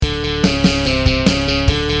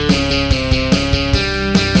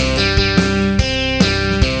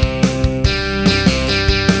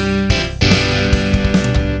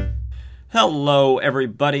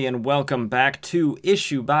everybody, and welcome back to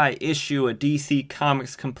Issue by Issue, a DC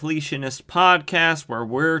Comics completionist podcast where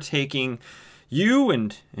we're taking you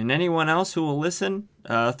and anyone else who will listen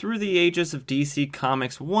through the ages of DC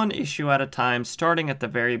Comics, one issue at a time, starting at the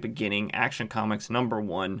very beginning, Action Comics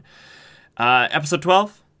 #1. Episode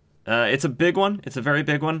 12, it's a big one. It's a very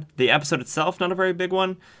big one. The episode itself, not a very big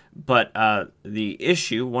one, but the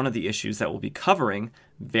issue, one of the issues that we'll be covering,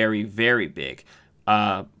 very, very big.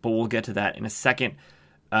 But we'll get to that in a second.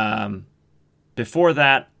 Before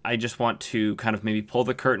that, I just want to kind of maybe pull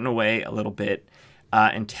the curtain away a little bit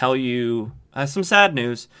and tell you some sad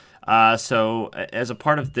news. So as a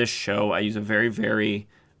part of this show, I use a very, very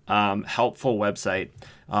helpful website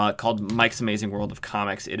called Mike's Amazing World of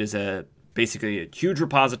Comics. It is basically a huge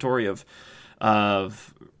repository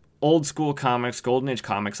of old school comics, golden age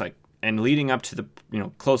comics, and leading up to the,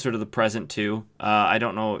 closer to the present too. I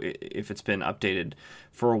don't know if it's been updated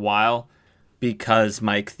for a while because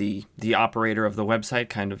Mike, the operator of the website,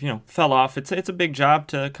 kind of, fell off. It's a big job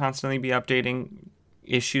to constantly be updating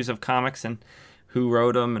issues of comics and who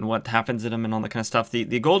wrote them and what happens in them and all that kind of stuff.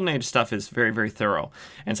 The golden age stuff is very, very thorough.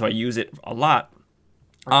 And so I use it a lot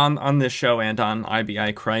on this show and on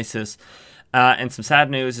IBI Crisis. And some sad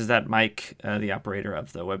news is that Mike, the operator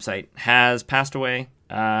of the website, has passed away.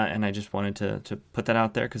 And I just wanted to put that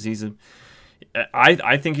out there because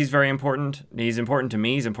I think he's very important. He's important to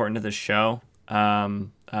me. He's important to this show.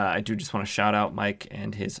 I do just want to shout out Mike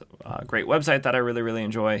and his great website that I really, really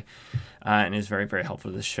enjoy and is very, very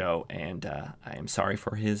helpful to this show. And I am sorry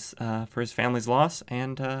for his family's loss,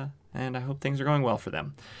 and I hope things are going well for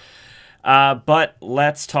them. But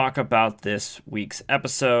let's talk about this week's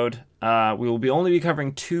episode. We will only be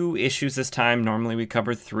covering 2 issues this time. Normally we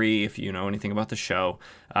cover 3 if you know anything about the show.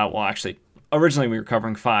 Well, actually, originally we were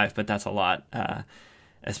covering 5, but that's a lot,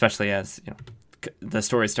 especially as the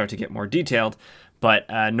stories start to get more detailed. But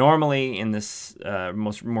normally in this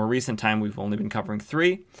more recent time, we've only been covering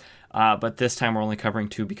 3. But this time we're only covering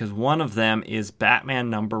 2 because one of them is Batman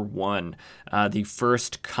 #1, the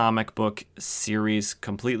first comic book series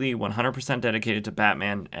completely 100% dedicated to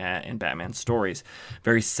Batman and Batman stories.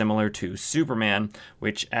 Very similar to Superman,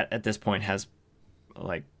 which at this point has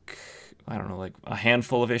like a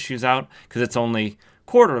handful of issues out because it's only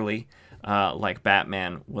quarterly, like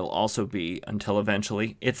Batman will also be until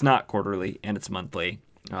eventually it's not quarterly and it's monthly,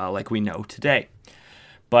 like we know today.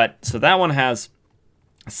 But so that one has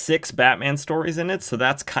 6 Batman stories in it, so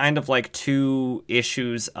that's kind of like 2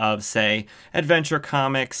 issues of, say, Adventure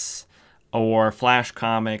Comics or Flash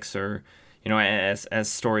Comics, or as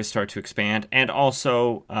stories start to expand. And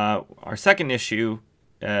also our second issue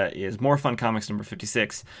is More Fun Comics number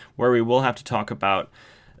 56, where we will have to talk about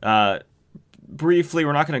briefly.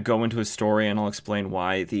 We're not going to go into a story, and I'll explain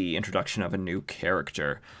why, the introduction of a new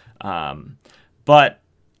character, but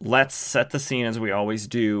let's set the scene, as we always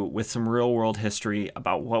do, with some real-world history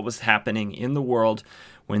about what was happening in the world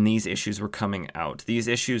when these issues were coming out. These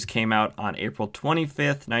issues came out on April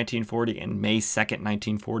 25th, 1940, and May 2nd,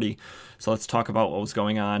 1940. So let's talk about what was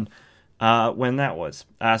going on when that was.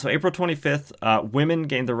 So April 25th, women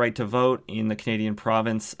gained the right to vote in the Canadian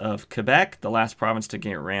province of Quebec, the last province to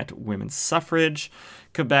grant women's suffrage.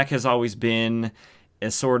 Quebec has always been a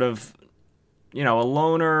sort of, a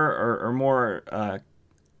loner or more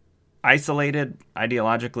isolated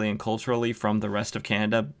ideologically and culturally from the rest of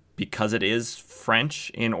Canada because it is French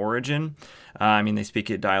in origin. They speak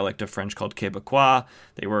a dialect of French called Québécois.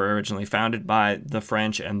 They were originally founded by the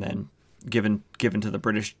French and then given to the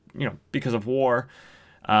British, because of war,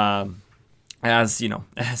 as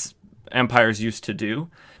empires used to do.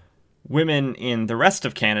 Women in the rest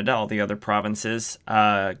of Canada, all the other provinces,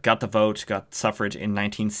 got the vote, got suffrage in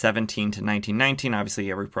 1917 to 1919. Obviously,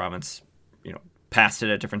 every province, passed it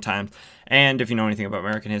at different times. And if you know anything about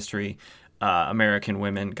American history, American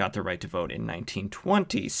women got the right to vote in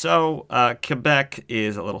 1920. So Quebec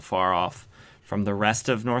is a little far off from the rest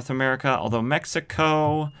of North America, although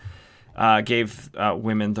Mexico gave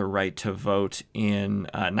women the right to vote in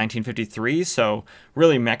 1953. So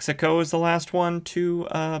really Mexico is the last one to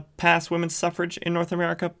pass women's suffrage in North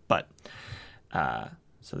America. But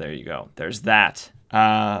so there you go. There's that.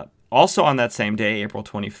 Also on that same day, April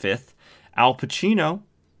 25th, Al Pacino,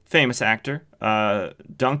 famous actor,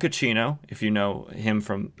 Dunkachino, if you know him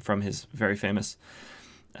from his very famous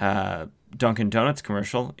Dunkin' Donuts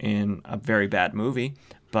commercial in a very bad movie,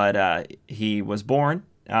 but he was born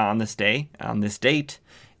on this date,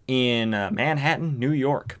 in Manhattan, New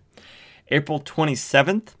York. April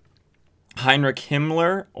 27th, Heinrich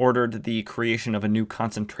Himmler ordered the creation of a new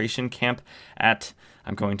concentration camp at,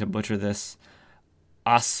 I'm going to butcher this,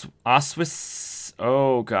 Auschwitz, it's,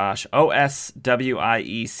 oh gosh, Oswiecim,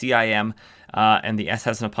 and the S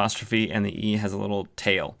has an apostrophe, and the E has a little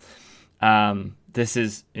tail. This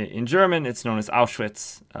is, in German, it's known as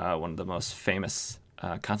Auschwitz, one of the most famous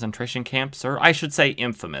concentration camps, or I should say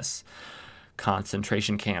infamous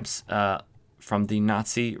concentration camps from the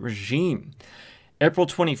Nazi regime. April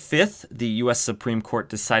 25th, the U.S. Supreme Court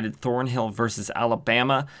decided Thornhill versus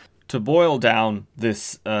Alabama. To boil down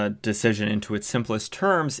this decision into its simplest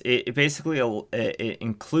terms, it basically it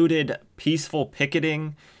included peaceful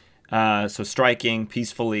picketing, so striking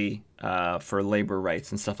peacefully for labor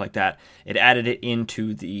rights and stuff like that. It added it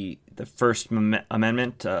into the First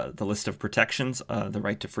Amendment, the list of protections, the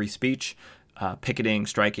right to free speech. Picketing,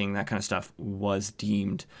 striking, that kind of stuff was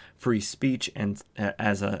deemed free speech, and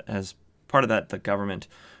as part of that, the government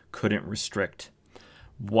couldn't restrict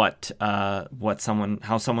how someone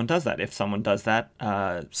does that. If someone does that,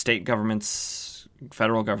 state governments,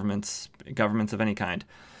 federal governments of any kind,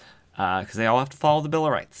 because they all have to follow the Bill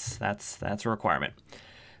of Rights. That's a requirement.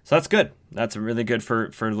 So that's good. That's really good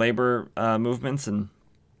for labor movements and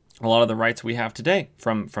a lot of the rights we have today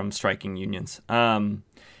from striking unions.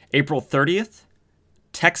 April 30th,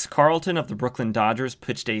 Tex Carlton of the Brooklyn Dodgers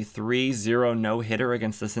pitched a 3-0 no-hitter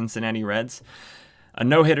against the Cincinnati Reds. A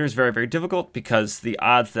no-hitter is very, very difficult because the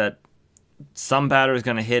odds that some batter is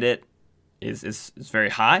going to hit it is very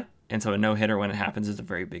high. And so a no-hitter, when it happens, is a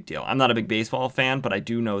very big deal. I'm not a big baseball fan, but I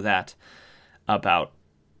do know that about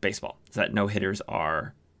baseball, is that no-hitters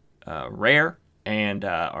are rare and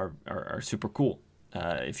are super cool.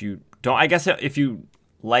 If you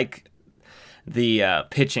like the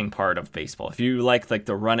pitching part of baseball, if you like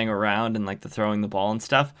the running around and like the throwing the ball and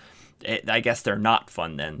stuff, I guess they're not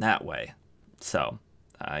fun then that way. So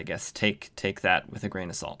I guess take that with a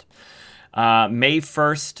grain of salt. May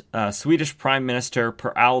 1st, Swedish Prime Minister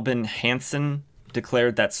Per Albin Hansson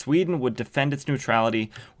declared that Sweden would defend its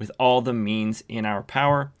neutrality with all the means in our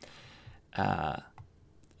power.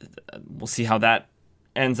 We'll see how that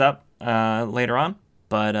ends up later on,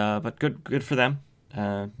 but good for them.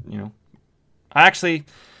 No,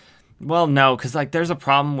 because there's a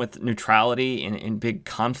problem with neutrality in big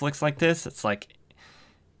conflicts like this. It's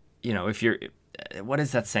if you're, what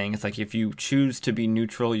is that saying? It's if you choose to be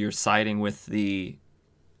neutral, you're siding with the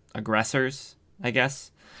aggressors, I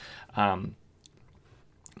guess.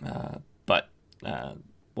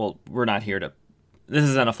 We're not here to. This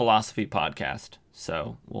isn't a philosophy podcast,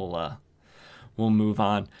 so we'll move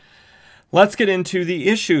on. Let's get into the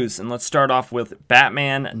issues, and let's start off with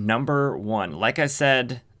Batman number 1. Like I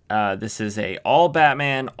said, this is a all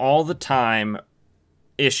Batman, all the time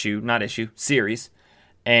series.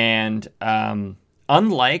 And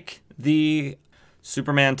unlike the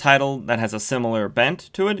Superman title that has a similar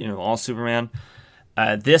bent to it, all Superman,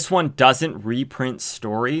 this one doesn't reprint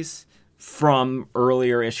stories from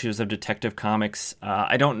earlier issues of Detective Comics.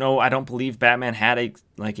 I don't believe Batman had a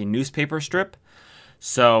newspaper strip.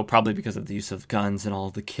 So probably because of the use of guns and all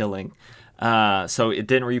of the killing. So it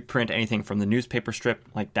didn't reprint anything from the newspaper strip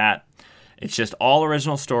like that. It's just all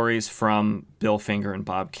original stories from Bill Finger and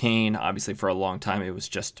Bob Kane. Obviously, for a long time, it was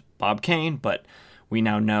just Bob Kane, but we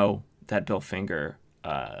now know that Bill Finger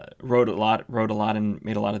wrote a lot and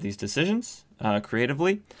made a lot of these decisions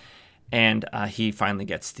creatively. And he finally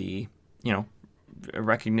gets the,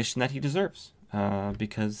 recognition that he deserves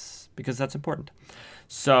because that's important.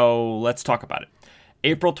 So let's talk about it.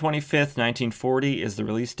 April 25th, 1940 is the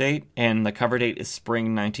release date, and the cover date is spring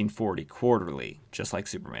 1940, quarterly, just like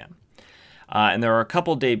Superman. And there are a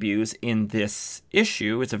couple debuts in this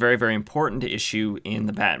issue. It's a very, very important issue in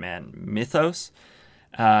the Batman mythos,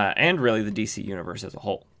 and really the DC universe as a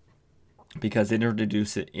whole, because it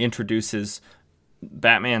introduces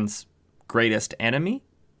Batman's greatest enemy,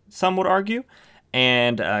 some would argue,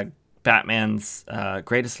 and Batman's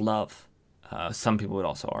greatest love. Some people would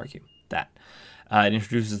also argue that. It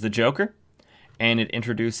introduces the Joker, and it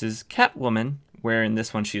introduces Catwoman, where in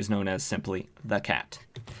this one she is known as simply the Cat.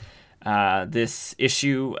 This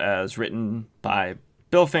issue is written by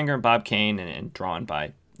Bill Finger and Bob Kane and drawn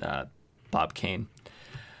by Bob Kane.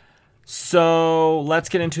 So let's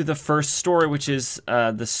get into the first story, which is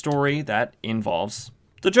the story that involves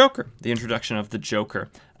the Joker, the introduction of the Joker.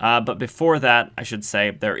 But before that, I should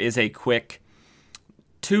say there is a quick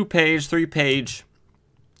 2-page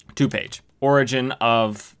origin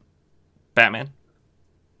of Batman,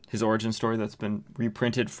 his origin story that's been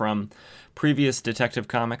reprinted from previous Detective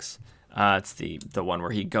Comics. It's the one where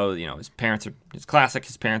he goes, his parents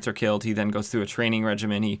are killed. He then goes through a training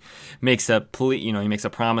regimen. He makes a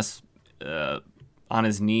promise on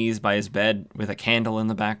his knees by his bed with a candle in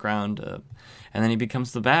the background, and then he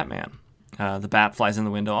becomes the Batman. The bat flies in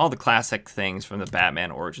the window, all the classic things from the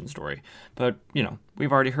Batman origin story. But,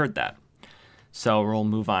 we've already heard that. So we'll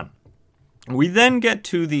move on. We then get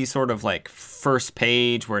to the sort of like first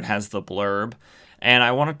page where it has the blurb. And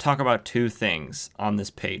I want to talk about two things on this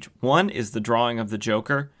page. One is the drawing of the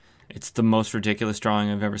Joker. It's the most ridiculous drawing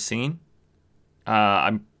I've ever seen.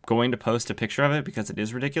 I'm going to post a picture of it because it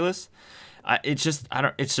is ridiculous. It's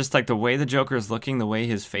just like the way the Joker is looking, the way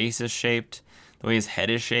his face is shaped, the way his head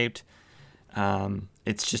is shaped.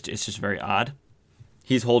 It's just very odd.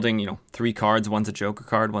 He's holding, 3 cards. One's a Joker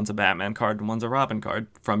card, one's a Batman card, and one's a Robin card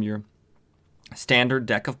from your standard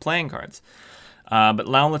deck of playing cards. But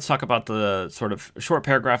now let's talk about the sort of short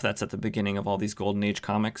paragraph that's at the beginning of all these Golden Age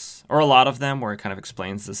comics, or a lot of them, where it kind of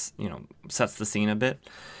explains this, sets the scene a bit.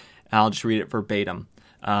 I'll just read it verbatim.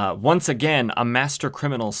 Once again, a master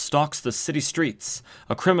criminal stalks the city streets,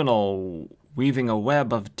 a criminal weaving a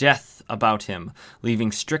web of death about him,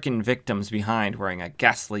 leaving stricken victims behind wearing a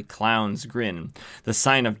ghastly clown's grin, the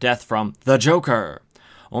sign of death from the Joker.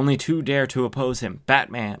 Only 2 dare to oppose him,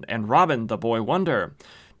 Batman and Robin the Boy Wonder.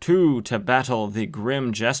 2 to battle the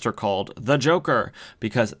grim jester called the Joker,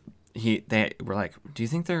 because they were like, do you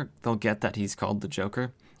think they'll get that he's called the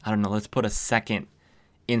Joker? I don't know, let's put a second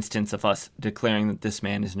instance of us declaring that this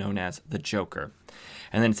man is known as the Joker.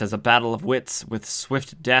 And then it says, a battle of wits with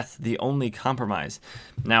swift death, the only compromise.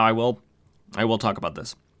 Now, I will talk about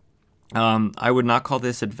this. I would not call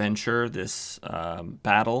this adventure, this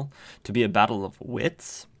battle, to be a battle of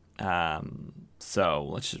wits.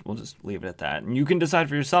 So we'll just leave it at that. And you can decide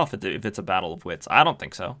for yourself if it's a battle of wits. I don't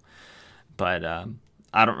think so. But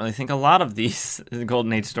I don't really think a lot of these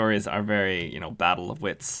Golden Age stories are very, battle of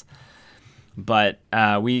wits. But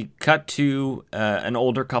we cut to an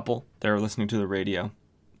older couple. They were listening to the radio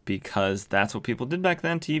because that's what people did back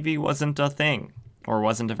then. TV wasn't a thing, or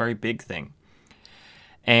wasn't a very big thing.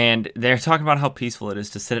 And they're talking about how peaceful it is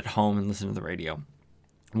to sit at home and listen to the radio.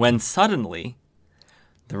 When suddenly,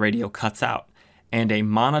 the radio cuts out, and a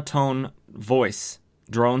monotone voice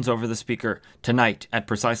drones over the speaker. Tonight, at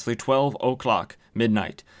precisely 12 o'clock,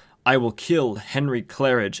 midnight, I will kill Henry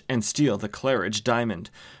Claridge and steal the Claridge diamond.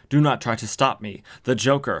 Do not try to stop me. The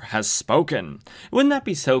Joker has spoken. Wouldn't that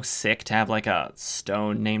be so sick to have like a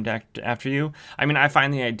stone named after you? I mean, I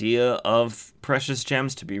find the idea of precious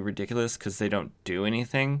gems to be ridiculous because they don't do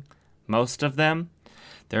anything. Most of them,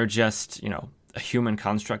 they're just, a human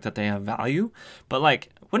construct that they have value. But like,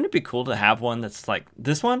 wouldn't it be cool to have one that's like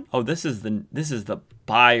this one? Oh, this is the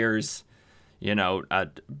buyer's,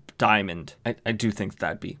 diamond. I do think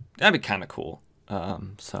that'd be kind of cool.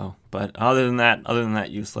 But other than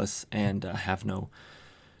that, useless and have no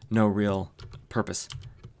real purpose.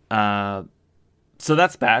 So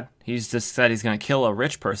that's bad. He's just said he's going to kill a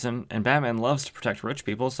rich person, and Batman loves to protect rich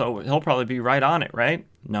people, so he'll probably be right on it, right?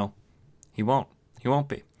 No, he won't. He won't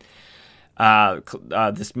be.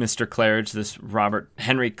 This Mr. Claridge, this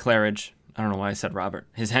Henry Claridge, I don't know why I said Robert.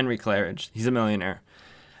 His Henry Claridge, he's a millionaire.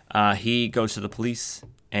 He goes to the police,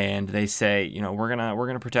 and they say, we're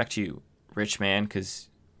gonna protect you, rich man,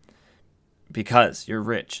 because you're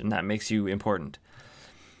rich, and that makes you important.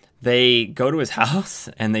 They go to his house,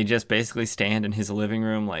 and they just basically stand in his living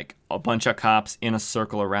room, like a bunch of cops in a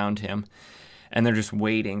circle around him, and they're just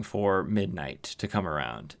waiting for midnight to come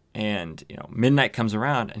around. And, midnight comes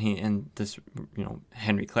around, and this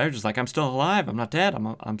Henry Claridge is like, I'm still alive. I'm not dead.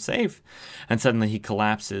 I'm safe. And suddenly he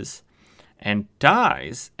collapses and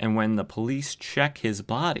dies. And when the police check his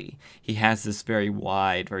body, he has this very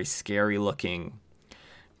wide, very scary looking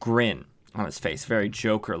grin on his face, very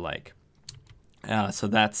Joker-like. So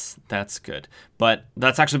that's good. But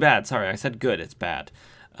that's actually bad. Sorry, I said good. It's bad.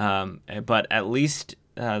 But at least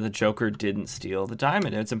the Joker didn't steal the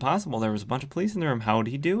diamond. It's impossible. There was a bunch of police in the room. How would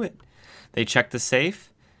he do it? They checked the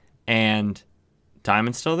safe, and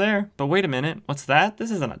diamond's still there. But wait a minute. What's that? This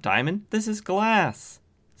isn't a diamond. This is glass.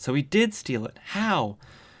 So he did steal it. How?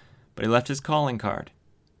 But he left his calling card.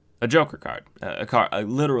 A Joker card. A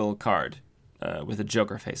literal card with a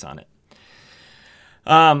Joker face on it.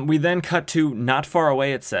 We then cut to, not far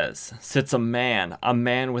away, it says, sits a man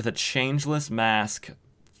with a changeless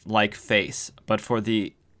mask-like face, but for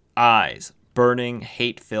the eyes, burning,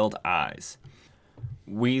 hate-filled eyes.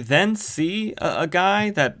 We then see a guy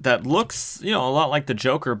that looks, a lot like the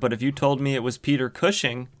Joker, but if you told me it was Peter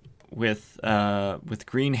Cushing with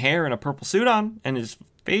green hair and a purple suit on and his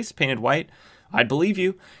face painted white, I'd believe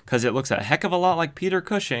you, because it looks a heck of a lot like Peter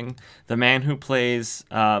Cushing, the man who plays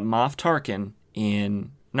Moff Tarkin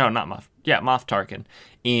Moff Tarkin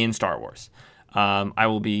in Star Wars. I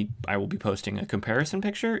will be posting a comparison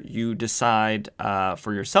picture. You decide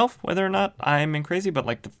for yourself whether or not I'm in crazy. But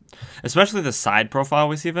like especially the side profile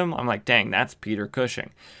we see of him, I'm like, dang, that's Peter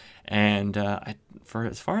Cushing. And for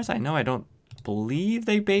as far as I know, I don't believe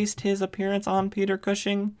they based his appearance on Peter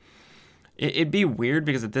Cushing. It'd be weird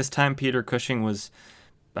because at this time Peter Cushing was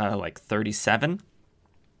like 37.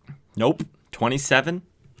 Nope, 27.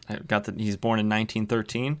 I got that he's born in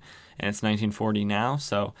 1913 and it's 1940 now,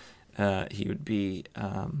 so he would be.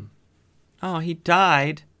 He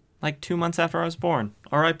died like 2 months after I was born.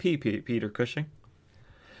 R.I.P. Peter Cushing.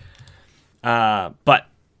 But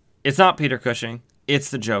it's not Peter Cushing. It's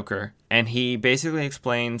the Joker, and he basically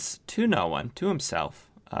explains to no one, to himself,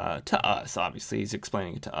 to us. Obviously, he's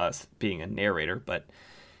explaining it to us, being a narrator, but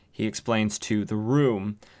he explains to the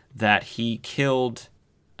room that he killed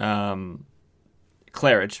Claridge,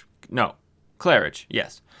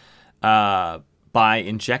 yes, by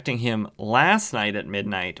injecting him last night at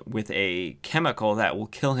midnight with a chemical that will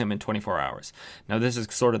kill him in 24 hours. Now, this is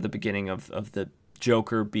sort of the beginning of the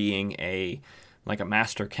Joker being a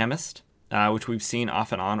master chemist, which we've seen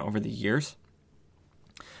off and on over the years.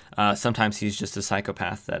 Sometimes he's just a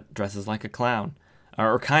psychopath that dresses like a clown,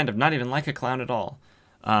 or kind of not even like a clown at all.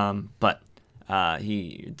 But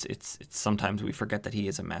it's sometimes we forget that he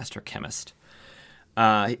is a master chemist.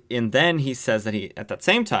 And then he says that at that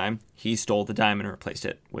same time, he stole the diamond and replaced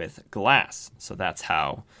it with glass. So that's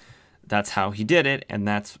how he did it, and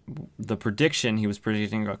that's the prediction. He was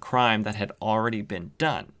predicting a crime that had already been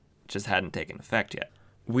done, just hadn't taken effect yet.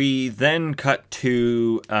 We then cut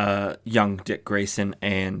to young Dick Grayson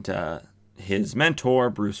and his mentor,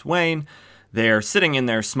 Bruce Wayne. They're sitting in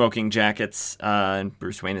their smoking jackets, and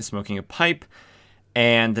Bruce Wayne is smoking a pipe,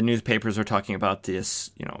 and the newspapers are talking about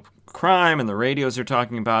this, crime, and the radios are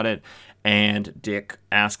talking about it, and Dick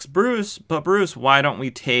asks Bruce, but Bruce, why don't we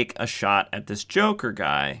take a shot at this Joker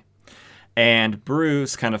guy? And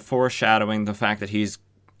Bruce, kind of foreshadowing the fact that he's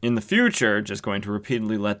in the future just going to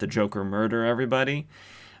repeatedly let the Joker murder everybody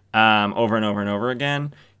over and over and over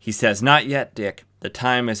again, he says, not yet, Dick. The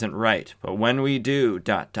time isn't right. But when we do, ...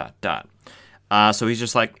 So he's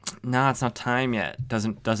just like, no, it's not time yet.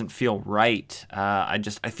 Doesn't feel right. I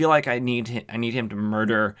feel like I need him to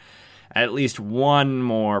murder at least one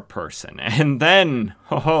more person. And then,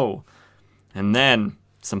 and then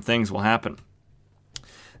some things will happen.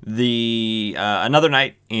 Another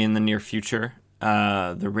night in the near future,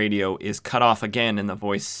 the radio is cut off again, and the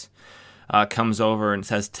voice comes over and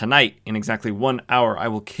says, tonight, in exactly 1 hour, I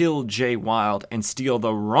will kill Jay Wilde and steal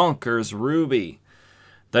the Ronker's ruby.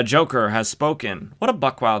 The Joker has spoken. What a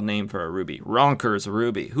buck-wild name for a ruby. Ronker's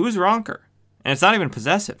ruby. Who's Ronker? And it's not even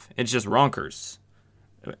possessive. It's just Ronker's.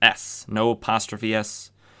 S. No apostrophe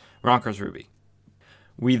S. Ronker's ruby.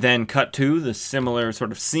 We then cut to the similar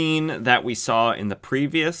sort of scene that we saw in the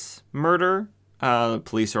previous murder. The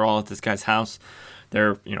police are all at this guy's house.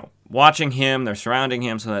 They're, watching him. They're surrounding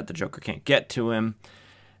him so that the Joker can't get to him.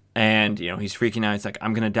 And, he's freaking out. He's like,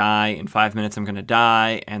 I'm going to die. In 5 minutes, I'm going to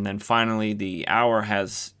die. And then finally the hour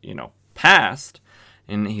has, passed.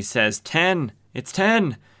 And he says, 10. It's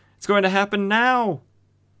 10. It's going to happen now.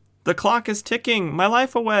 The clock is ticking my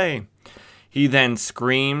life away. He then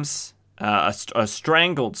screams, a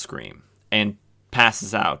strangled scream, and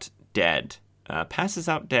passes out dead.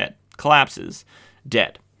 Collapses,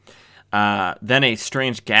 dead. Then a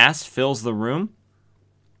strange gas fills the room.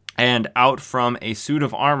 And out from a suit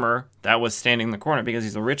of armor that was standing in the corner, because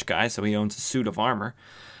he's a rich guy, so he owns a suit of armor,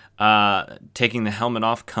 taking the helmet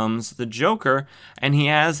off comes the Joker, and he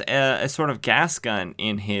has a sort of gas gun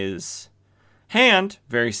in his hand,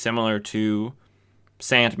 very similar to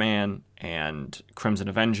Sandman and Crimson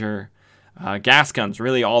Avenger. Gas guns,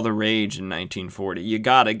 really all the rage in 1940. You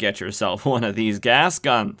gotta get yourself one of these gas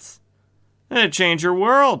guns. It'd change your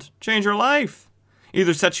world, change your life.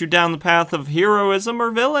 Either sets you down the path of heroism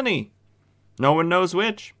or villainy. No one knows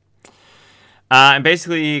which. And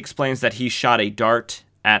basically he explains that he shot a dart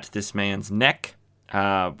at this man's neck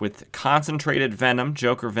with concentrated venom,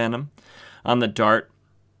 Joker venom, on the dart.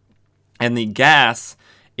 And the gas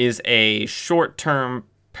is a short-term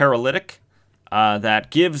paralytic that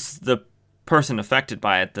gives the person affected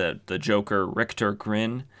by it the Joker Richter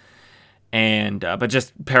grin, and but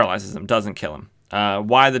just paralyzes him, doesn't kill him.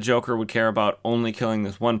 Why the Joker would care about only killing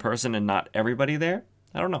this one person and not everybody there,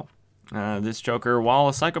 I don't know. This Joker, while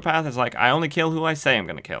a psychopath, is like, I only kill who I say I'm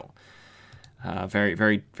going to kill. Very,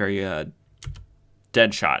 very, very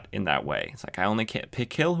dead shot in that way. It's like, I only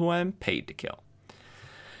kill who I'm paid to kill.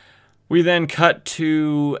 We then cut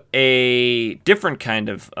to a different kind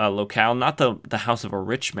of locale, not the house of a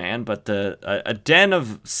rich man, but a den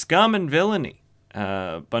of scum and villainy.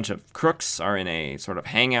 a bunch of crooks are in a sort of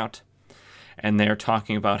hangout, and they're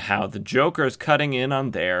talking about how the Joker's cutting in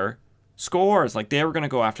on their scores, like they were going to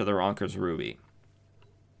go after the Ronkers Ruby.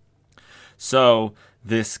 So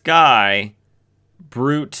this guy,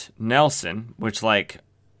 Brute Nelson, which, like,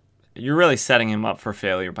 you're really setting him up for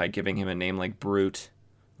failure by giving him a name like Brute.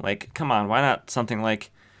 Like, come on, why not something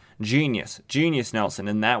like Genius Nelson?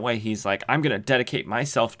 And that way he's like, I'm going to dedicate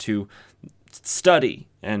myself to study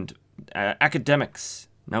and academics.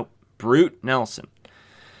 Nope, Brute Nelson.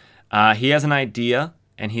 He has an idea,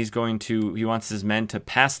 and he wants his men to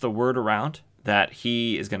pass the word around that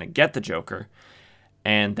he is going to get the Joker,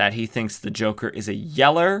 and that he thinks the Joker is a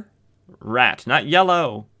yeller rat. Not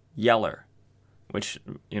yellow, yeller. Which,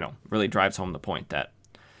 really drives home the point that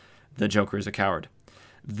the Joker is a coward.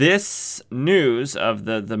 This news of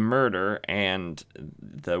the murder and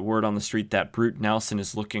the word on the street that Brute Nelson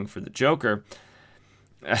is looking for the Joker,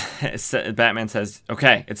 Batman says,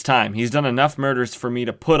 okay, it's time. He's done enough murders for me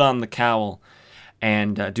to put on the cowl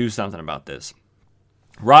and do something about this.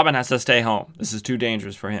 Robin has to stay home. This is too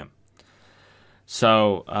dangerous for him.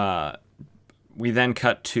 So we then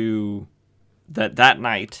cut to that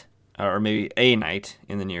night, or maybe a night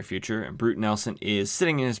in the near future, and Brute Nelson is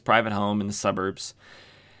sitting in his private home in the suburbs,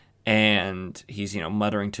 and he's,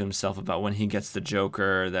 muttering to himself about when he gets the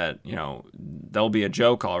Joker that, there'll be a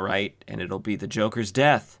joke, all right, and it'll be the Joker's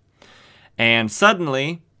death. And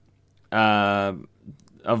suddenly, a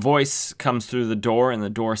voice comes through the door, and the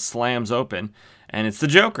door slams open, and it's the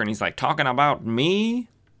Joker, and he's like, talking about me?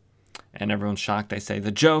 And everyone's shocked. They say,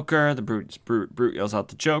 the Joker. The Brute yells out,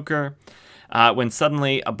 the Joker. When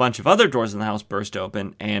suddenly a bunch of other doors in the house burst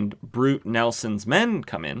open and Brute Nelson's men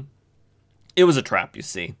come in. It was a trap, you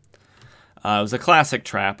see. It was a classic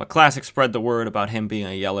trap, a classic spread the word about him being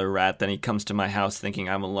a yeller rat. Then he comes to my house thinking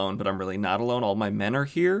I'm alone, but I'm really not alone. All my men are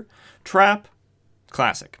here. Trap.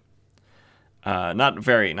 Classic. Not a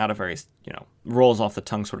very, rolls off the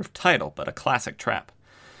tongue sort of title, but a classic trap.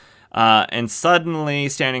 And suddenly,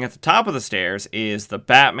 standing at the top of the stairs is the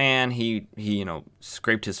Batman. He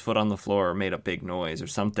scraped his foot on the floor or made a big noise or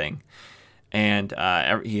something. And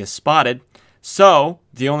he is spotted. So,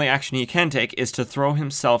 the only action he can take is to throw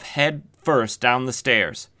himself head first down the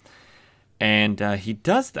stairs. And he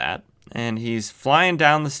does that. And he's flying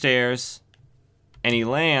down the stairs. And he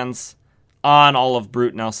lands on all of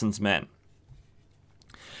Brute Nelson's men.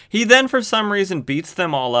 He then, for some reason, beats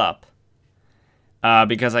them all up.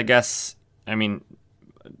 Because I guess,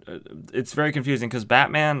 it's very confusing because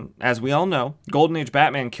Batman, as we all know, Golden Age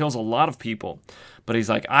Batman kills a lot of people. But he's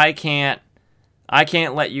like, I can't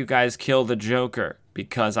let you guys kill the Joker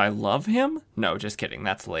because I love him? No, just kidding.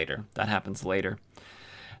 That's later. That happens later.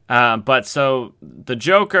 But so the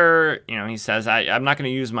Joker, he says, I'm not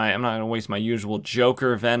going to waste my usual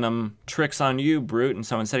Joker venom tricks on you, Brute. And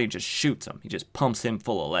so instead he just shoots him. He just pumps him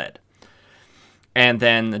full of lead. And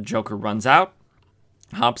then the Joker runs out.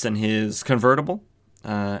 Hops in his convertible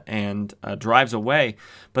and drives away.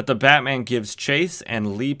 But the Batman gives chase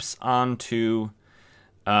and leaps onto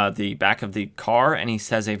the back of the car. And he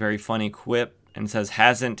says a very funny quip and says,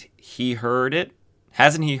 hasn't he heard it?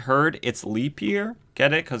 Hasn't he heard it's leap year?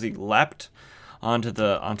 Get it? Because he leapt onto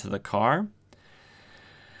the car.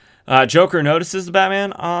 Joker notices the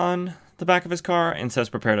Batman on the back of his car and says,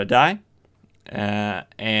 prepare to die. The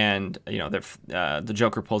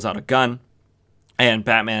Joker pulls out a gun. And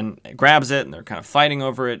Batman grabs it, and they're kind of fighting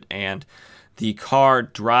over it, and the car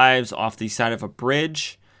drives off the side of a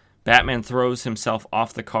bridge. Batman throws himself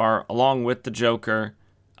off the car along with the Joker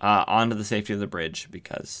onto the safety of the bridge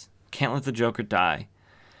because can't let the Joker die.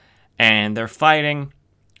 And they're fighting.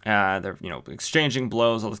 They're exchanging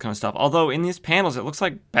blows, all this kind of stuff. Although in these panels, it looks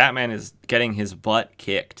like Batman is getting his butt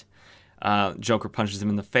kicked. Joker punches him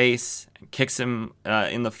in the face and kicks him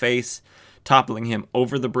in the face, toppling him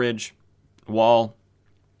over the bridge wall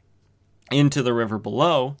into the river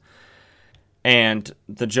below. And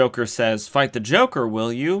the Joker says, fight the Joker,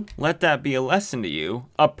 will you? Let that be a lesson to you.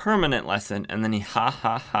 A permanent lesson. And then he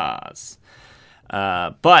ha-ha-has.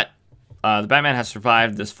 But the Batman has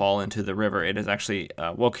survived this fall into the river. It has actually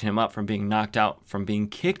woken him up from being knocked out, from being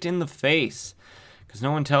kicked in the face. Because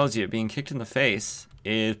no one tells you being kicked in the face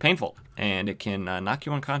is painful. And it can knock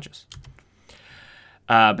you unconscious.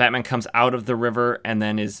 Batman comes out of the river and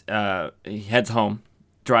then he heads home,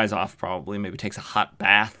 dries off probably, maybe takes a hot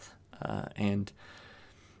bath, and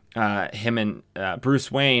him and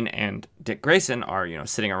Bruce Wayne and Dick Grayson are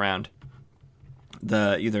sitting around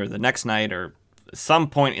either the next night or some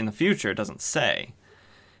point in the future, it doesn't say,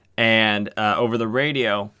 and over the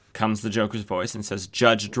radio comes the Joker's voice and says,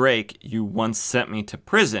 Judge Drake, you once sent me to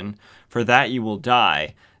prison, for that you will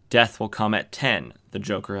die. Death will come at 10. The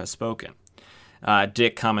Joker has spoken.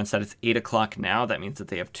 Dick comments that it's 8 o'clock now. That means that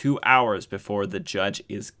they have 2 hours before the judge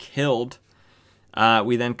is killed.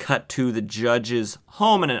 We then cut to the judge's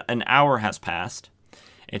home, and an hour has passed.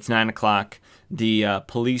 It's 9 o'clock. The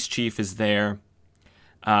police chief is there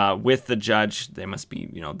with the judge. They must be,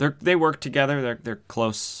 they work together. They're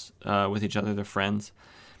close with each other. They're friends,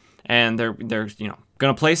 and they're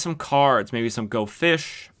gonna play some cards. Maybe some Go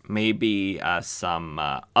Fish. Maybe some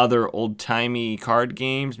other old-timey card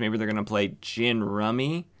games. Maybe they're gonna play Gin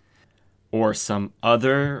Rummy, or some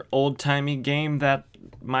other old-timey game that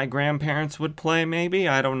my grandparents would play. Maybe,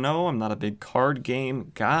 I don't know. I'm not a big card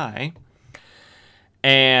game guy.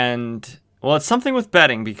 And well, it's something with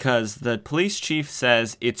betting, because the police chief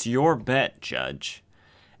says, "It's your bet, Judge."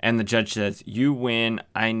 And the judge says, "You win.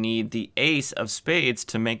 I need the ace of spades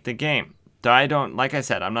to make the game." Like I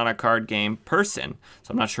said, I'm not a card game person, so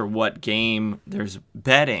I'm not sure what game there's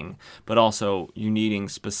betting, but also you needing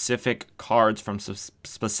specific cards from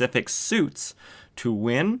specific suits to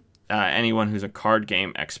win. Anyone who's a card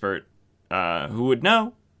game expert who would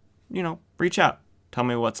know, reach out. Tell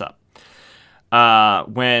me what's up.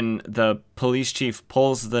 When the police chief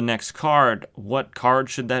pulls the next card, what card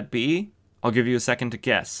should that be? I'll give you a second to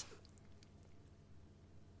guess.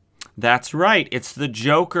 That's right, it's the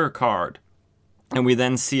Joker card. And we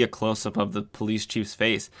then see a close-up of the police chief's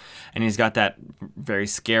face, and he's got that very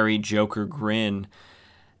scary Joker grin.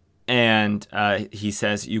 And he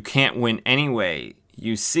says, "You can't win anyway.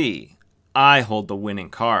 You see, I hold the winning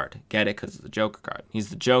card." Get it? Because it's the Joker card. He's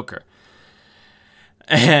the Joker.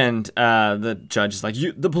 And the judge is like,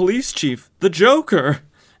 "The police chief, the Joker."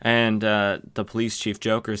 And the police chief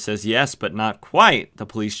Joker says, "Yes, but not quite. The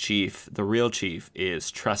police chief, the real chief,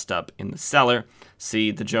 is trussed up in the cellar.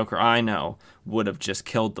 See, the Joker I know would have just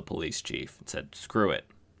killed the police chief and said, 'Screw it.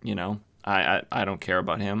 I don't care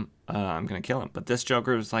about him. I'm going to kill him.' But this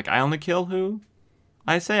Joker is like, 'I only kill who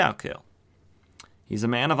I say I'll kill.' He's a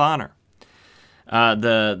man of honor."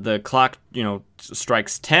 The clock,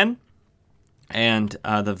 strikes 10. And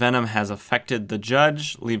the venom has affected the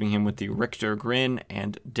judge, leaving him with the Richter grin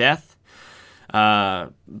and death.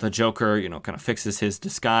 The Joker, kind of fixes his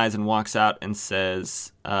disguise and walks out and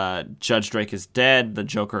says, "Judge Drake is dead. The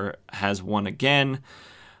Joker has won again.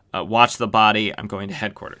 Watch the body. I'm going to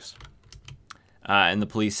headquarters." And the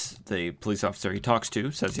police officer he talks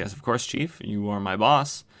to says, "Yes, of course, Chief. You are my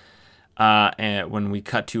boss." And when we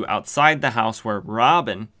cut to outside the house where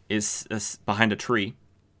Robin is behind a tree,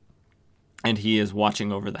 and he is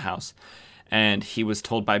watching over the house. And he was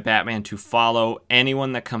told by Batman to follow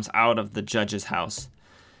anyone that comes out of the judge's house.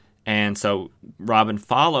 And so Robin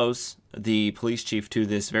follows the police chief to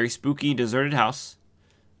this very spooky, deserted house.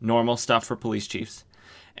 Normal stuff for police chiefs.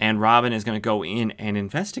 And Robin is going to go in and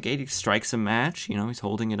investigate. He strikes a match. He's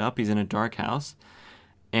holding it up. He's in a dark house.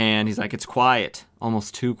 And he's like, "It's quiet.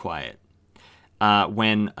 Almost too quiet."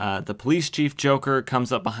 When the police chief Joker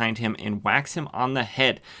comes up behind him and whacks him on the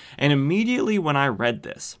head. And immediately when I read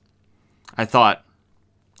this, I thought,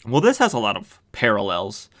 well, this has a lot of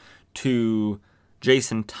parallels to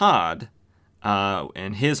Jason Todd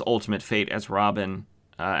and his ultimate fate as Robin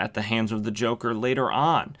at the hands of the Joker later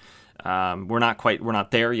on. We're not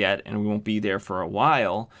there yet, and we won't be there for a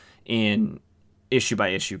while in issue by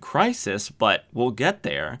issue Crisis, but we'll get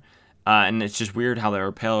there. And it's just weird how there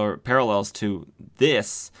are parallels to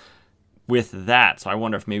this with that. So I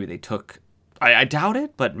wonder if maybe they took... I doubt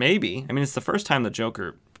it, but maybe. I mean, it's the first time the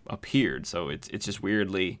Joker appeared, so it's just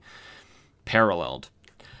weirdly paralleled.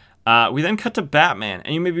 We then cut to Batman,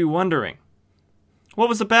 and you may be wondering, what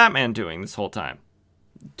was the Batman doing this whole time?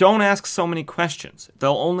 Don't ask so many questions.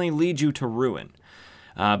 They'll only lead you to ruin,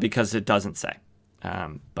 because it doesn't say.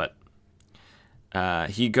 But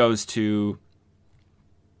he goes to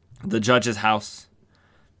the judge's house.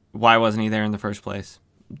 Why wasn't he there in the first place?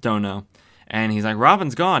 Don't know. And he's like,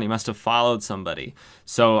 "Robin's gone. He must have followed somebody.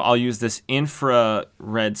 So I'll use this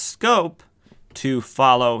infrared scope to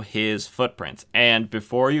follow his footprints." And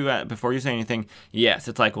before you say anything, yes,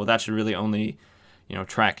 it's like, well, that should really only,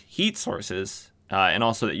 track heat sources, and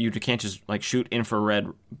also that you can't just shoot infrared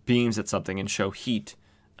beams at something and show heat.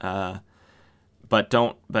 But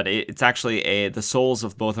it's actually the soles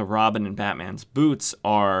of both of Robin and Batman's boots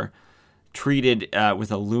are treated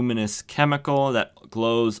with a luminous chemical that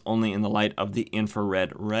glows only in the light of the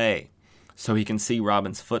infrared ray. So he can see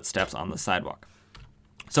Robin's footsteps on the sidewalk.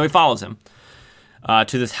 So he follows him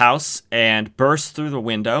to this house and bursts through the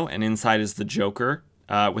window, and inside is the Joker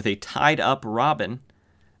with a tied-up Robin.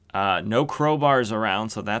 No crowbars around,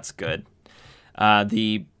 so that's good.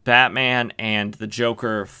 The Batman and the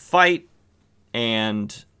Joker fight,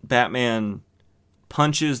 and Batman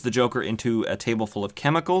punches the Joker into a table full of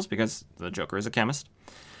chemicals because the Joker is a chemist.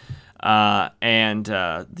 And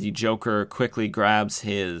the Joker quickly grabs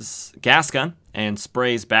his gas gun and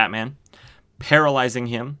sprays Batman, paralyzing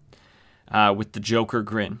him with the Joker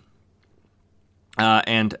grin.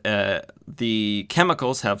 And the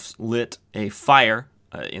chemicals have lit a fire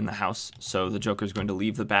in the house, so the Joker is going to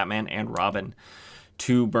leave the Batman and Robin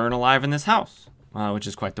to burn alive in this house, which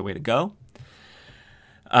is quite the way to go.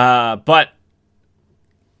 But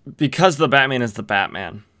because the Batman is the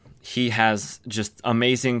Batman, he has just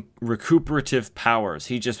amazing recuperative powers.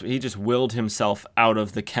 He just willed himself out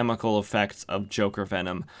of the chemical effects of Joker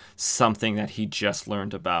venom, something that he just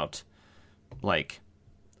learned about like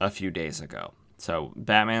a few days ago. So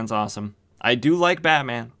Batman's awesome. I do like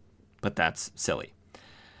Batman, but that's silly.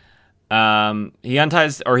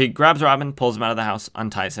 He grabs Robin, pulls him out of the house,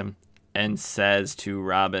 unties him, and says to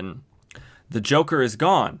Robin, "The Joker is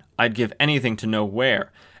gone. I'd give anything to know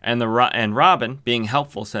where." And Robin, being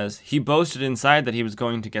helpful, says he boasted inside that he was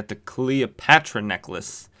going to get the Cleopatra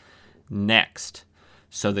necklace next.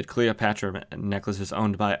 So the Cleopatra necklace is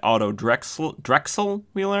owned by Otto Drexel,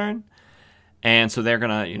 we learn. And so they're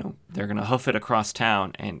gonna hoof it across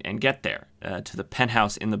town and get there to the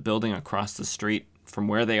penthouse in the building across the street from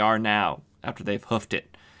where they are now after they've hoofed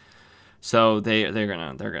it. So they're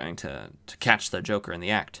going to catch the Joker in the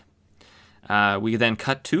act. We then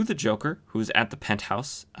cut to the Joker, who's at the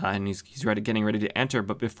penthouse, and he's getting ready to enter.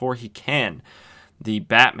 But before he can, the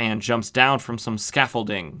Batman jumps down from some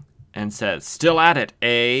scaffolding and says, "Still at it,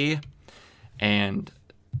 eh?" And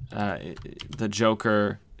the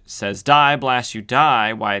Joker says, "Die, blast you,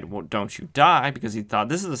 die. Why don't you die?" Because he thought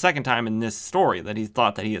this is the second time in this story that he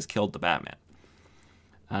thought that he has killed the Batman,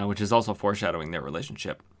 which is also foreshadowing their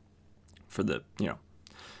relationship for the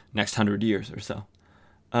next 100 years or so.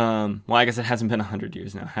 Well, I guess it hasn't been 100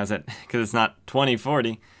 years now, has it? Because it's not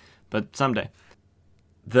 2040, but someday.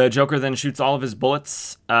 The Joker then shoots all of his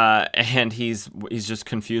bullets, and he's just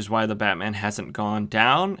confused why the Batman hasn't gone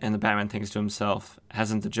down. And the Batman thinks to himself,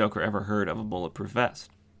 "Hasn't the Joker ever heard of a bulletproof vest?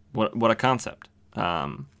 What a concept!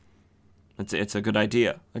 It's a good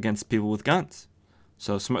idea against people with guns.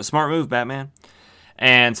 So smart move, Batman."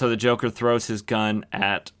 And so the Joker throws his gun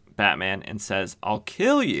at Batman and says, "I'll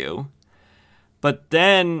kill you." But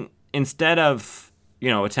then, instead of,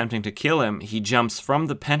 attempting to kill him, he jumps from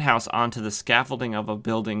the penthouse onto the scaffolding of a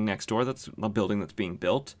building next door. That's a building that's being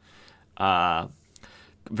built.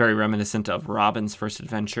 Very reminiscent of Robin's first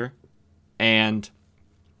adventure. And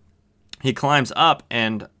he climbs up,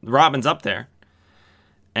 and Robin's up there.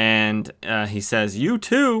 And he says, "You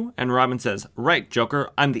too?" And Robin says, "Right, Joker,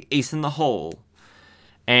 I'm the ace in the hole."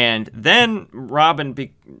 And then Robin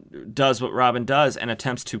does what Robin does and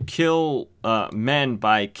attempts to kill men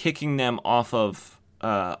by kicking them off of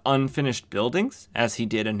unfinished buildings, as he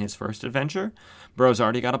did in his first adventure. Bro's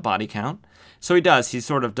already got a body count. So he does. He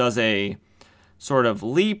sort of does a sort of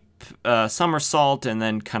leap, somersault, and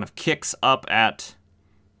then kind of kicks up at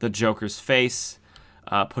the Joker's face,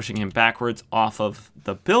 pushing him backwards off of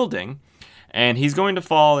the building. And he's going to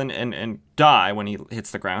fall and die when he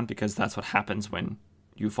hits the ground, because that's what happens when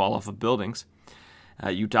you fall off of buildings.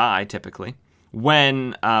 You die, typically.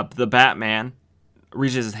 When the Batman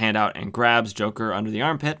reaches his hand out and grabs Joker under the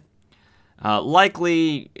armpit,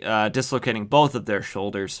 likely dislocating both of their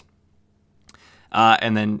shoulders,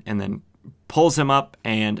 and then pulls him up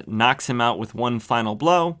and knocks him out with one final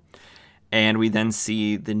blow. And we then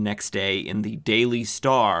see the next day in the Daily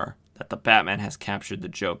Star that the Batman has captured the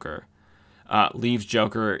Joker, leaves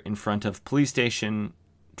Joker in front of police station,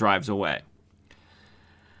 drives away.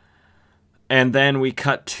 And then we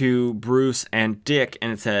cut to Bruce and Dick,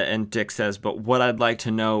 and Dick says, "But what I'd like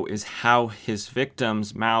to know is how his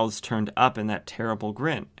victims' mouths turned up in that terrible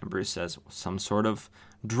grin." And Bruce says, "Some sort of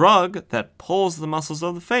drug that pulls the muscles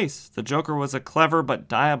of the face. The Joker was a clever but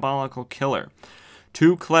diabolical killer.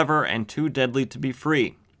 Too clever and too deadly to be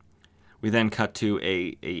free." We then cut to a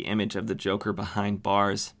image of the Joker behind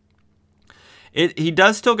bars. He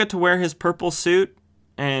does still get to wear his purple suit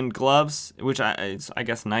and gloves, which is, I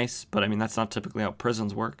guess, nice, but I mean, that's not typically how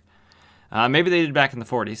prisons work. Maybe they did back in the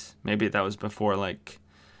 40s. Maybe that was before, like,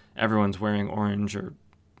 everyone's wearing orange or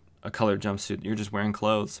a colored jumpsuit. You're just wearing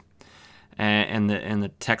clothes. And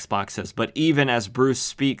the text box says, "But even as Bruce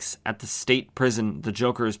speaks at the state prison, the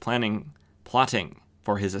Joker is plotting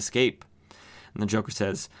for his escape." And the Joker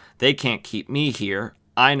says, "They can't keep me here.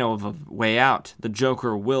 I know of a way out. The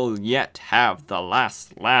Joker will yet have the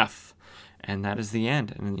last laugh." And that is the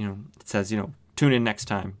end. And, it says, tune in next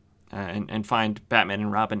time and find Batman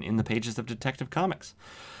and Robin in the pages of Detective Comics.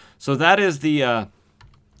 So that is the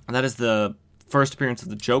first appearance of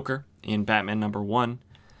the Joker. in Batman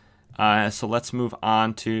 #1. So let's move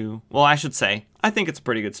on to, well, I should say, I think it's a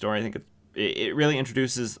pretty good story. I think it really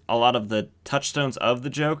introduces a lot of the touchstones of the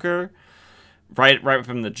Joker right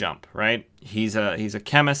from the jump, right? He's a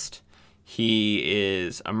chemist. He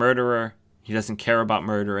is a murderer. He doesn't care about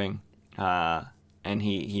murdering, and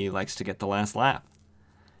he likes to get the last laugh.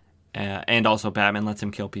 And also, Batman lets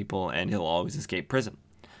him kill people, and he'll always escape prison.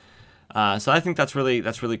 So I think that's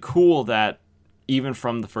really cool that even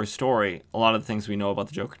from the first story, a lot of the things we know about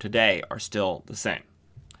the Joker today are still the same.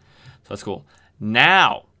 So that's cool.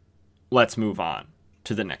 Now, let's move on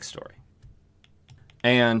to the next story.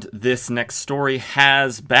 And this next story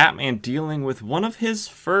has Batman dealing with one of his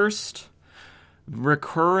first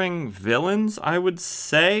recurring villains, I would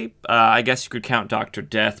say. I guess you could count Dr.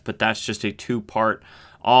 Death, but that's just a 2-part,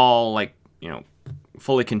 all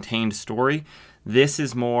fully contained story. This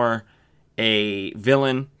is more a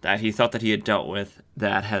villain that he thought that he had dealt with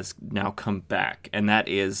that has now come back, and that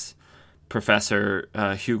is Professor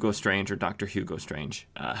Hugo Strange, or Dr. Hugo Strange,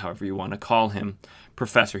 however you want to call him.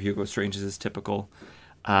 Professor Hugo Strange is his typical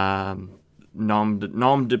nom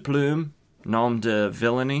de plume, nom de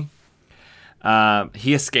villainy.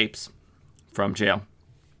 He escapes from jail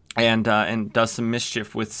and does some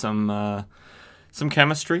mischief with some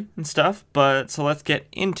chemistry and stuff. But so let's get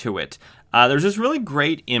into it. There's this really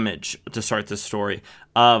great image to start this story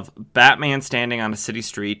of Batman standing on a city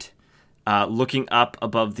street, looking up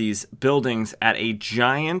above these buildings at a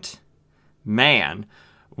giant man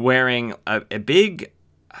wearing a big,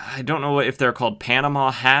 I don't know if they're called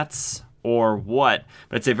Panama hats or what,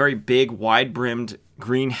 but it's a very big, wide-brimmed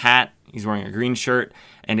green hat. He's wearing a green shirt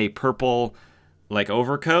and a purple,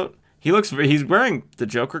 overcoat. He's wearing the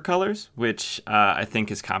Joker colors, which I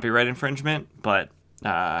think is copyright infringement, but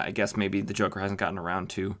I guess maybe the Joker hasn't gotten around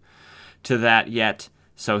to that yet,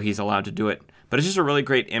 so he's allowed to do it. But it's just a really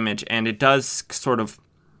great image, and it does sort of,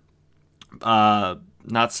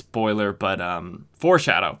 not spoiler, but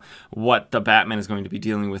foreshadow what the Batman is going to be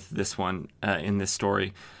dealing with this one in this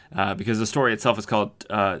story. Because the story itself is called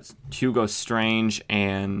Hugo Strange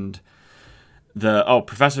and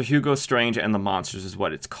Professor Hugo Strange and the Monsters is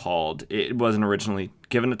what it's called. It wasn't originally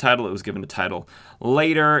given a title. It was given a title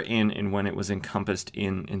later in when it was encompassed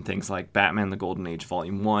in things like Batman the Golden Age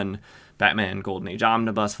Volume 1, Batman Golden Age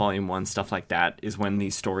Omnibus Volume 1, stuff like that is when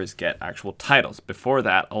these stories get actual titles. Before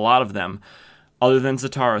that, a lot of them, other than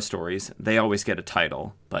Zatara stories, they always get a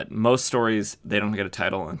title. But most stories, they don't get a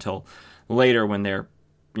title until later when they're,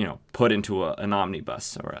 put into an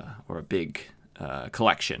omnibus or a big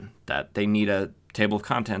collection that they need a table of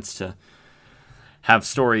contents to have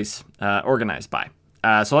stories organized by.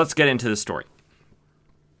 So let's get into the story.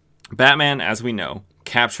 Batman, as we know,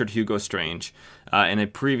 captured Hugo Strange in a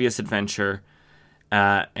previous adventure,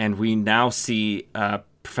 and we now see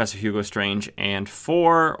Professor Hugo Strange and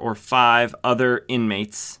 4 or 5 other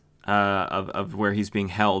inmates of where he's being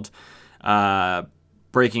held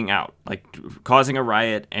breaking out, causing a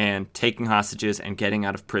riot and taking hostages and getting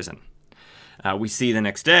out of prison. We see the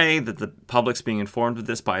next day that the public's being informed of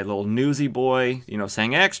this by a little newsy boy,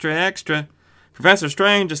 saying, "Extra, extra, Professor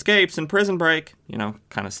Strange escapes in prison break."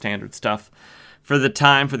 Kind of standard stuff for the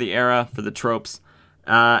time, for the era, for the tropes.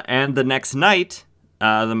 And the next night,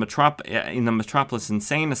 in the Metropolis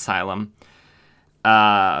Insane Asylum,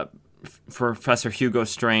 Professor Hugo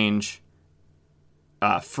Strange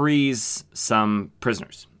frees some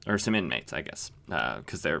prisoners, or some inmates, I guess,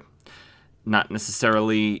 because they're not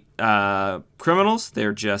necessarily criminals.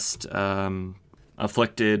 They're just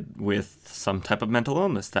afflicted with some type of mental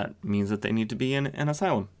illness that means that they need to be in an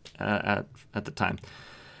asylum at the time.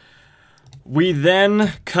 We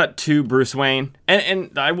then cut to Bruce Wayne,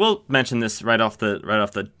 and I will mention this right off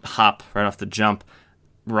the jump.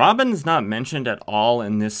 Robin's not mentioned at all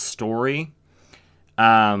in this story,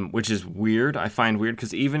 which is weird. I find weird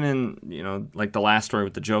because even in the last story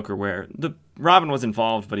with the Joker, where the Robin was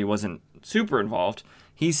involved, but he wasn't super involved,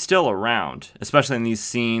 he's still around, especially in these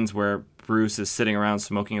scenes where Bruce is sitting around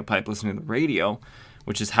smoking a pipe listening to the radio,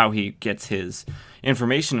 which is how he gets his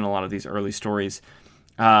information in a lot of these early stories.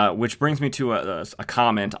 Which brings me to a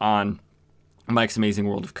comment on Mike's Amazing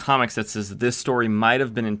World of Comics that says that this story might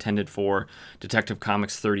have been intended for Detective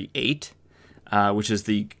Comics 38, which is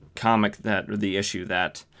the issue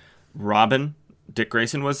that Robin, Dick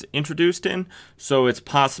Grayson, was introduced in. So it's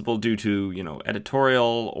possible due to,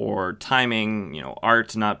 editorial or timing,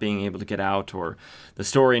 art not being able to get out or the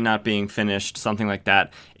story not being finished, something like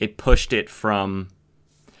that. It pushed it from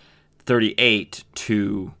 38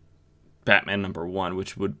 to Batman #1,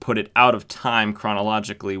 which would put it out of time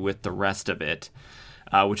chronologically with the rest of it,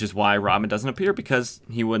 which is why Robin doesn't appear, because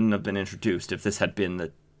he wouldn't have been introduced if this had been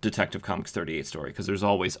the Detective Comics 38 story, because there's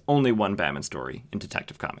always only one Batman story in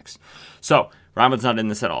Detective Comics. So, Robin's not in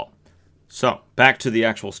this at all. So, back to the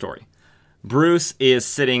actual story. Bruce is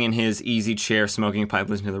sitting in his easy chair smoking a pipe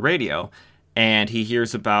listening to the radio, and he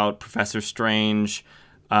hears about Professor Strange,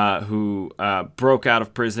 who broke out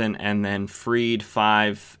of prison and then freed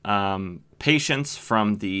 5 patients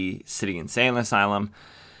from the city insane asylum,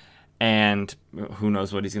 and who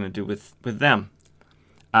knows what he's going to do with them.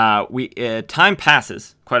 Time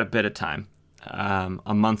passes, quite a bit of time.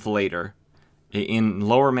 A month later, in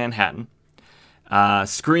Lower Manhattan,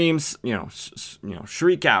 screams,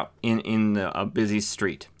 shriek out in a busy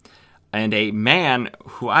street, and a man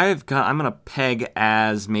who I'm gonna peg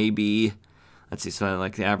as maybe, let's see, so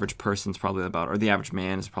like the average person's probably about, or the average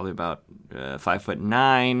man is probably about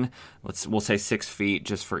 5'9". We'll say 6 feet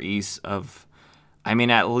just for ease of, I mean,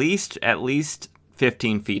 at least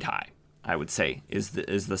 15 feet high, I would say is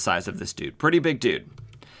the size of this dude. Pretty big dude,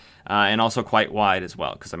 and also quite wide as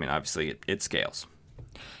well, because I mean, obviously it scales.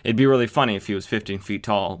 It'd be really funny if he was 15 feet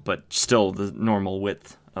tall, but still the normal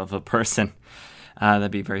width of a person.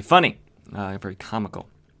 That'd be very funny, very comical.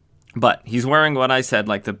 But he's wearing what I said,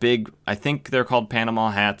 like the big, I think they're called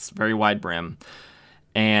Panama hats, very wide brim,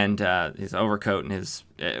 and his overcoat and his,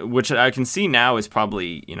 which I can see now is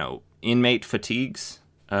probably, inmate fatigues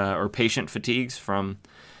or patient fatigues from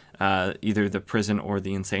either the prison or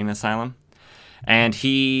the insane asylum. And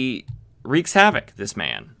he wreaks havoc, this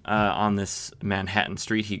man, on this Manhattan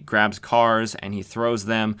street. He grabs cars and he throws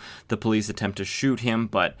them. The police attempt to shoot him,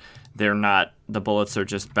 but they're not. The bullets are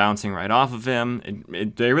just bouncing right off of him.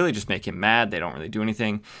 They really just make him mad. They don't really do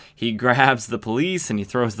anything. He grabs the police and he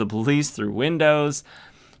throws the police through windows.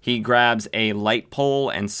 He grabs a light pole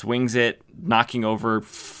and swings it, knocking over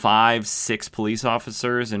 5-6 police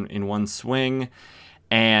officers in one swing.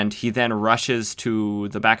 And he then rushes to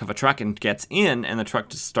the back of a truck and gets in, and the truck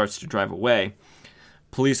just starts to drive away.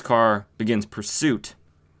 Police car begins pursuit.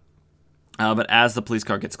 But as the police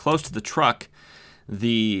car gets close to the truck,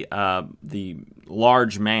 the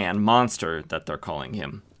large monster that they're calling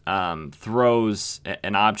him, throws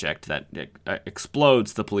an object that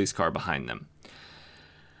explodes the police car behind them.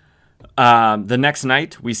 The next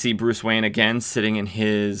night, we see Bruce Wayne again sitting in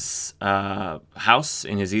his house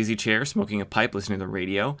in his easy chair, smoking a pipe, listening to the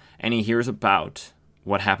radio, and he hears about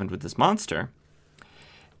what happened with this monster.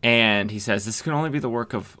 And he says, this can only be the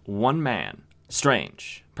work of one man,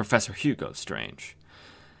 Strange, Professor Hugo Strange.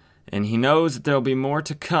 And he knows that there will be more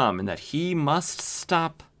to come and that he must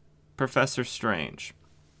stop Professor Strange.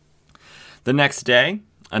 The next day,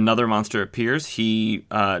 another monster appears. He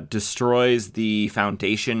destroys the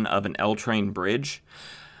foundation of an L-train bridge,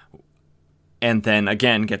 and then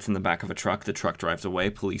again gets in the back of a truck. The truck drives away.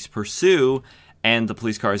 Police pursue, and the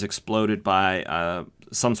police car is exploded by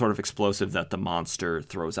some sort of explosive that the monster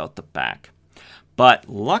throws out the back. But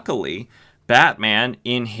luckily, Batman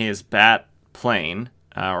in his bat plane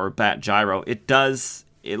or bat gyro, it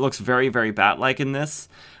looks very, very bat-like in this.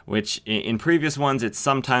 Which in previous ones, it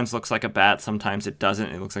sometimes looks like a bat, sometimes it doesn't.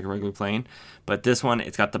 It looks like a regular plane. But this one,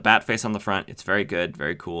 it's got the bat face on the front. It's very good,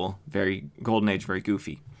 very cool, very Golden Age, very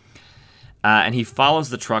goofy. And he follows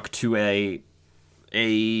the truck to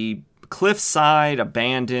a cliffside,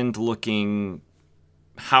 abandoned-looking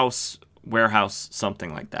house, warehouse,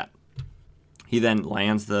 something like that. He then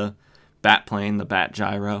lands the bat plane, the bat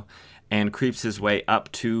gyro, and creeps his way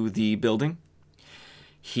up to the building.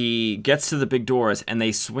 He gets to the big doors, and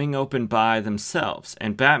they swing open by themselves.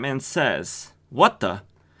 And Batman says, "What the?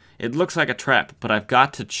 It looks like a trap, but I've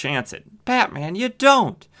got to chance it." "Batman, you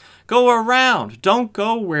don't. Go around. Don't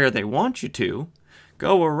go where they want you to.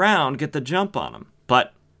 Go around, get the jump on them."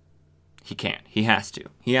 But he can't. He has to.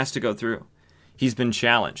 He has to go through. He's been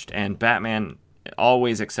challenged, and Batman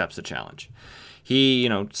always accepts a challenge. He,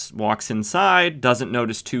 walks inside, doesn't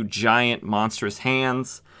notice 2 giant, monstrous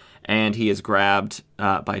hands, and he is grabbed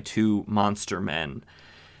by 2 monster men.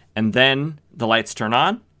 And then the lights turn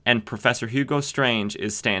on, and Professor Hugo Strange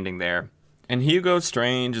is standing there. And Hugo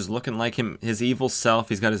Strange is looking like his evil self.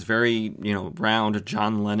 He's got his very, round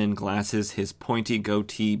John Lennon glasses, his pointy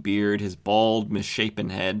goatee beard, his bald, misshapen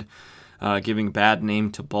head, giving bad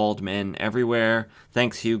name to bald men everywhere.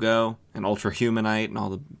 Thanks, Hugo, and Ultra Humanite, and all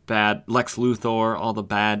the bad Lex Luthor, all the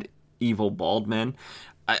bad, evil bald men.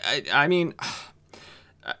 I mean,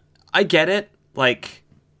 I get it. Like,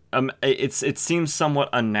 it seems somewhat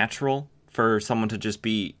unnatural for someone to just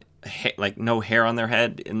be no hair on their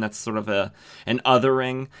head, and that's sort of an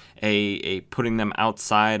othering, a putting them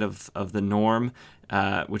outside of the norm,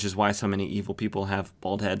 which is why so many evil people have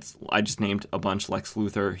bald heads. I just named a bunch: Lex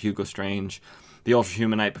Luthor, Hugo Strange, the Ultra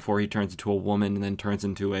Humanite before he turns into a woman and then turns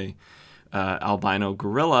into albino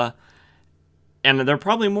gorilla, and there are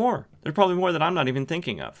probably more. There are probably more that I'm not even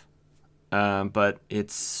thinking of. But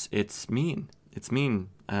it's mean. It's mean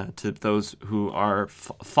to those who are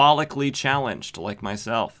follically challenged like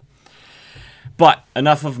myself. But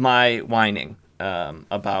enough of my whining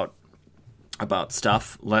about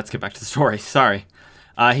stuff. Let's get back to the story. Sorry.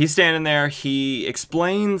 He's standing there. He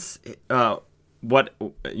explains what,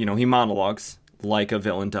 he monologues like a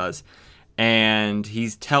villain does. And he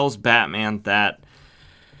tells Batman that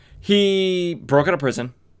he broke out of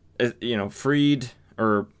prison, freed,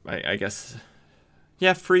 or I guess...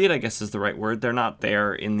 Yeah, freed, I guess, is the right word. They're not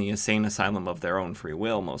there in the insane asylum of their own free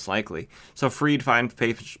will, most likely. So freed 5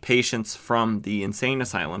 patients from the insane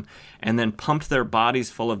asylum and then pumped their bodies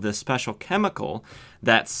full of this special chemical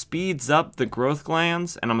that speeds up the growth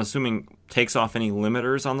glands, and I'm assuming takes off any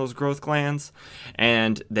limiters on those growth glands,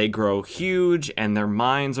 and they grow huge, and their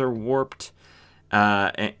minds are warped,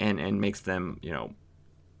 and makes them,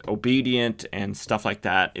 obedient and stuff like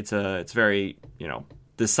that. It's very,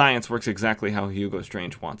 the science works exactly how Hugo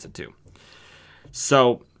Strange wants it to.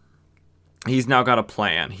 So he's now got a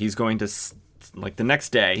plan. He's going to, the next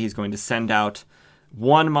day, he's going to send out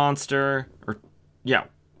one monster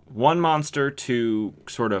to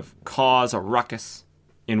sort of cause a ruckus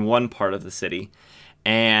in one part of the city,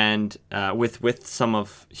 and with some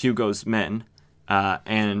of Hugo's men,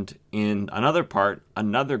 and in another part,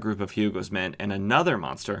 another group of Hugo's men and another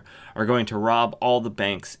monster are going to rob all the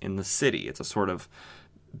banks in the city. It's a sort of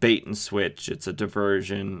bait and switch. It's a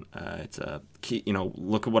diversion. It's a key,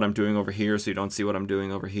 look at what I'm doing over here so you don't see what I'm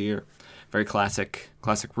doing over here. Very classic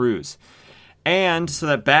ruse. And so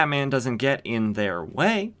that Batman doesn't get in their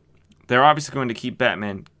way, they're obviously going to keep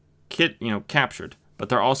Batman captured, but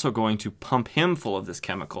they're also going to pump him full of this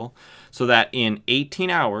chemical so that in 18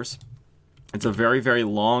 hours, it's a very, very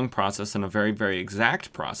long process and a very, very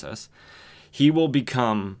exact process, he will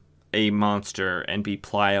become a monster and be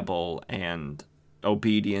pliable and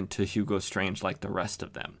obedient to Hugo Strange like the rest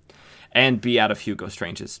of them, and be out of Hugo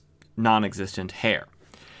Strange's non-existent hair.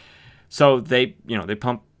 So they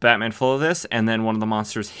pump Batman full of this, and then one of the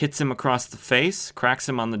monsters hits him across the face, cracks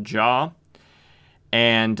him on the jaw,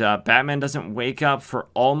 and Batman doesn't wake up for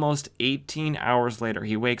almost 18 hours later.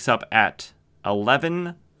 He wakes up at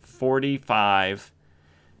 11:45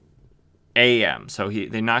 a.m. So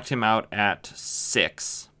they knocked him out at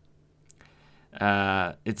 6.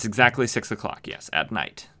 It's exactly 6 o'clock, yes, at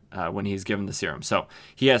night, when he's given the serum. So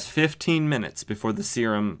he has 15 minutes before the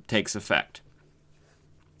serum takes effect.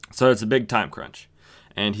 So it's a big time crunch,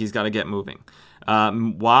 and he's got to get moving.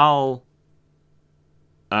 While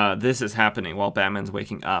this is happening, while Batman's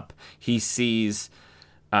waking up, he sees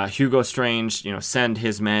Hugo Strange, send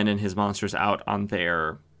his men and his monsters out on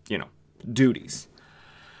their, duties.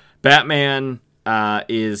 Batman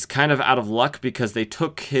is kind of out of luck because they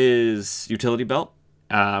took his utility belt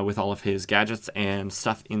with all of his gadgets and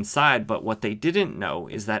stuff inside, but what they didn't know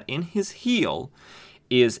is that in his heel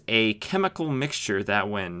is a chemical mixture that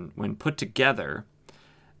when put together,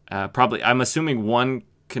 probably, I'm assuming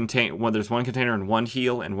there's one container in one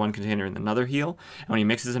heel and one container in another heel, and when he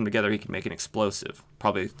mixes them together, he can make an explosive,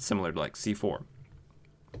 probably similar to like C4.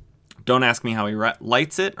 Don't ask me how he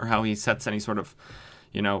lights it or how he sets any sort of,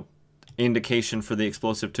 indication for the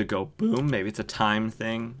explosive to go boom. Maybe it's a time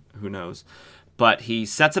thing. Who knows? But he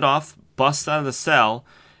sets it off, busts out of the cell,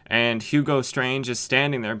 and Hugo Strange is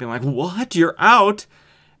standing there being like, "What? You're out?"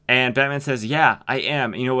 And Batman says, "Yeah, I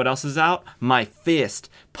am." And you know what else is out? My fist.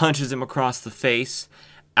 Punches him across the face,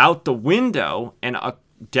 out the window, and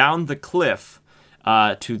down the cliff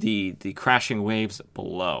to the crashing waves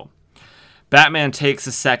below. Batman takes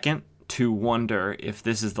a second to wonder if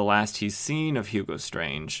this is the last he's seen of Hugo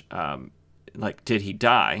Strange. Did he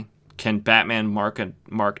die? Can Batman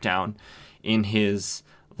mark down in his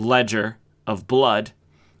ledger of blood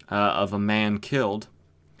of a man killed?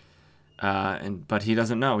 But he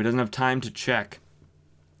doesn't know. He doesn't have time to check.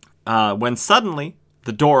 When suddenly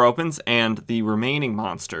the door opens and the remaining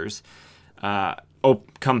monsters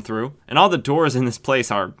come through, and all the doors in this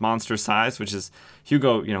place are monster size, which is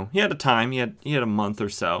Hugo. He had a time. He had a month or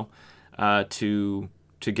so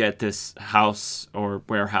to get this house or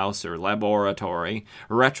warehouse or laboratory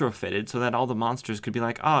retrofitted so that all the monsters could be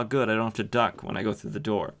like, "Oh, good, I don't have to duck when I go through the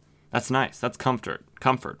door." That's nice. That's comfort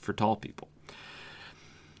for tall people.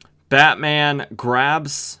 Batman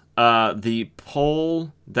grabs the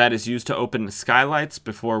pole that is used to open the skylights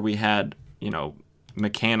before we had,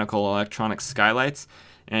 mechanical electronic skylights,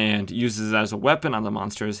 and uses it as a weapon on the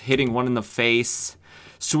monsters, hitting one in the face,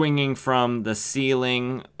 swinging from the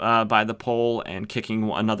ceiling by the pole and kicking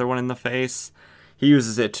another one in the face. He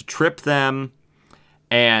uses it to trip them,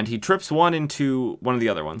 and he trips one into one of the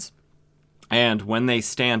other ones. And when they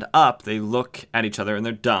stand up, they look at each other, and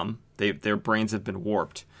they're dumb. Their brains have been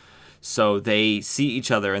warped. So they see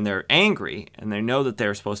each other, and they're angry, and they know that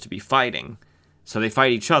they're supposed to be fighting. So they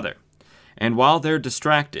fight each other. And while they're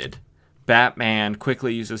distracted, Batman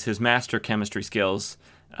quickly uses his master chemistry skills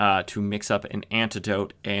to mix up an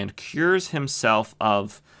antidote and cures himself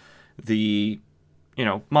of the,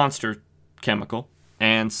 monster chemical.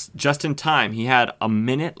 And just in time, he had a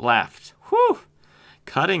minute left. Whew!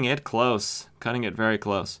 Cutting it close. Cutting it very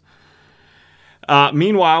close.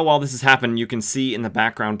 Meanwhile, while this is happening, you can see in the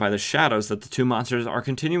background by the shadows that the two monsters are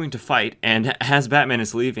continuing to fight, and as Batman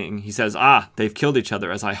is leaving, he says, they've killed each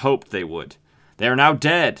other as I hoped they would. They are now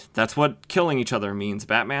dead. That's what killing each other means,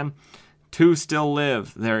 Batman. Two still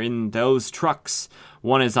live. They're in those trucks.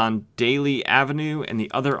 One is on Daly Avenue and the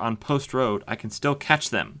other on Post Road. I can still catch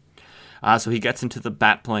them. So he gets into the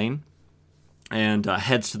Batplane and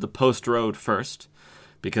heads to the Post Road first,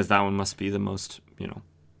 because that one must be the most,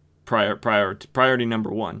 priority number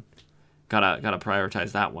one. Gotta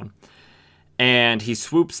prioritize that one. And he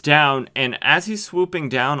swoops down, and as he's swooping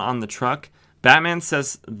down on the truck, Batman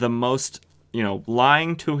says the most,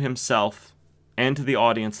 lying to himself and to the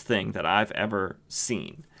audience thing that I've ever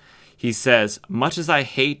seen. He says, much as I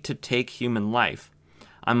hate to take human life,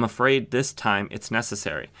 I'm afraid this time it's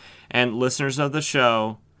necessary. And listeners of the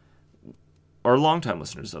show, or longtime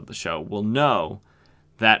listeners of the show, will know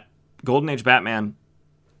that Golden Age Batman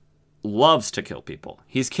loves to kill people.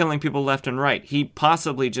 He's killing people left and right. He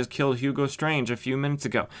possibly just killed Hugo Strange a few minutes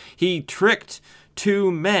ago. He tricked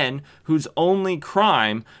two men whose only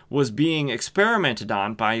crime was being experimented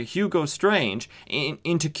on by Hugo Strange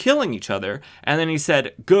into killing each other, and then he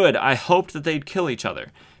said, good, I hoped that they'd kill each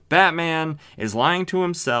other. Batman is lying to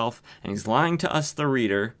himself, and he's lying to us, the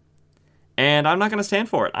reader, and I'm not going to stand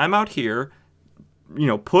for it. I'm out here,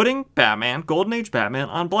 putting Batman, Golden Age Batman,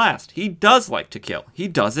 on blast. He does like to kill. He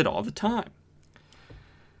does it all the time.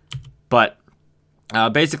 But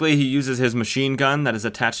basically, he uses his machine gun that is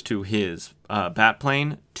attached to his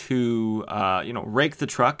Batplane to, rake the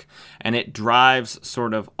truck, and it drives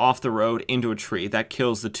sort of off the road into a tree. That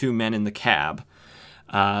kills the two men in the cab.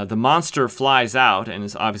 The monster flies out and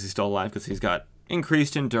is obviously still alive because he's got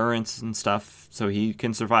increased endurance and stuff, so he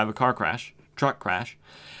can survive a truck crash.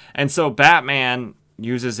 And so Batman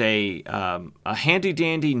uses a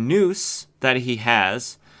handy-dandy noose that he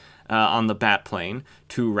has on the Batplane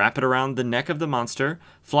to wrap it around the neck of the monster,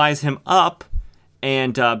 flies him up,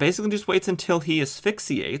 and basically just waits until he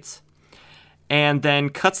asphyxiates, and then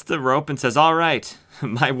cuts the rope and says, all right,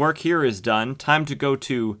 my work here is done. Time to go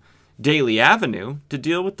to Daly Avenue to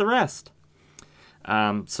deal with the rest.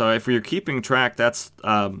 So if you're keeping track, that's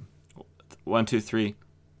 1, 2, 3,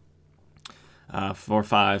 4,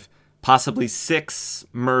 5, possibly 6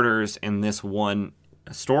 murders in this one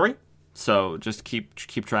story. So just keep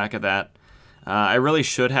track of that. I really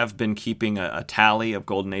should have been keeping a tally of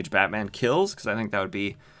Golden Age Batman kills, because I think that would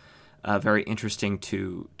be very interesting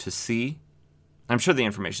to see. I'm sure the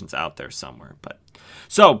information's out there somewhere. But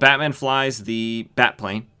so Batman flies the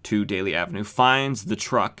Batplane to Daly Avenue, finds the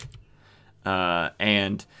truck,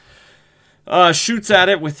 and shoots at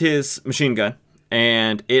it with his machine gun.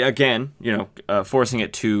 And it, again, forcing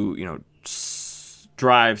it to,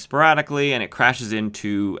 drive sporadically, and it crashes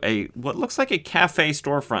into what looks like a cafe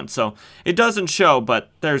storefront. So it doesn't show, but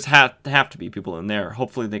there's have to be people in there.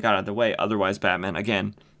 Hopefully they got out of the way. Otherwise, Batman,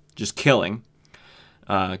 again, just killing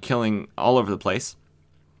all over the place.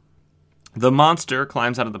 The monster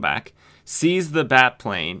climbs out of the back, sees the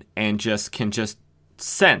Batplane, and can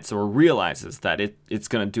sense or realizes that it's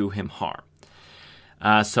going to do him harm.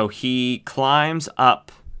 So he climbs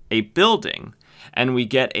up a building, and we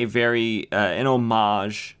get a very an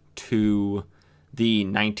homage to the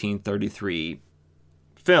 1933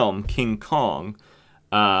 film King Kong,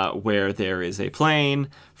 where there is a plane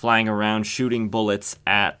flying around shooting bullets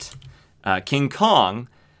at King Kong,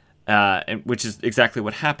 which is exactly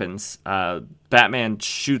what happens. Batman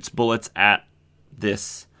shoots bullets at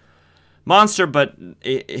this monster, but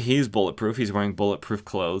he's bulletproof. He's wearing bulletproof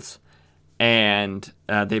clothes, and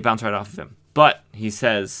they bounce right off of him. But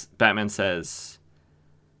Batman says,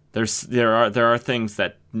 there are things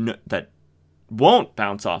that won't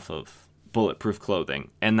bounce off of bulletproof clothing,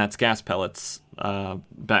 and that's gas pellets,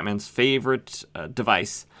 Batman's favorite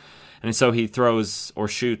device. And so he throws or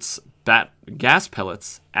shoots gas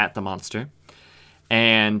pellets at the monster,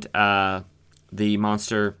 and the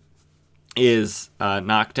monster is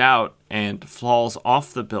knocked out and falls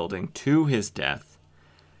off the building to his death.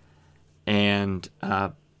 And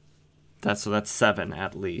that's 7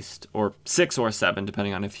 at least, or 6 or 7,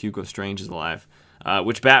 depending on if Hugo Strange is alive.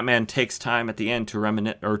 which Batman takes time at the end to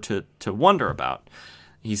reminisce or to wonder about.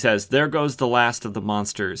 He says, "There goes the last of the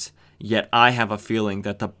monsters, yet I have a feeling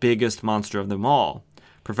that the biggest monster of them all,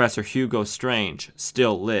 Professor Hugo Strange,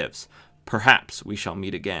 still lives. Perhaps we shall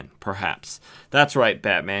meet again. Perhaps." That's right,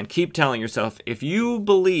 Batman. Keep telling yourself, if you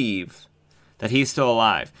believe that he's still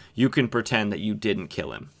alive, you can pretend that you didn't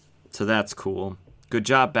kill him. So that's cool. Good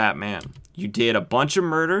job, Batman. You did a bunch of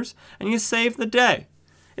murders, and you saved the day.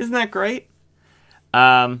 Isn't that great?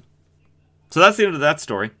 So that's the end of that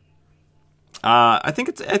story. I think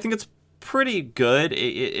it's pretty good.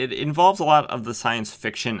 It involves a lot of the science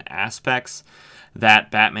fiction aspects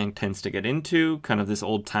that Batman tends to get into, kind of this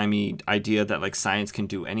old-timey idea that like science can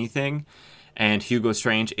do anything. And Hugo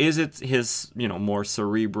Strange is his more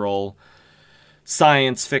cerebral,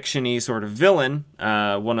 science fiction-y sort of villain,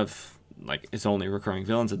 one of like his only recurring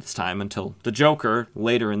villains at this time until the Joker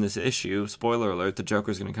later in this issue. Spoiler alert, the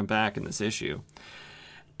Joker's going to come back in this issue.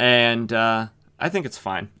 And I think it's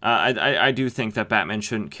fine. I do think that Batman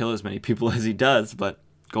shouldn't kill as many people as he does, but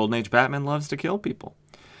Golden Age Batman loves to kill people.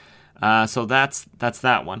 So that's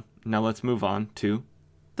that one. Now let's move on to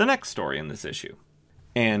the next story in this issue.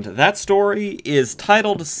 And that story is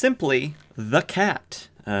titled simply The Cat.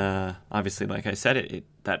 Obviously, like I said,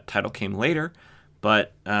 that title came later,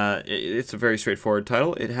 but it's a very straightforward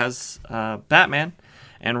title. It has Batman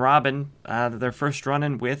and Robin, their first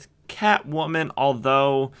run-in with Catwoman,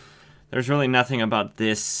 although there's really nothing about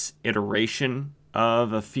this iteration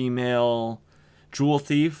of a female jewel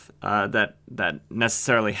thief that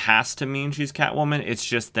necessarily has to mean she's Catwoman. It's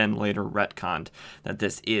just then later retconned that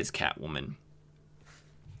this is Catwoman.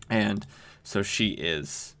 And so she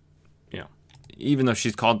is, even though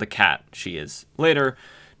she's called the Cat, she is later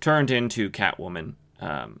turned into Catwoman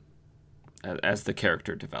as the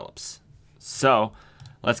character develops. So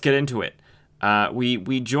let's get into it.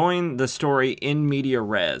 We join the story in media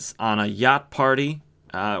res on a yacht party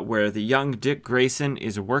where the young Dick Grayson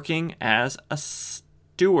is working as a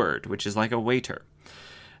steward, which is like a waiter.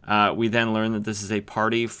 We then learn that this is a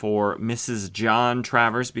party for Mrs. John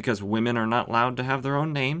Travers because women are not allowed to have their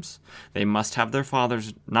own names. They must have their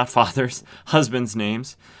husbands'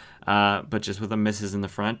 names, but just with a Mrs. in the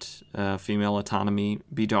front. Female autonomy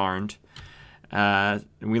be darned.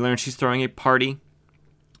 We learn she's throwing a party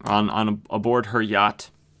on aboard her yacht,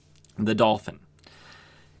 the Dolphin,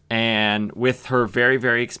 and with her very,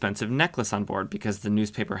 very expensive necklace on board, because the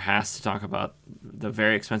newspaper has to talk about the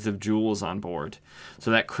very expensive jewels on board so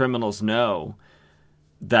that criminals know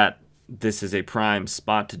that this is a prime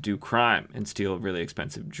spot to do crime and steal really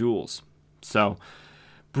expensive jewels. So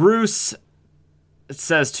Bruce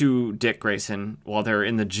says to Dick Grayson while they're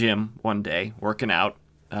in the gym one day working out,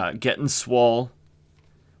 getting swole,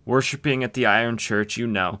 worshiping at the Iron Church,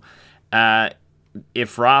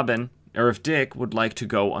 if Robin or if Dick would like to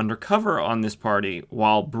go undercover on this party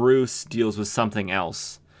while Bruce deals with something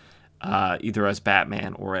else, either as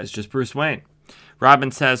Batman or as just Bruce Wayne.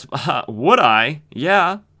 Robin says, would I?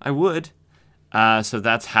 Yeah, I would. So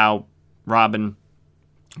that's how Robin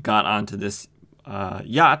got onto this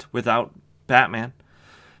yacht without Batman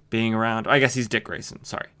being around. I guess he's Dick Grayson.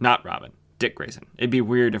 Sorry, not Robin. Dick Grayson. It'd be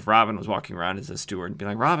weird if Robin was walking around as a steward and be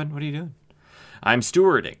like, Robin, what are you doing? I'm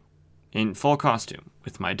stewarding in full costume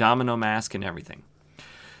with my domino mask and everything.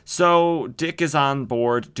 So Dick is on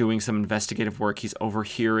board doing some investigative work. He's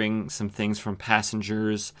overhearing some things from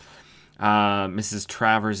passengers. Mrs.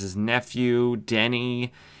 Travers' nephew,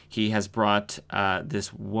 Denny, he has brought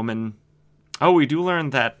this woman. Oh, we do learn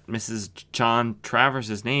that Mrs. John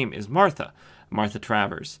Travers' name is Martha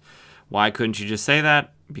Travers. Why couldn't you just say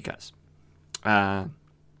that? Because.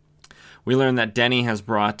 We learn that Denny has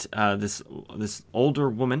brought this older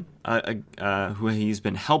woman who he's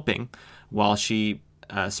been helping while she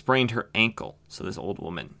sprained her ankle. So this old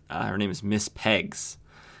woman, her name is Miss Peggs,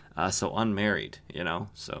 so unmarried,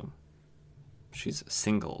 so she's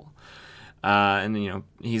single. And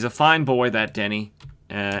he's a fine boy, that Denny,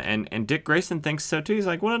 and Dick Grayson thinks so too. He's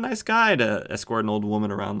like, what a nice guy to escort an old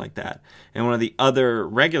woman around like that. And one of the other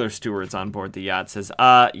regular stewards on board the yacht says,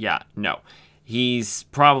 no. He's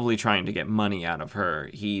probably trying to get money out of her.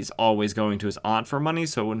 He's always going to his aunt for money,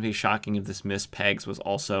 so it wouldn't be shocking if this Miss Peggs was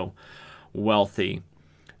also wealthy,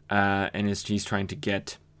 and he's trying to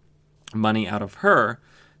get money out of her.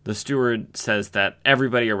 The steward says that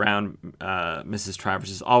everybody around Mrs.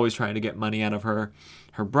 Travers is always trying to get money out of her.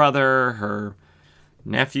 Her brother, her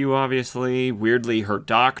nephew, obviously, weirdly her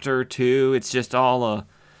doctor, too. It's just all a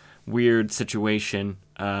weird situation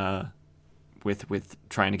with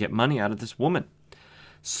trying to get money out of this woman.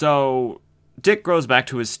 So Dick goes back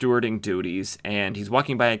to his stewarding duties, and he's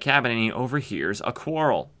walking by a cabin, and he overhears a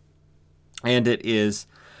quarrel. And it is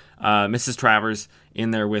Mrs. Travers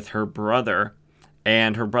in there with her brother.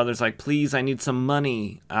 And her brother's like, please, I need some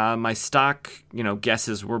money. My stock,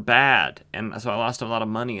 guesses were bad. And so I lost a lot of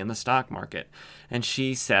money in the stock market. And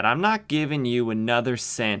she said, I'm not giving you another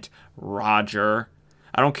cent, Roger.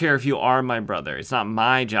 I don't care if you are my brother. It's not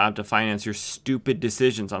my job to finance your stupid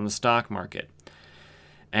decisions on the stock market.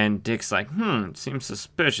 And Dick's like, it seems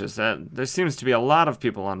suspicious that there seems to be a lot of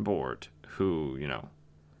people on board who,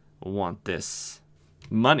 want this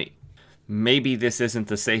money. Maybe this isn't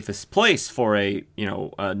the safest place for a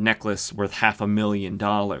necklace worth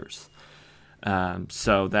 $500,000.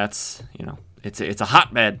 So that's, it's a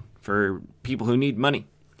hotbed for people who need money.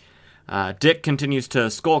 Dick continues to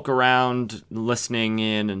skulk around, listening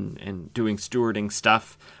in and doing stewarding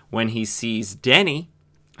stuff when he sees Denny,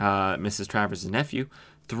 Mrs. Travers' nephew,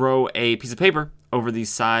 throw a piece of paper over the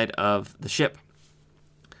side of the ship.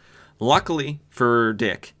 Luckily for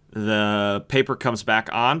Dick, the paper comes back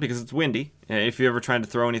on because it's windy. If you ever tried to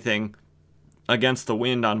throw anything against the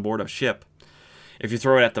wind on board a ship, if you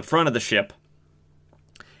throw it at the front of the ship,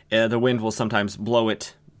 the wind will sometimes blow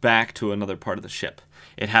it back to another part of the ship.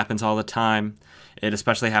 It happens all the time. It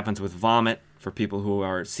especially happens with vomit for people who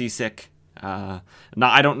are seasick. Now,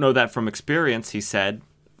 I don't know that from experience, he said,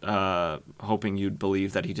 hoping you'd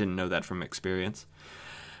believe that he didn't know that from experience.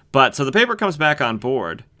 But so the paper comes back on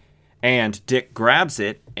board, and Dick grabs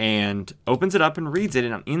it and opens it up and reads it.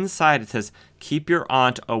 And on inside it says, keep your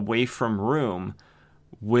aunt away from room.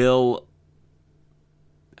 Will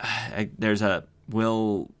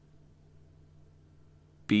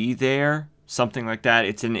be there, something like that.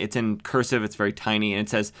 It's in cursive. It's very tiny, and it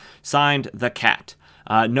says, signed, the cat.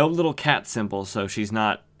 No little cat symbol, so she's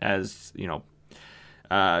not as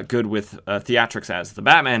good with theatrics as the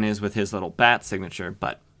Batman is with his little bat signature,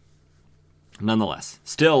 but nonetheless,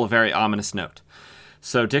 still a very ominous note.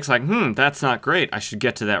 So Dick's like, that's not great. I should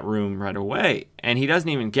get to that room right away. And he doesn't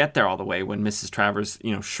even get there all the way when Mrs. Travers,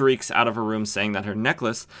 shrieks out of her room saying that her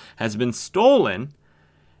necklace has been stolen.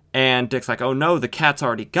 And Dick's like, oh no, the cat's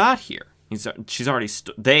already got here.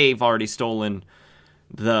 They've already stolen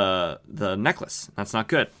the necklace. That's not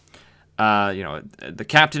good. The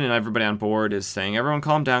captain and everybody on board is saying, everyone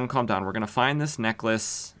calm down. We're going to find this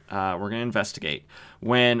necklace. We're going to investigate.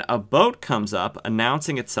 When a boat comes up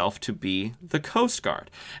announcing itself to be the Coast Guard.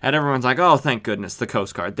 And everyone's like, oh, thank goodness, the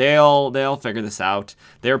Coast Guard. They'll figure this out.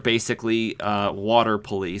 They're basically water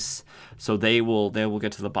police. So they will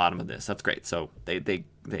get to the bottom of this. That's great. So they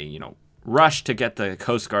rush to get the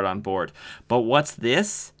Coast Guard on board. But what's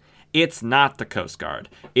this? It's not the Coast Guard.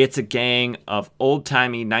 It's a gang of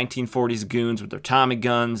old-timey 1940s goons with their Tommy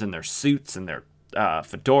guns and their suits and their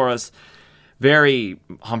fedoras. Very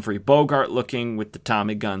Humphrey Bogart looking with the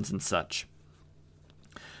Tommy guns and such.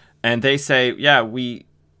 And they say, yeah, we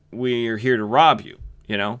are here to rob you,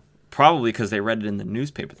 Probably because they read it in the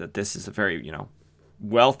newspaper that this is a very,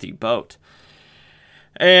 wealthy boat.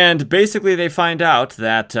 And basically they find out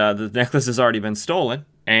that the necklace has already been stolen.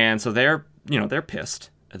 And so they're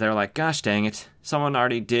pissed. They're like, gosh dang it. Someone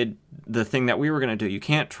already did the thing that we were going to do. You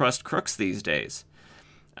can't trust crooks these days.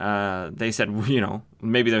 They said,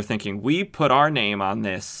 maybe they're thinking, we put our name on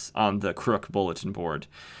the crook bulletin board.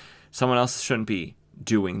 Someone else shouldn't be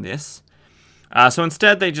doing this. So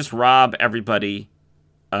instead, they just rob everybody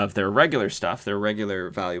of their regular stuff, their regular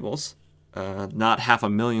valuables. Not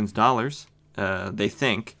 $500,000, they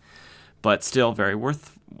think, but still very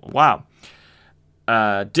worthwhile.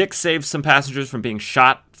 Dick saves some passengers from being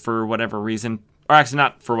shot for whatever reason, or actually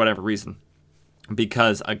not for whatever reason.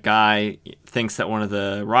 Because a guy thinks that one of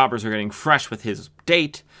the robbers are getting fresh with his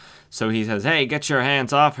date. So he says, hey, get your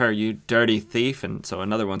hands off her, you dirty thief. And so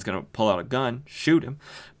another one's going to pull out a gun, shoot him.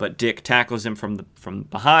 But Dick tackles him from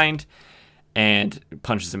behind and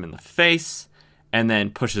punches him in the face. And then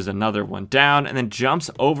pushes another one down and then jumps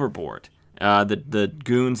overboard. The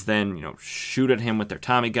goons then, shoot at him with their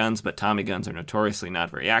Tommy guns. But Tommy guns are notoriously not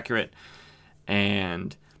very accurate.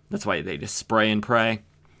 And that's why they just spray and pray.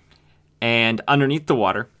 And underneath the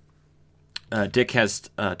water, Dick has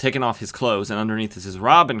taken off his clothes, and underneath is his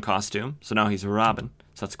Robin costume. So now he's a Robin.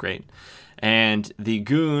 So that's great. And the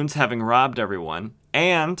goons, having robbed everyone,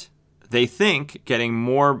 and they think getting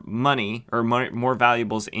more money, or more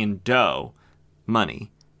valuables in dough,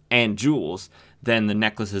 money, and jewels than the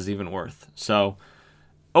necklace is even worth. So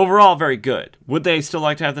overall, very good. Would they still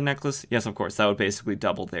like to have the necklace? Yes, of course. That would basically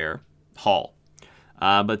double their haul.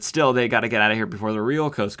 But still, they got to get out of here before the real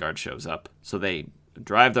Coast Guard shows up. So they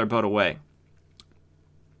drive their boat away.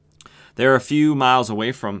 They're a few miles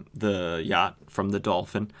away from the yacht, from the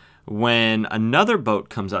Dolphin, when another boat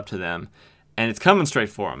comes up to them, and it's coming straight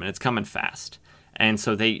for them, and it's coming fast. And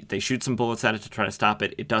so they shoot some bullets at it to try to stop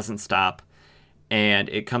it. It doesn't stop. And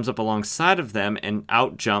it comes up alongside of them, and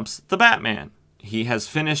out jumps the Batman. He has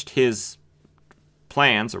finished his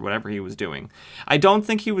plans, or whatever he was doing. I don't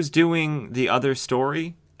think he was doing the other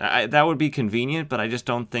story. That would be convenient, but I just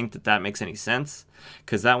don't think that makes any sense,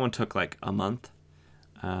 because that one took like a month.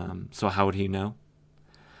 So how would he know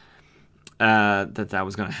that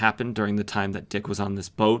was going to happen during the time that Dick was on this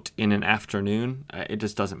boat in an afternoon? It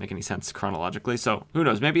just doesn't make any sense chronologically. So who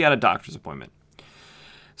knows? Maybe he had a doctor's appointment.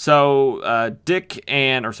 So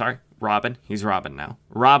Robin, he's Robin now.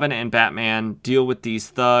 Robin and Batman deal with these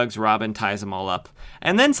thugs. Robin ties them all up.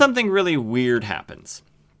 And then something really weird happens.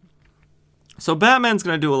 So Batman's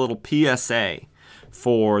going to do a little PSA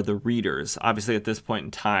for the readers. Obviously, at this point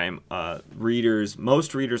in time,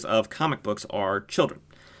 most readers of comic books are children,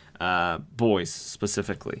 boys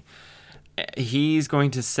specifically. He's going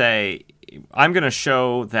to say, I'm going to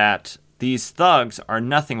show that these thugs are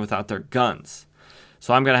nothing without their guns.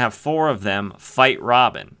 So I'm going to have 4 of them fight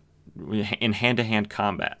Robin in hand-to-hand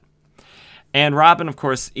combat. And Robin, of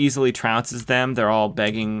course, easily trounces them. They're all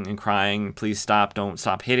begging and crying, please stop, don't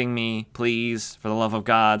stop hitting me, please, for the love of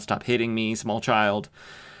God, stop hitting me, small child.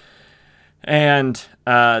 And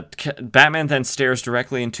Batman then stares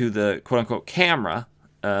directly into the quote-unquote camera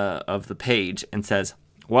of the page and says,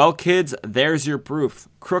 well, kids, there's your proof.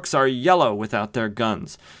 Crooks are yellow without their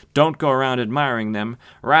guns. Don't go around admiring them.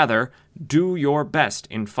 Rather, do your best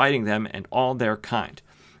in fighting them and all their kind.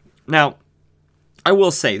 Now, I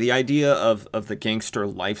will say, the idea of the gangster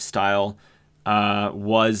lifestyle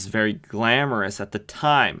was very glamorous at the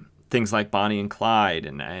time. Things like Bonnie and Clyde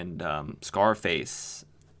and Scarface.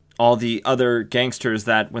 All the other gangsters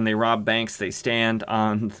that, when they rob banks, they stand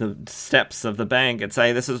on the steps of the bank and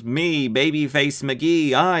say, this is me, Babyface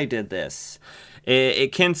McGee, I did this.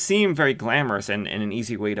 It can seem very glamorous and an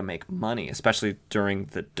easy way to make money, especially during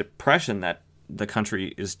the Depression that the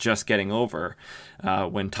country is just getting over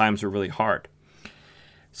when times were really hard.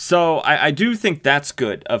 So I do think that's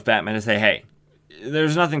good of Batman to say, hey,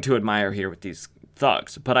 there's nothing to admire here with these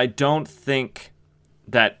thugs. But I don't think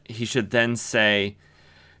that he should then say,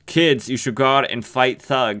 kids, you should go out and fight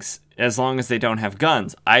thugs as long as they don't have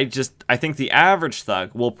guns. I think the average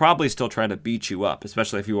thug will probably still try to beat you up,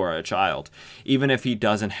 especially if you are a child, even if he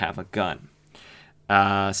doesn't have a gun.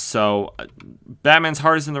 So Batman's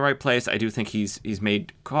heart is in the right place. I do think he's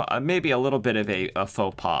made maybe a little bit of a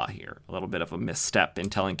faux pas here, a little bit of a misstep in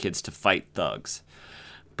telling kids to fight thugs.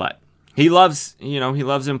 But he loves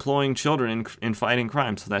employing children in fighting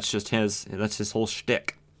crime. So that's just his whole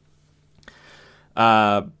shtick.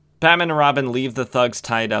 Batman and Robin leave the thugs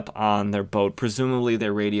tied up on their boat. Presumably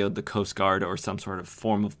they radioed the Coast Guard or some sort of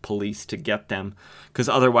form of police to get them, because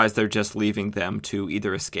otherwise they're just leaving them to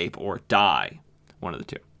either escape or die. One of the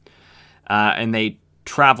two. And they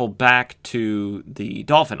travel back to the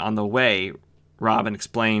Dolphin. On the way, Robin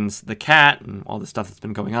explains the cat and all the stuff that's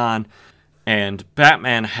been going on. And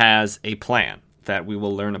Batman has a plan that we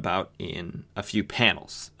will learn about in a few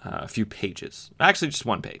panels, a few pages. Actually, just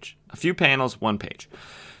one page. A few panels, one page.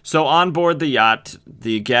 So on board the yacht,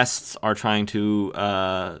 the guests are trying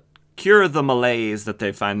to cure the malaise that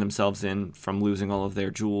they find themselves in from losing all of their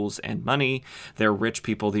jewels and money. They're rich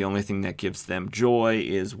people. The only thing that gives them joy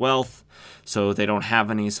is wealth. So they don't have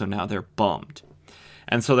any, so now they're bummed.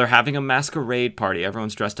 And so they're having a masquerade party.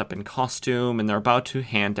 Everyone's dressed up in costume, and they're about to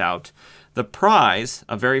hand out the prize,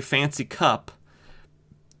 a very fancy cup,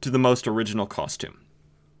 to the most original costume.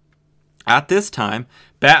 At this time,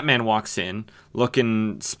 Batman walks in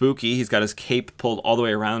looking spooky. He's got his cape pulled all the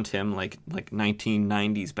way around him like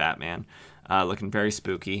 1990s Batman, looking very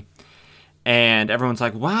spooky. And everyone's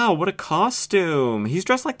like, wow, what a costume. He's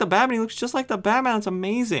dressed like the Batman. He looks just like the Batman. It's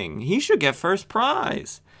amazing. He should get first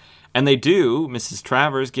prize. And they do. Mrs.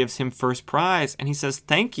 Travers gives him first prize. And he says,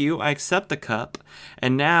 thank you. I accept the cup.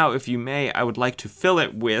 And now, if you may, I would like to fill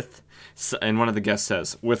it with... And one of the guests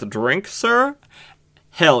says, with a drink, sir?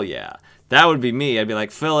 Hell yeah. That would be me. I'd be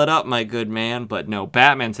like, fill it up, my good man. But no,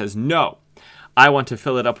 Batman says, no. I want to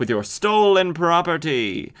fill it up with your stolen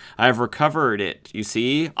property. I've recovered it, you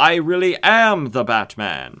see. I really am the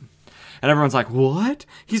Batman. And everyone's like, what?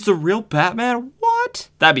 He's the real Batman? What?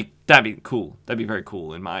 That'd be cool. That'd be very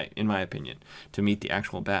cool, in my opinion, to meet the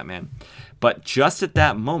actual Batman. But just at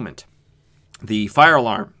that moment, the fire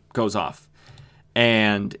alarm goes off.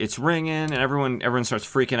 And it's ringing, and everyone starts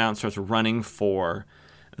freaking out and starts running for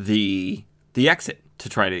the exit to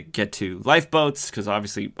try to get to lifeboats, because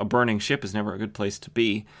obviously a burning ship is never a good place to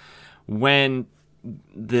be. When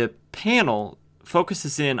the panel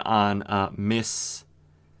focuses in on Miss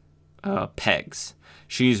Peggs,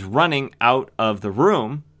 she's running out of the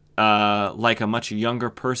room like a much younger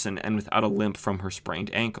person and without a limp from her sprained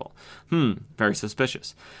ankle. Very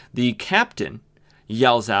suspicious. The captain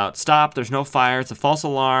yells out, "Stop, there's no fire, it's a false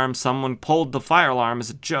alarm. Someone pulled the fire alarm as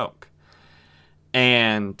a joke."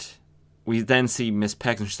 And we then see Miss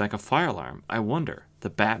Peggs, and she's like, "A fire alarm? I wonder, the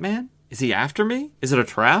Batman? Is he after me? Is it a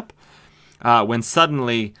trap?" When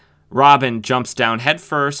suddenly Robin jumps down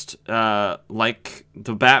headfirst, like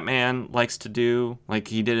the Batman likes to do, like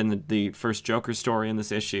he did in the first Joker story in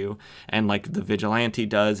this issue, and like the Vigilante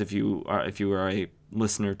does if you are a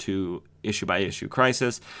listener to Issue by Issue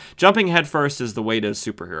Crisis. Jumping headfirst is the way to a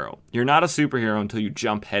superhero. You're not a superhero until you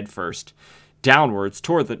jump headfirst downwards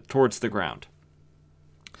towards the ground.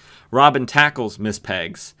 Robin tackles Miss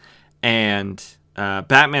Peggs, and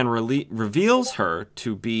Batman reveals her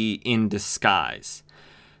to be in disguise.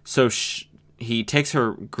 So he takes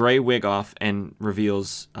her gray wig off and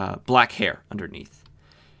reveals black hair underneath.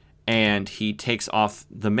 And he takes off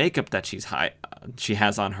the makeup that she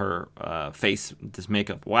has on her face, this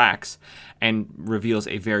makeup wax, and reveals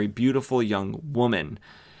a very beautiful young woman.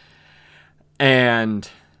 And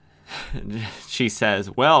she says,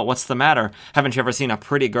 "Well, what's the matter? Haven't you ever seen a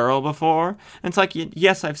pretty girl before?" And it's like,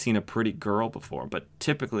 yes, I've seen a pretty girl before, but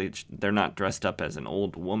typically they're not dressed up as an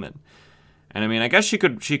old woman. And I mean, I guess she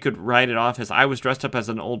could write it off as, "I was dressed up as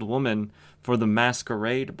an old woman for the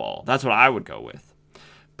masquerade ball." That's what I would go with.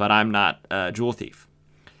 But I'm not a jewel thief.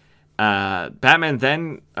 Batman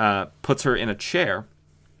then puts her in a chair.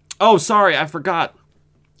 Oh, sorry, I forgot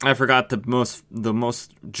the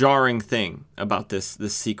most jarring thing about this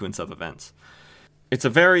sequence of events. It's a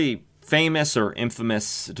very famous or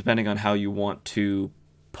infamous, depending on how you want to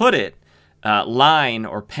put it, line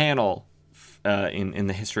or panel in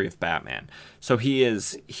the history of Batman. So he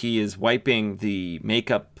is wiping the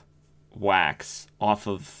makeup wax off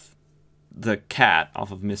of the cat, off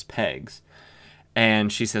of Miss Peggs,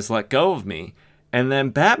 and she says, "Let go of me." And then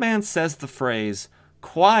Batman says the phrase,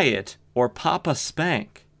 "Quiet or Papa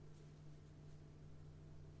spank."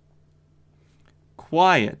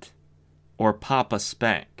 Quiet or Papa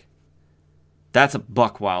spank. That's a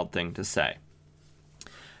buck wild thing to say.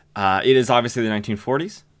 It is obviously the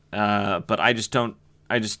 1940s, but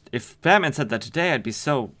if Batman said that today, I'd be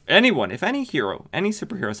so... if any hero, any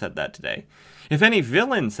superhero said that today, if any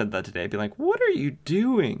villain said that today, I'd be like, "What are you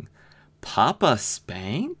doing? Papa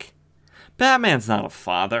spank?" Batman's not a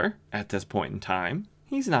father at this point in time.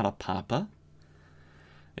 He's not a papa.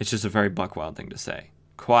 It's just a very buck wild thing to say.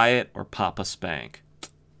 Quiet or Papa spank.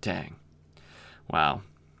 Dang. Wow.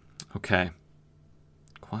 Okay.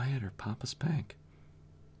 Quiet or Papa spank.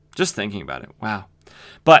 Just thinking about it. Wow.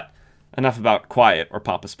 But enough about quiet or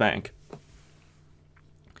Papa spank.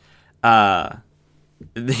 Batman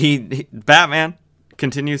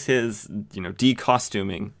continues his,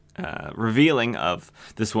 decostuming, revealing of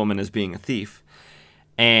this woman as being a thief,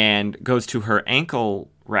 and goes to her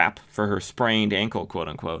ankle wrap for her sprained ankle, quote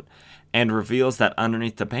unquote, and reveals that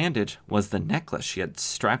underneath the bandage was the necklace. She had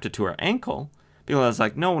strapped it to her ankle because,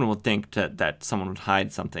 like, no one would think that someone would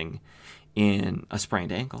hide something in a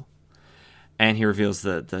sprained ankle. And he reveals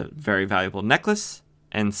the very valuable necklace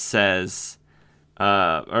and says,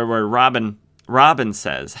 where Robin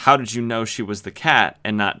says, "How did you know she was the cat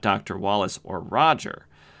and not Dr. Wallace or Roger?"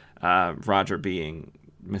 Roger being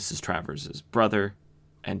Mrs. Travers' brother,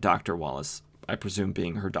 and Dr. Wallace, I presume,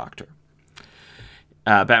 being her doctor.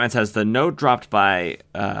 Batman says, "The note dropped by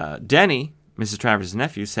Denny, Mrs. Travers'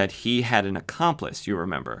 nephew, said he had an accomplice, you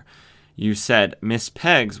remember. You said Miss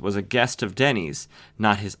Peggs was a guest of Denny's,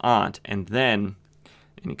 not his aunt, and then..."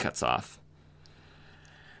 And he cuts off.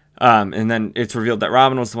 And then it's revealed that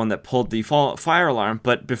Robin was the one that pulled the fire alarm.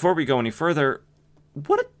 But before we go any further,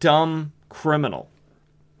 what a dumb criminal.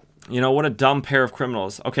 What a dumb pair of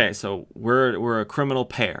criminals. Okay, so we're a criminal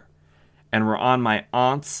pair, and we're on my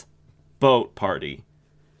aunt's boat party,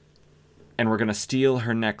 and we're going to steal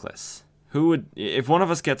her necklace. If one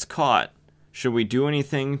of us gets caught, should we do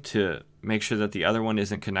anything to make sure that the other one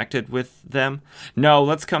isn't connected with them? No,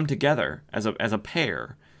 let's come together as a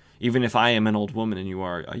pair, even if I am an old woman and you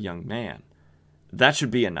are a young man. That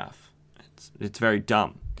should be enough. It's very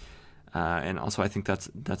dumb. And also I think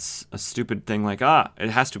that's a stupid thing, like, it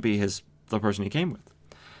has to be the person he came with.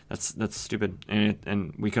 That's stupid.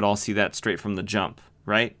 And we could all see that straight from the jump,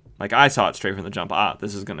 right? Like, I saw it straight from the jump.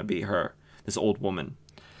 This is going to be her, this old woman.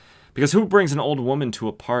 Because who brings an old woman to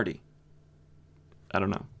a party? I don't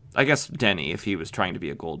know. I guess Denny, if he was trying to be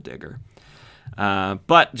a gold digger.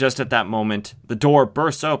 But just at that moment, the door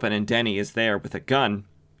bursts open and Denny is there with a gun.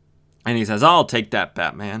 And he says, "I'll take that,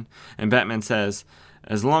 Batman." And Batman says,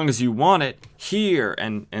 As long as you want it, here.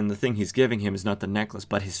 And the thing he's giving him is not the necklace,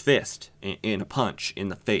 but his fist in a punch in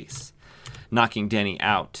the face, knocking Denny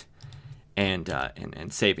out and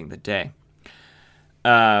saving the day.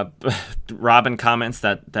 Robin comments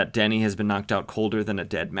that Denny has been knocked out colder than a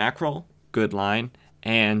dead mackerel. Good line.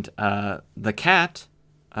 And the cat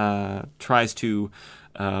tries to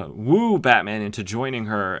woo Batman into joining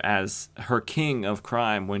her as her king of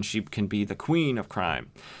crime when she can be the queen of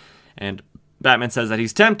crime. And Batman says that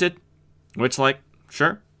he's tempted, which, like,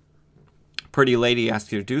 sure. Pretty lady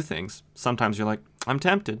asks you to do things. Sometimes you're like, I'm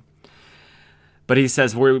tempted. But he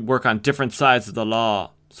says we work on different sides of the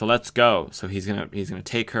law, so let's go. So he's gonna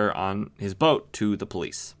take her on his boat to the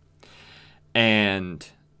police. And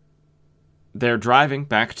they're driving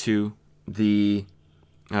back to the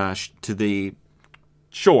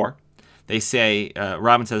shore. They say,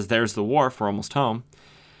 Robin says, there's the wharf, we're almost home.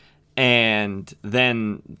 And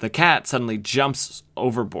then the cat suddenly jumps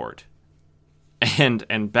overboard. And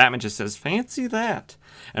Batman just says, fancy that.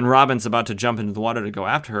 And Robin's about to jump into the water to go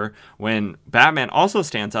after her when Batman also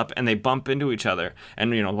stands up and they bump into each other.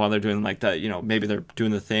 And, while they're doing like that, maybe they're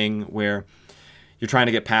doing the thing where you're trying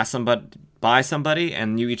to get past by somebody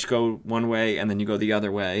and you each go one way and then you go the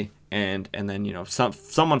other way. And then,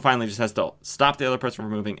 someone finally just has to stop the other person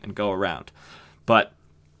from moving and go around. But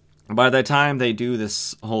by the time they do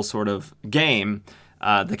this whole sort of game,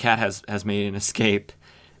 the cat has made an escape,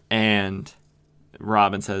 and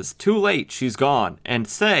Robin says, too late, she's gone. And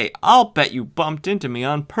say, I'll bet you bumped into me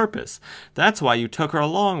on purpose. That's why you took her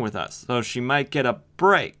along with us, so she might get a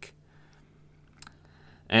break.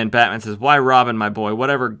 And Batman says, why, Robin, my boy,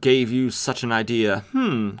 whatever gave you such an idea?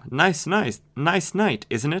 Nice night,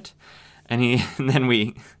 isn't it? And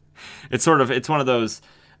then it's one of those,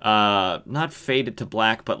 not faded to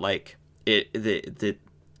black, but like the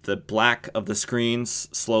black of the screens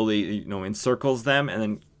slowly, encircles them and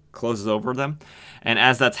then closes over them. And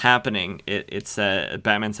as that's happening,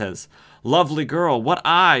 Batman says, lovely girl, what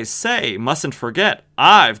I say, mustn't forget,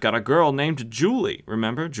 I've got a girl named Julie.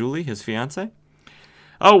 Remember Julie, his fiancée?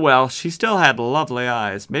 Oh, well, she still had lovely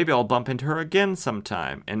eyes. Maybe I'll bump into her again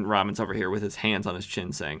sometime. And Robin's over here with his hands on his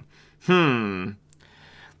chin saying,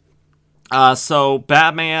 So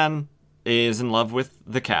Batman is in love with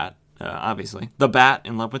the cat, obviously. The Bat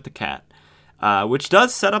in love with the cat, which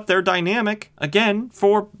does set up their dynamic, again,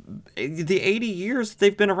 for the 80 years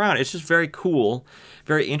they've been around. It's just very cool,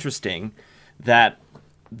 very interesting that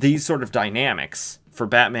these sort of dynamics for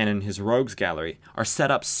Batman and his rogues gallery are set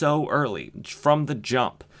up so early from the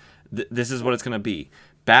jump. This is what it's going to be.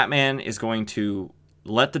 Batman is going to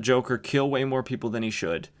let the Joker kill way more people than he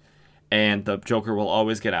should, and the Joker will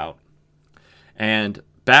always get out. And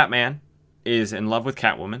Batman is in love with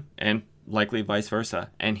Catwoman, and likely vice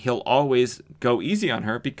versa, and he'll always go easy on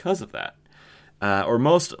her because of that. Or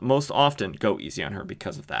most often go easy on her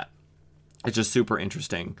because of that. It's just super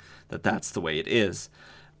interesting that that's the way it is.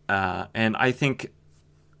 And I think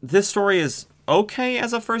this story is okay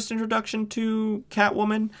as a first introduction to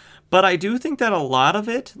Catwoman, but I do think that a lot of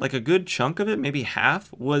it, like a good chunk of it, maybe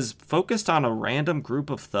half, was focused on a random group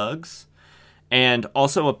of thugs, and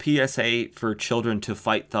also a PSA for children to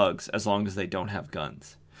fight thugs as long as they don't have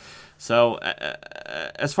guns. So,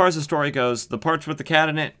 as far as the story goes, the parts with the cat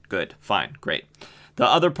in it, good, fine, great. The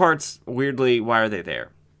other parts, weirdly, why are they there?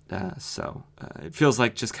 It feels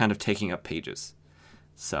like just kind of taking up pages.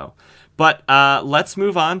 But let's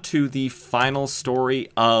move on to the final story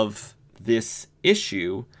of this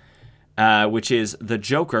issue, which is The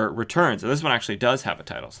Joker Returns. And this one actually does have a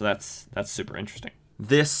title, so that's super interesting.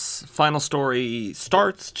 This final story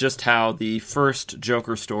starts just how the first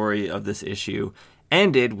Joker story of this issue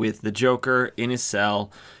ended, with the Joker in his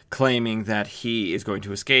cell claiming that he is going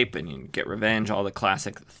to escape and get revenge, all the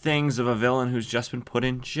classic things of a villain who's just been put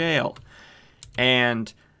in jail.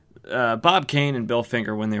 And Bob Kane and Bill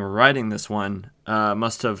Finger, when they were writing this one,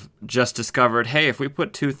 must have just discovered, hey, if we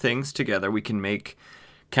put two things together, we can make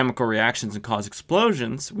chemical reactions and cause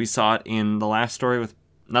explosions. We saw it in the last story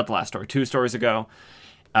two stories ago,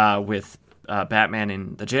 with Batman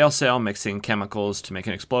in the jail cell mixing chemicals to make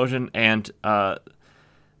an explosion. And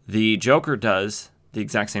the Joker does the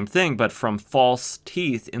exact same thing, but from false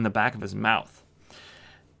teeth in the back of his mouth,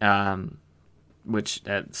 which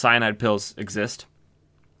cyanide pills exist.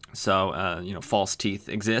 So, false teeth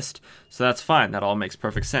exist. So that's fine. That all makes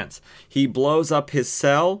perfect sense. He blows up his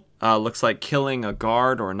cell, looks like killing a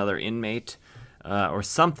guard or another inmate or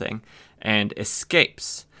something, and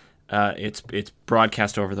escapes. It's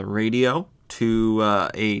broadcast over the radio to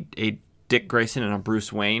a Dick Grayson and a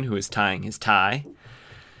Bruce Wayne who is tying his tie.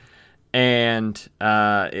 And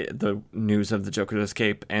the news of the Joker's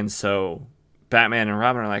escape. And so Batman and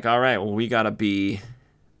Robin are like, all right, well, we got to be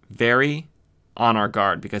very on our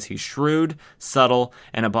guard because he's shrewd, subtle,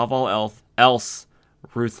 and above all else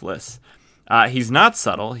ruthless. He's not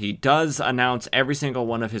subtle. He does announce every single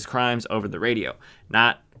one of his crimes over the radio.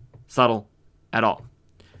 Not subtle at all.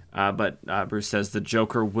 But Bruce says the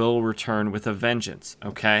Joker will return with a vengeance.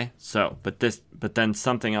 Okay, so but then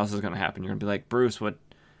something else is going to happen. You're going to be like, Bruce, why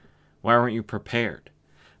weren't you prepared?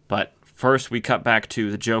 But first, we cut back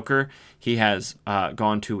to the Joker. He has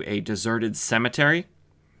gone to a deserted cemetery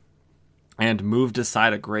and moved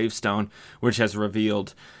aside a gravestone, which has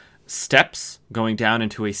revealed steps going down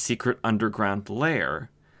into a secret underground lair.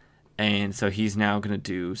 And so he's now going to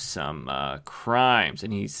do some crimes,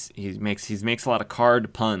 and he makes a lot of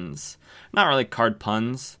card puns. Not really card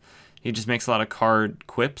puns. He just makes a lot of card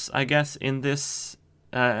quips, I guess, in this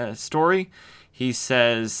story. He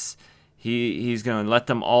says he's going to let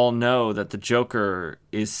them all know that the Joker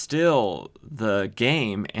is still the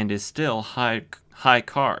game and is still high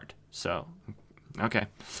card. So, okay.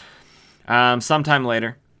 Sometime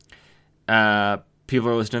later, people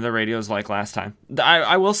are listening to the radios like last time.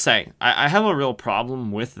 I will say, I have a real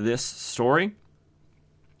problem with this story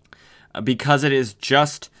because it is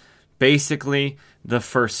just basically the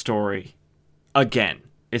first story again.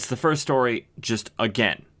 It's the first story just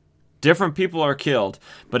again. Different people are killed,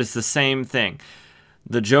 but it's the same thing.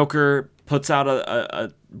 The Joker puts out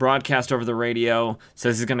a broadcast over the radio,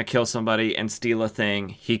 says he's going to kill somebody and steal a thing.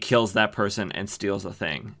 He kills that person and steals a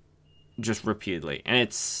thing just repeatedly, and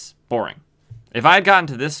it's boring. If I had gotten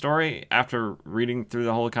to this story after reading through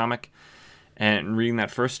the whole comic and reading that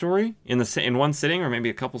first story in one sitting or maybe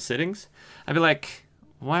a couple sittings, I'd be like,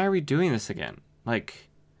 why are we doing this again? Like,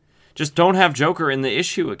 just don't have Joker in the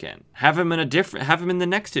issue again. Have him in the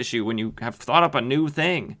next issue when you have thought up a new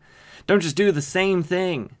thing. Don't just do the same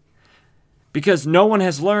thing. Because no one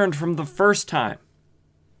has learned from the first time.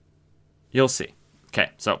 You'll see.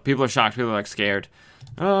 Okay, so people are shocked. People are like scared.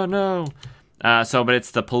 Oh no. But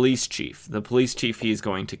it's the police chief. The police chief he's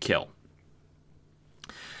going to kill.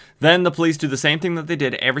 Then the police do the same thing that they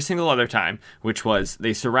did every single other time, which was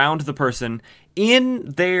they surround the person in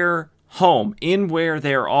their home, in where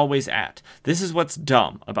they're always at. This is what's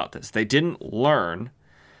dumb about this. They didn't learn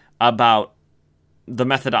about the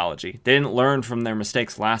methodology. They didn't learn from their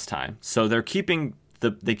mistakes last time. So they keep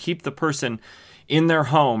the person in their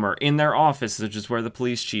home or in their office, which is where the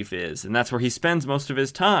police chief is, and that's where he spends most of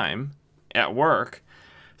his time at work.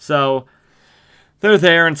 So they're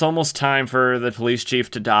there, and it's almost time for the police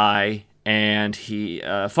chief to die, and he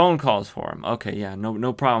phone calls for him. Okay, yeah,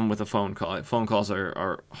 no problem with a phone call. Phone calls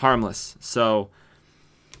are harmless. So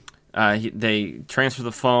they transfer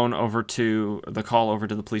the call over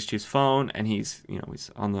to the police chief's phone, and he's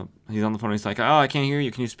on the phone. He's like, "Oh, I can't hear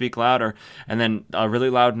you. Can you speak louder?" And then a really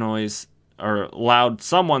loud noise or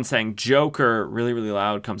someone saying "Joker" really, really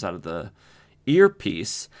loud comes out of the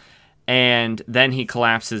earpiece, and then he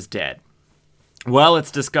collapses dead. Well, it's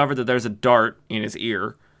discovered that there's a dart in his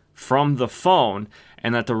ear from the phone,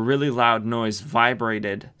 and that the really loud noise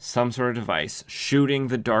vibrated some sort of device, shooting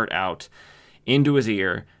the dart out into his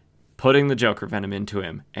ear, putting the Joker venom into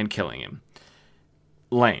him, and killing him.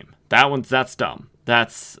 Lame. That's dumb. A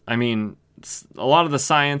lot of the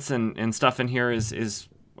science and stuff in here is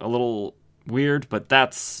a little weird, but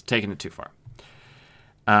that's taking it too far.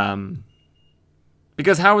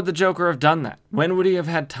 Because how would the Joker have done that? When would he have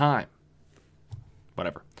had time?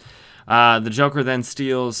 Whatever. The Joker then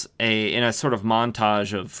steals in a sort of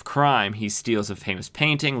montage of crime, he steals a famous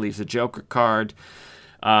painting, leaves a Joker card,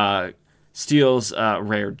 steals a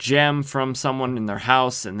rare gem from someone in their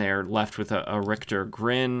house, and they're left with a Richter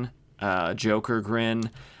grin, Joker grin.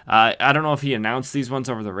 I don't know if he announced these ones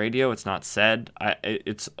over the radio. It's not said.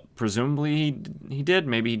 It's presumably he did.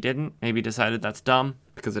 Maybe he didn't. Maybe he decided that's dumb,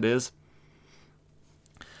 because it is.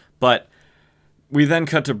 But we then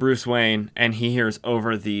cut to Bruce Wayne, and he hears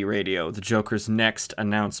over the radio the Joker's next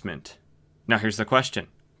announcement. Now here's the question.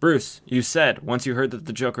 Bruce, you said, once you heard that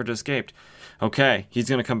the Joker had escaped, okay, he's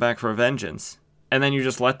going to come back for vengeance. And then you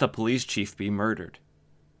just let the police chief be murdered.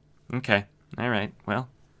 Okay, all right, well,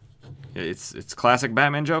 it's classic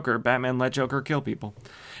Batman Joker. Batman let Joker kill people.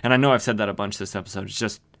 And I know I've said that a bunch this episode. It's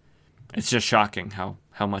just shocking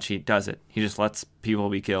how much he does it. He just lets people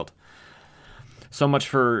be killed. So much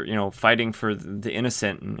for, fighting for the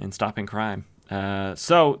innocent and stopping crime.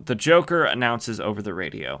 So the Joker announces over the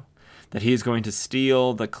radio that he's going to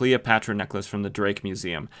steal the Cleopatra necklace from the Drake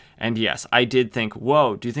Museum. And yes, I did think,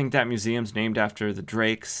 whoa, do you think that museum's named after the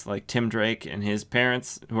Drakes, like Tim Drake and his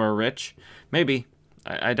parents who are rich? Maybe.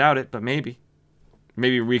 I doubt it, but maybe.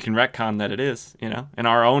 Maybe we can retcon that it is, in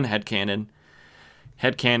our own headcanon.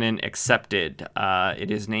 Headcanon accepted. It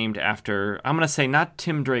is named after, I'm going to say not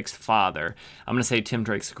Tim Drake's father. I'm going to say Tim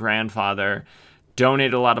Drake's grandfather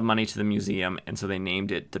donated a lot of money to the museum, and so they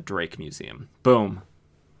named it the Drake Museum. Boom.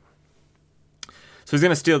 So he's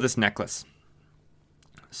going to steal this necklace.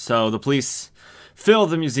 So the police fill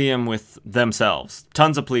the museum with themselves.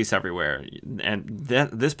 Tons of police everywhere. And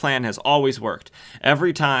this plan has always worked.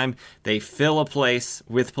 Every time they fill a place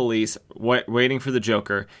with police waiting for the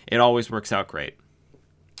Joker, it always works out great.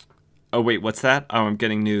 Oh, wait, what's that? Oh, I'm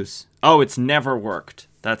getting news. Oh, it's never worked.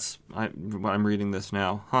 I'm reading this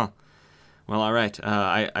now. Huh. Well, all right.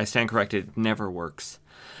 I stand corrected. It never works.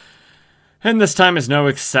 And this time is no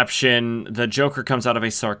exception. The Joker comes out of a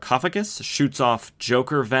sarcophagus, shoots off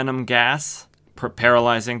Joker venom gas,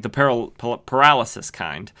 paralyzing, the paralysis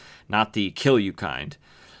kind, not the kill you kind.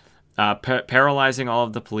 Paralyzing all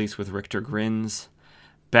of the police with Richter grins.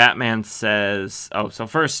 Batman says,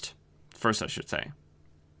 first I should say,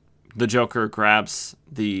 the Joker grabs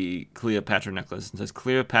the Cleopatra necklace and says,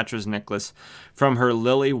 Cleopatra's necklace from her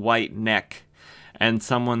lily white neck. And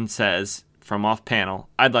someone says, from off panel,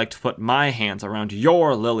 I'd like to put my hands around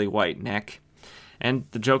your lily white neck. And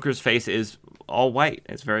the Joker's face is all white.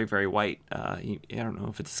 It's very, very white. I don't know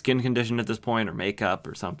if it's a skin condition at this point or makeup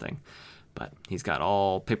or something, but he's got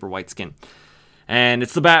all paper white skin. And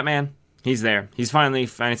it's the Batman. He's there. He's finally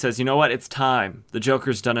says, you know what? It's time. The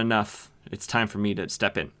Joker's done enough. It's time for me to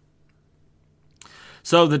step in.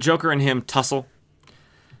 So the Joker and him tussle.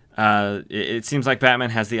 It seems like Batman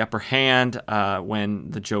has the upper hand when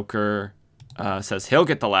the Joker says he'll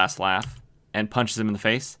get the last laugh and punches him in the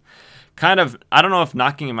face. Kind of, I don't know if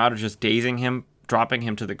knocking him out or just dazing him, dropping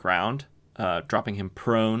him to the ground, dropping him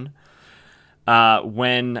prone.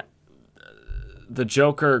 When the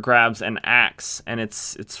Joker grabs an axe, and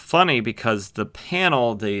it's funny because the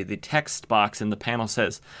panel, the text box in the panel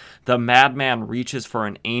says, the madman reaches for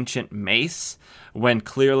an ancient mace, when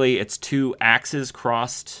clearly it's two axes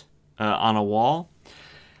crossed on a wall.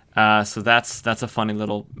 So that's a funny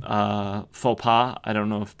little faux pas. I don't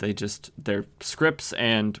know if their scripts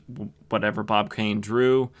and whatever Bob Kane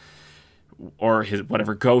drew, or his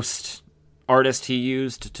whatever ghost artist he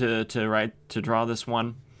used to draw this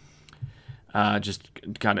one, just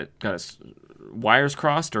got his wires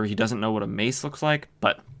crossed, or he doesn't know what a mace looks like.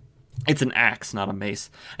 But it's an axe, not a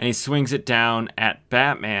mace, and he swings it down at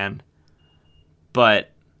Batman.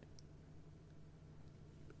 But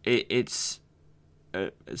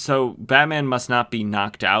so Batman must not be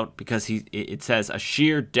knocked out, because it says a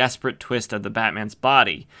sheer desperate twist of the Batman's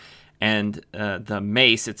body, and the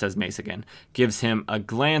mace, it says mace again, gives him a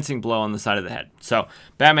glancing blow on the side of the head. So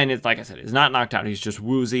Batman is, like I said, is not knocked out. He's just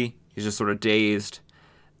woozy. He's just sort of dazed.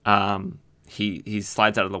 He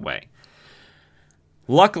slides out of the way.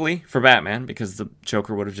 Luckily for Batman, because the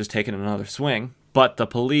Joker would have just taken another swing, but the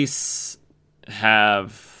police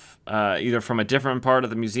have either from a different part of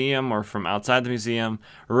the museum or from outside the museum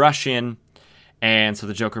rush in, and so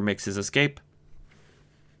the Joker makes his escape.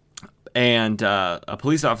 And a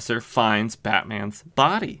police officer finds Batman's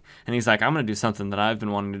body, and he's like, I'm going to do something that I've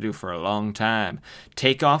been wanting to do for a long time.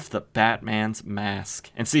 Take off the Batman's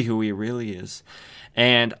mask and see who he really is.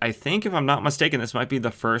 And I think, if I'm not mistaken, this might be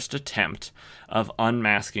the first attempt of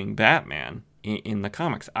unmasking Batman in the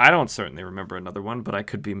comics. I don't certainly remember another one, but I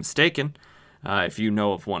could be mistaken. If you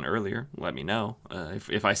know of one earlier, let me know.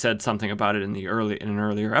 If I said something about it in an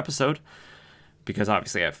earlier episode, because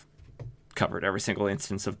obviously I've covered every single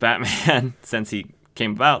instance of Batman since he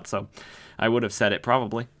came about, so I would have said it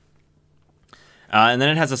probably. And then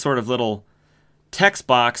it has a sort of little text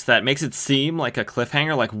box that makes it seem like a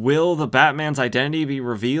cliffhanger, like, will the Batman's identity be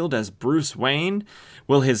revealed as Bruce Wayne?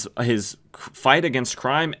 Will his fight against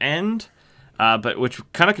crime end? But which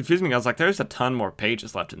kind of confused me. I was like, there's a ton more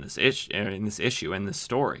pages left in this issue, in this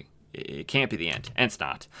story. It can't be the end, and it's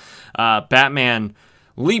not. Batman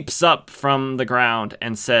leaps up from the ground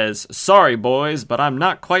and says, "Sorry, boys, but I'm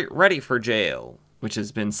not quite ready for jail," which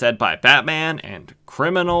has been said by Batman and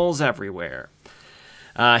criminals everywhere.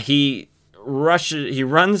 He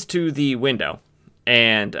runs to the window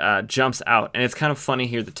and jumps out. And it's kind of funny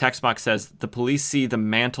here. The text box says, the police see the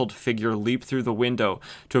mantled figure leap through the window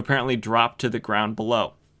to apparently drop to the ground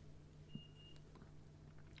below.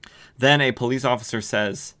 Then a police officer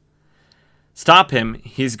says, stop him.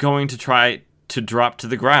 He's going to try to drop to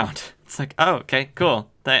the ground. It's like, oh, okay, cool.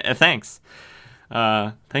 Thanks.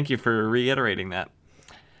 Thank you for reiterating that.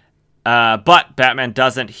 But Batman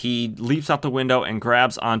doesn't. He leaps out the window and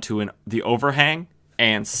grabs onto the overhang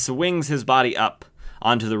and swings his body up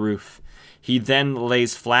onto the roof. He then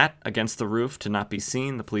lays flat against the roof to not be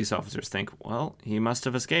seen. The police officers think, well, he must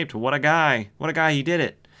have escaped. What a guy. What a guy. He did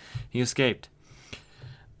it. He escaped.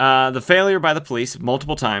 The failure by the police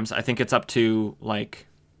multiple times. I think it's up to, like,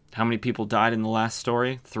 how many people died in the last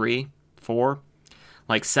story? 3, 4,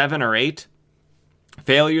 like 7 or 8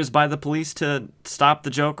 failures by the police to stop the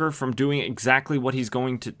Joker from doing exactly what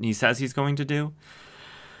he says he's going to do.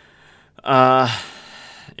 So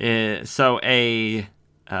a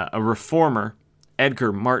reformer,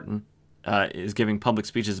 Edgar Martin, is giving public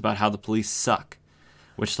speeches about how the police suck,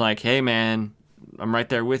 which, like, hey man, I'm right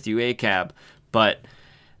there with you, ACAB. But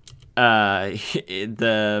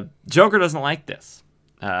the Joker doesn't like this.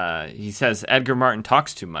 He says Edgar Martin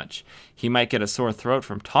talks too much. He might get a sore throat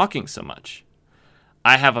from talking so much.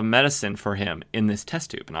 I have a medicine for him in this test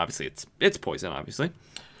tube, and obviously it's poison, obviously.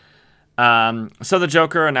 So the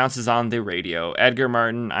Joker announces on the radio, Edgar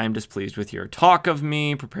Martin, I'm displeased with your talk of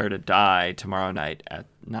me. Prepare to die tomorrow night at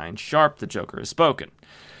 9 sharp. The Joker has spoken.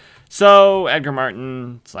 So Edgar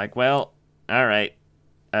Martin's like, well, all right,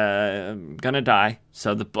 gonna die.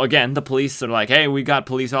 So the police are like, hey, we got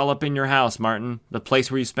police all up in your house, Martin, the place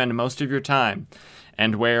where you spend most of your time,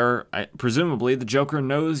 and where presumably the Joker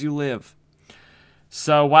knows you live.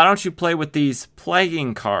 So why don't you play with these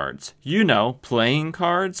playing cards? You know, playing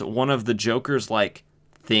cards, one of the Joker's, like,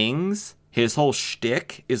 things. His whole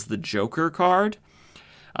shtick is the Joker card.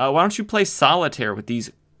 Why don't you play solitaire with these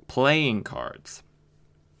playing cards?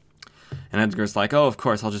 And Edgar's like, oh, of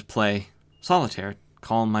course, I'll just play solitaire,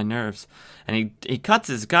 calm my nerves. And he cuts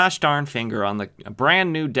his gosh darn finger on a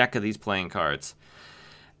brand new deck of these playing cards.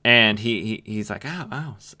 And he's like,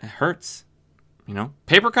 ow, it hurts. You know,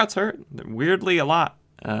 paper cuts hurt, weirdly a lot.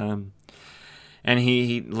 And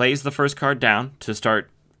he lays the first card down to start,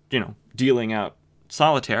 dealing out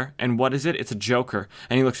solitaire. And what is it? It's a Joker.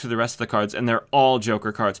 And he looks through the rest of the cards, and they're all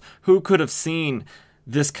Joker cards. Who could have seen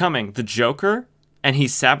this coming? The Joker? And he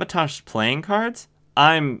sabotaged playing cards?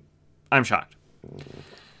 I'm shocked.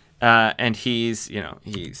 And he's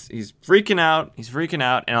freaking out. He's freaking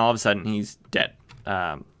out, and all of a sudden he's dead.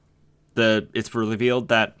 It's revealed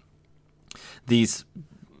that these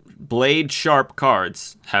blade sharp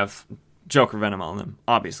cards have Joker venom on them.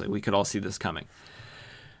 Obviously, we could all see this coming.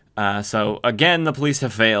 So again, the police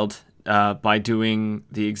have failed by doing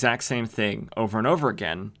the exact same thing over and over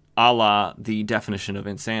again, a la the definition of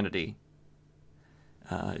insanity,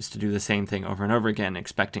 is to do the same thing over and over again,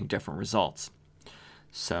 expecting different results.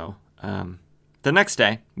 So the next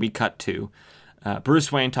day, we cut to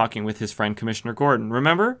Bruce Wayne talking with his friend Commissioner Gordon.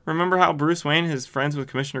 Remember how Bruce Wayne is friends with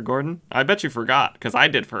Commissioner Gordon? I bet you forgot, because I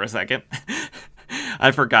did for a second. I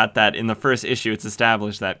forgot that in the first issue it's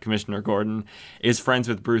established that Commissioner Gordon is friends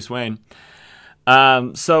with Bruce Wayne.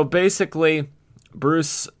 So basically,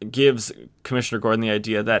 Bruce gives Commissioner Gordon the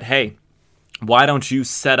idea that, hey, why don't you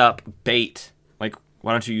set up bait? Like,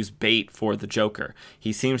 why don't you use bait for the Joker?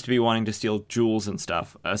 He seems to be wanting to steal jewels and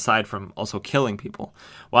stuff, aside from also killing people.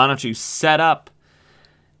 Why don't you set up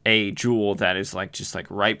a jewel that is just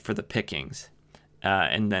ripe for the pickings,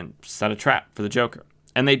 and then set a trap for the Joker?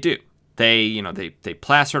 And they do. They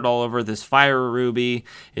plaster it all over. This fire ruby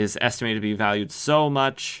is estimated to be valued so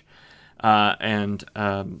much, and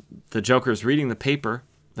the Joker is reading the paper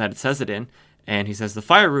that it says it in, and he says, the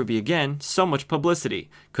fire ruby again, so much publicity.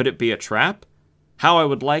 Could it be a trap? How I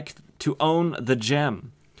would like to own the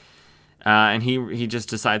gem. And he just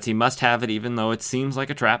decides he must have it, even though it seems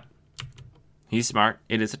like a trap. He's smart.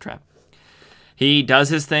 It is a trap. He does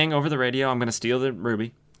his thing over the radio. I'm going to steal the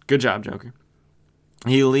ruby. Good job, Joker.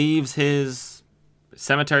 He leaves his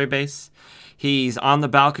cemetery base. He's on the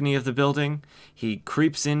balcony of the building. He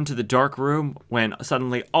creeps into the dark room when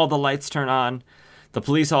suddenly all the lights turn on. The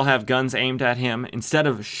police all have guns aimed at him. Instead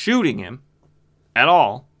of shooting him at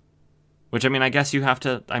all, which, I guess you have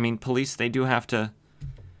to, police, they do have to,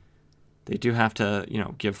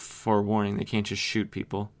 give forewarning. They can't just shoot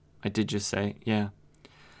people. I did just say, yeah.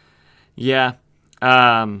 Yeah.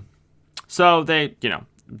 So they,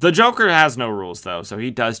 the Joker has no rules, though, so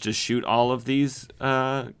he does just shoot all of these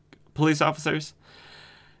police officers.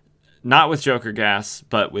 Not with Joker gas,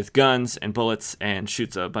 but with guns and bullets, and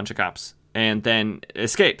shoots a bunch of cops, and then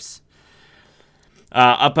escapes.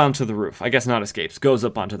 Up onto the roof. I guess not escapes. Goes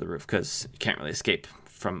up onto the roof, because you can't really escape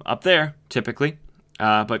from up there, typically.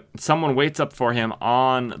 But someone waits up for him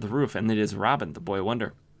on the roof, and it is Robin, the Boy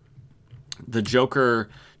Wonder. The Joker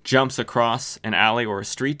jumps across an alley or a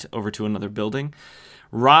street over to another building.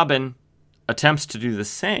 Robin attempts to do the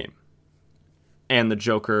same, and the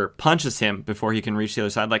Joker punches him before he can reach the other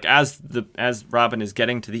side. Like, as Robin is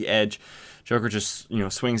getting to the edge, Joker just,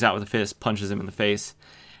 swings out with a fist, punches him in the face,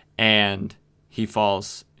 and he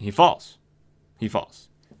falls.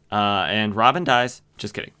 And Robin dies.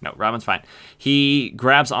 Just kidding. No, Robin's fine. He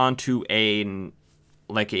grabs onto a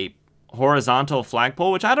horizontal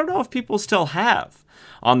flagpole, which I don't know if people still have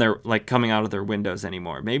on their, like, coming out of their windows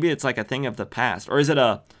anymore. Maybe it's like a thing of the past. Or is it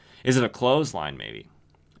a clothesline, maybe?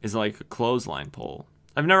 Is it like a clothesline pole?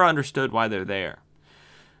 I've never understood why they're there.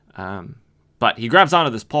 But he grabs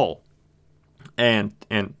onto this pole and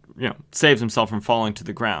saves himself from falling to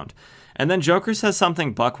the ground. And then Joker says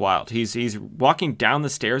something buck wild. He's walking down the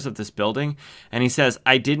stairs of this building, and he says,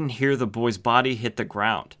 "I didn't hear the boy's body hit the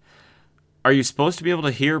ground." Are you supposed to be able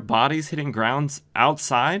to hear bodies hitting grounds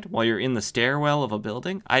outside while you're in the stairwell of a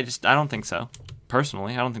building? I don't think so.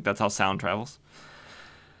 Personally, I don't think that's how sound travels.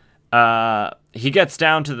 He gets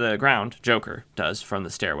down to the ground, Joker does, from the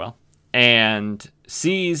stairwell, and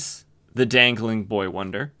sees the dangling boy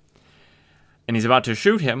wonder. And he's about to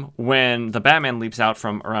shoot him when the Batman leaps out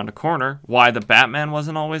from around a corner. Why the Batman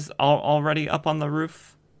wasn't already up on the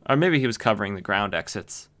roof? Or maybe he was covering the ground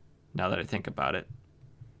exits, now that I think about it.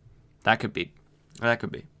 That could be.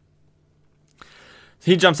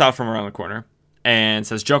 He jumps out from around the corner and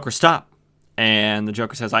says, "Joker, stop." And the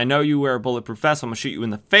Joker says, "I know you wear a bulletproof vest, so I'm going to shoot you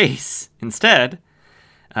in the face." Instead,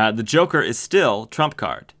 the Joker is still trump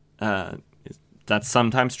card. That's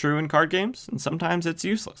sometimes true in card games, and sometimes it's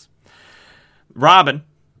useless. Robin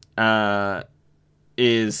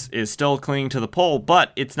is still clinging to the pole,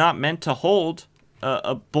 but it's not meant to hold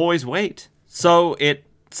a boy's weight. So it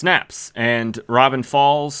snaps, and Robin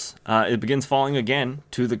falls. It begins falling again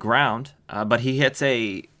to the ground, but he hits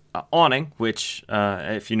a awning, which,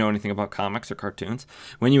 if you know anything about comics or cartoons,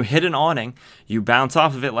 when you hit an awning, you bounce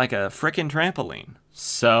off of it like a frickin' trampoline.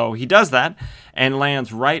 So he does that and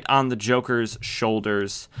lands right on the Joker's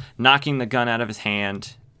shoulders, knocking the gun out of his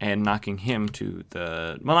hand and knocking him to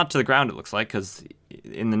not to the ground, it looks like, because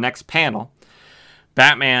in the next panel,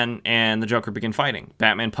 Batman and the Joker begin fighting.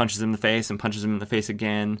 Batman punches him in the face and punches him in the face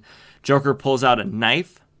again. Joker pulls out a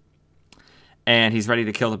knife, and he's ready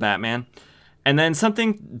to kill the Batman. And then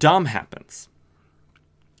something dumb happens.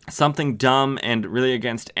 Something dumb and really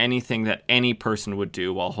against anything that any person would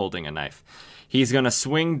do while holding a knife. He's going to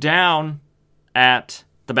swing down at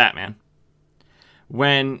the Batman.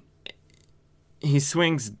 When he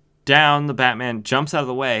swings down, the Batman jumps out of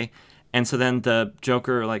the way, and so then the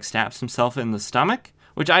Joker stabs himself in the stomach,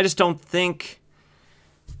 which I just don't think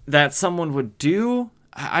that someone would do.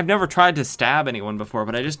 I've never tried to stab anyone before,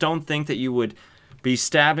 but I just don't think that you would be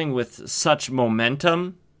stabbing with such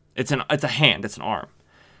momentum. It's a hand, it's an arm.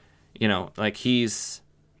 I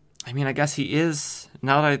guess he is,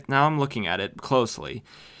 now I'm looking at it closely,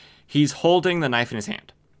 he's holding the knife in his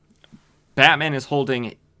hand. Batman is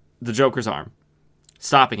holding the Joker's arm,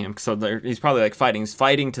 stopping him, so he's probably fighting. He's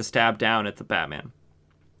fighting to stab down at the Batman.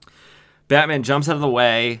 Batman jumps out of the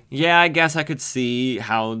way. Yeah, I guess I could see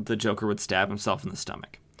how the Joker would stab himself in the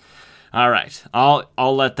stomach. All right, I'll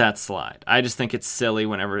let that slide. I just think it's silly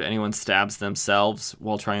whenever anyone stabs themselves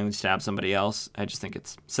while trying to stab somebody else. I just think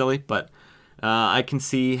it's silly, but I can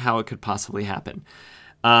see how it could possibly happen.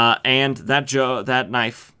 And that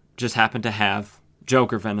knife just happened to have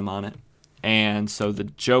Joker venom on it. And so the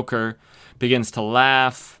Joker begins to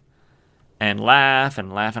laugh and laugh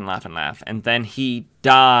and laugh and laugh and laugh. And then he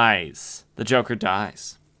dies. The Joker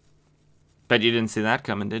dies. Bet you didn't see that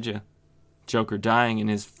coming, did you? Joker dying in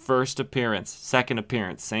his second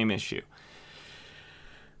appearance, same issue.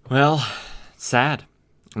 Well, sad.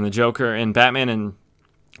 And the Joker and Batman and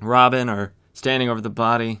Robin are standing over the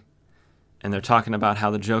body, and they're talking about how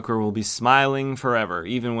the Joker will be smiling forever,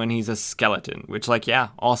 even when he's a skeleton. Which,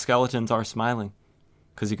 all skeletons are smiling,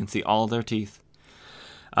 because you can see all their teeth.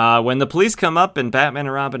 When the police come up and Batman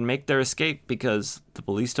and Robin make their escape because the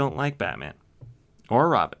police don't like Batman or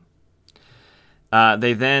Robin,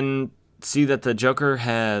 they then see that the Joker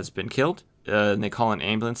has been killed, and they call an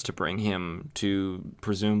ambulance to bring him to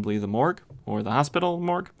presumably the morgue or the hospital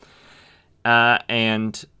morgue.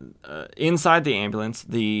 And inside the ambulance,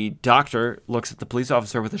 the doctor looks at the police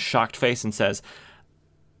officer with a shocked face and says,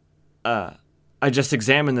 I just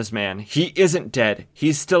examined this man. He isn't dead.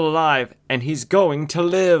 He's still alive, and he's going to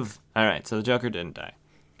live. All right, so the Joker didn't die.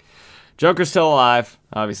 Joker's still alive,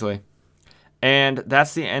 obviously. And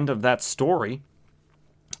that's the end of that story.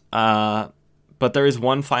 But there is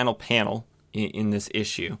one final panel in this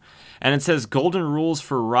issue. And it says golden rules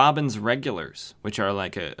for Robin's regulars, which are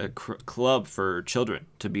like a club for children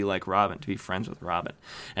to be like Robin, to be friends with Robin.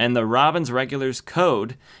 And the Robin's regulars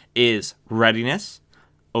code is readiness,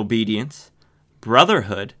 obedience,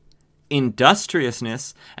 brotherhood,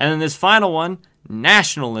 industriousness, and then this final one,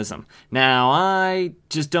 nationalism. Now, I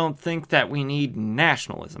just don't think that we need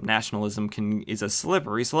nationalism. Nationalism is a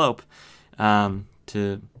slippery slope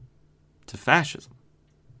to fascism.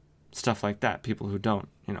 Stuff like that. People who don't,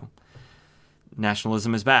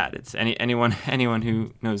 nationalism is bad. It's anyone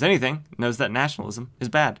who knows anything knows that nationalism is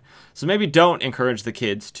bad. So maybe don't encourage the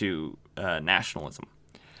kids to nationalism.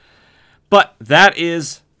 But that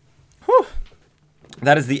is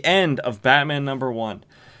the end of Batman #1.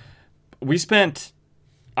 We spent,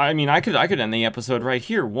 I could end the episode right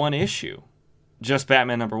here, one issue, just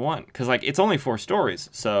Batman #1, because like it's only 4 stories,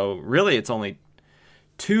 so really it's only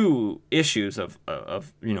 2 issues of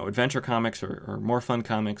adventure comics or more fun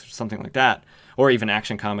comics or something like that, or even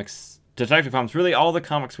action comics, detective comics, really all the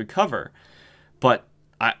comics we cover. But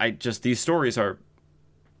I just, these stories are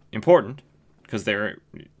important because they're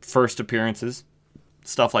first appearances,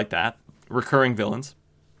 stuff like that, recurring villains.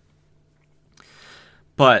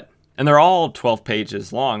 And they're all 12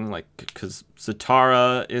 pages long, like, because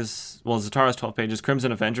Zatara's 12 pages,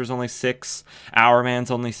 Crimson Avenger's only 6, Hourman's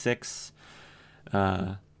only 6.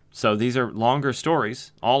 So these are longer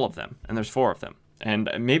stories, all of them, and there's 4 of them. And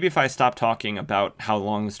maybe if I stop talking about how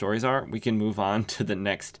long the stories are, we can move on to the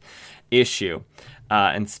next issue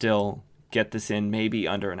and still get this in maybe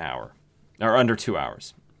under an hour, or under 2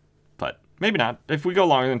 hours. But maybe not. If we go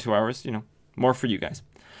longer than 2 hours, more for you guys.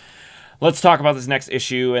 Let's talk about this next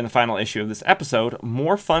issue and the final issue of this episode,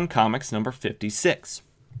 More Fun Comics number 56.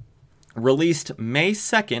 Released May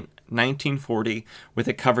 2nd, 1940, with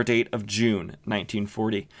a cover date of June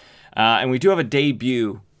 1940. And we do have a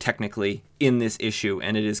debut, technically, in this issue,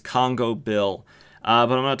 and it is Congo Bill. But I'm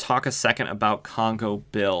going to talk a second about Congo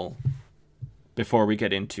Bill before we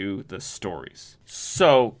get into the stories.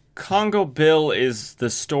 So, Congo Bill is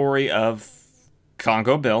the story of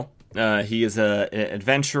Congo Bill. He is an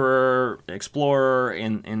adventurer, explorer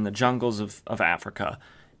in the jungles of Africa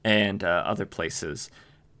and other places.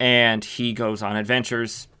 And he goes on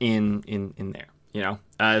adventures in there,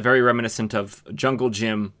 very reminiscent of Jungle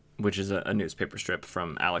Jim, which is a newspaper strip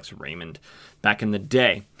from Alex Raymond back in the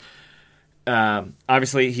day.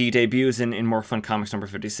 Obviously, he debuts in More Fun Comics number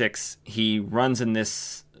 56. He runs in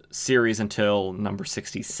this series until number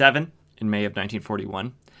 67 in May of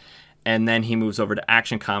 1941. And then he moves over to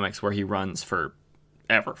Action Comics, where he runs for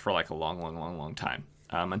like a long time,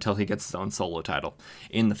 until he gets his own solo title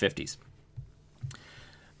in the 50s.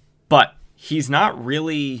 But he's not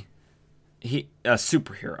really a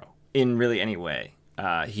superhero in really any way.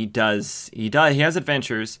 He has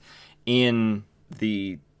adventures in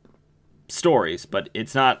the stories, but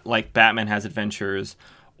it's not like Batman has adventures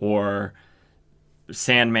or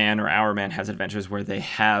Sandman or Hourman has adventures where they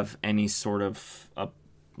have any sort of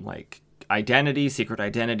identity, secret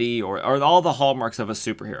identity, or all the hallmarks of a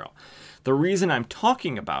superhero. The reason I'm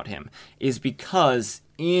talking about him is because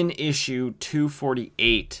in issue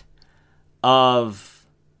 248 of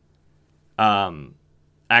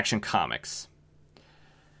Action Comics,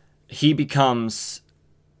 he gains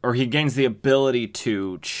the ability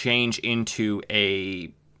to change into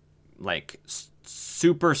a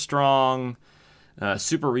super strong,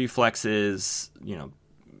 super reflexes,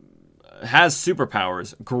 has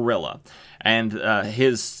superpowers gorilla, and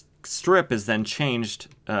his strip is then changed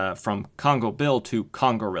from Congo Bill to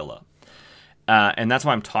Congorilla, and that's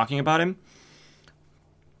why I'm talking about him.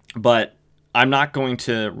 But I'm not going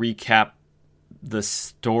to recap the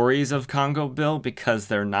stories of Congo Bill because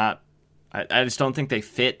they're not. I just don't think they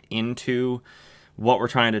fit into what we're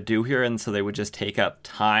trying to do here, and so they would just take up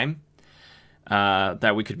time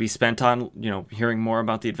that we could be spent on, hearing more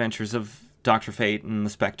about the adventures of Dr. Fate and the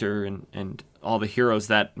Spectre and all the heroes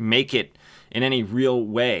that make it in any real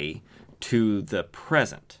way to the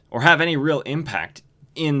present or have any real impact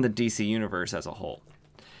in the DC universe as a whole.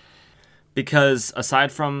 Because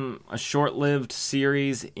aside from a short-lived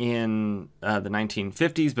series in the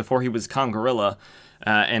 1950s before he was Congorilla,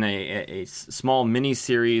 and a small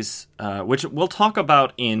mini-series, which we'll talk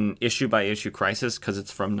about in Issue by Issue Crisis because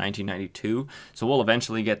it's from 1992, so we'll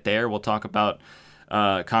eventually get there. We'll talk about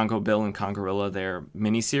Congo Bill and Congorilla, their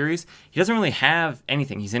miniseries. He doesn't really have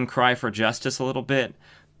anything. He's in Cry for Justice a little bit,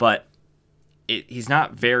 but he's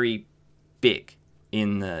not very big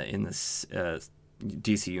in this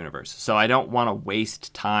DC universe. So I don't want to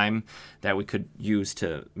waste time that we could use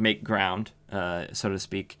to make ground, so to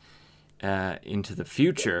speak, into the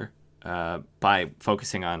future by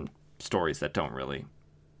focusing on stories that don't really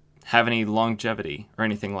have any longevity or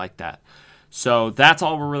anything like that. So that's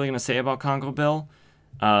all we're really going to say about Congo Bill.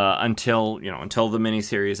 Until the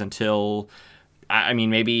miniseries,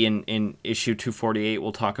 maybe in issue 248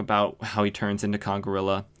 we'll talk about how he turns into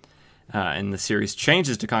Congorilla, and the series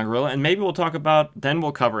changes to Congorilla, and maybe we'll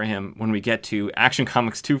cover him when we get to Action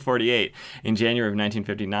Comics 248 in January of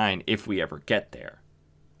 1959, if we ever get there.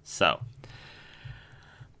 So,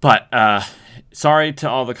 but sorry to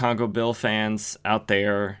all the Congo Bill fans out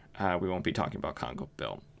there. we won't be talking about Congo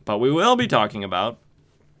Bill. But we will be talking about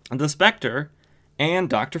the Spectre and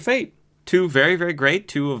Dr. Fate. Two very, very great,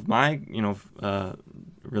 two of my,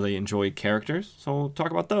 really enjoyed characters. So we'll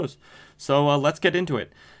talk about those. So let's get into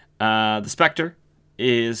it. The Spectre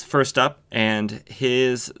is first up, and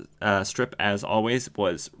his strip, as always,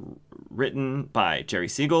 was written by Jerry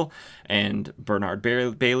Siegel and Bernard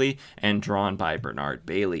Bailey, and drawn by Bernard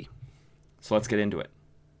Bailey. So let's get into it.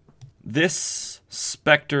 This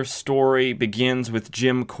Spectre story begins with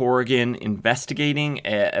Jim Corrigan investigating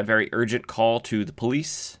a very urgent call to the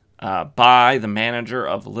police by the manager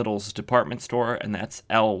of Little's department store, and that's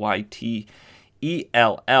Lytell,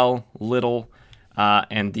 Little.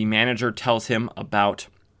 And the manager tells him about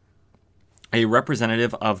a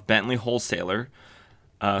representative of Bentley Wholesaler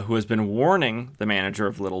who has been warning the manager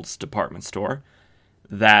of Little's department store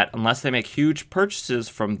that unless they make huge purchases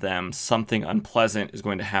from them, something unpleasant is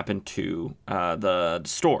going to happen to the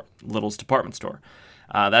store, Little's department store.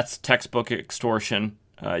 That's textbook extortion.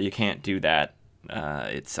 You can't do that.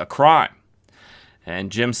 It's a crime.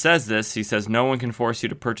 And Jim says this. He says, no one can force you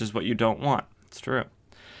to purchase what you don't want. It's true.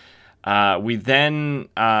 We then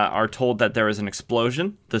are told that there is an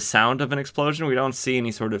explosion, the sound of an explosion. We don't see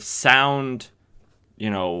any sort of sound,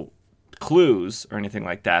 clues or anything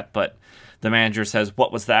like that, but the manager says,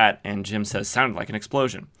 what was that? And Jim says, sounded like an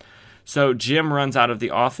explosion. So Jim runs out of the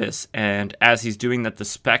office, and as he's doing that, the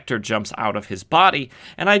Spectre jumps out of his body.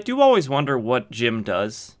 And I do always wonder what Jim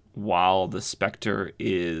does while the Spectre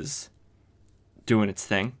is doing its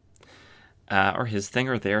thing, or his thing,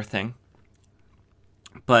 or their thing.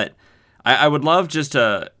 But I would love just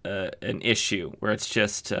an issue where it's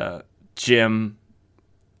just Jim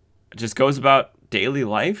just goes about daily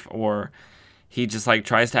life, or he just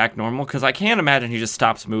tries to act normal, because I can't imagine he just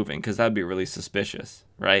stops moving, because that'd be really suspicious,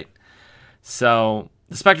 right? So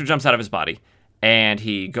the Spectre jumps out of his body, and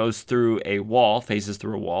he goes through a wall, phases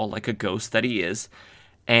through a wall like a ghost that he is,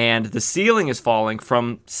 and the ceiling is falling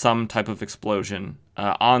from some type of explosion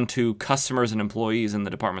onto customers and employees in the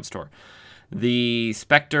department store. The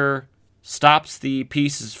Spectre stops the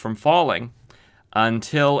pieces from falling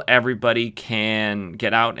until everybody can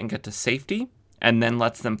get out and get to safety, and then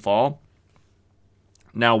lets them fall.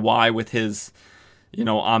 Now, why, with his,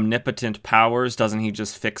 omnipotent powers, doesn't he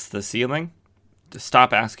just fix the ceiling? Just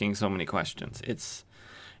stop asking so many questions.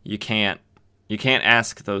 You can't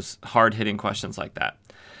ask those hard-hitting questions like that.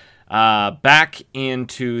 Back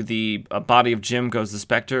into the body of Jim goes the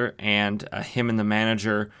Spectre, and him and the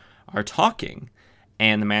manager are talking,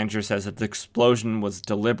 and the manager says that the explosion was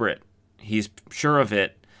deliberate. He's sure of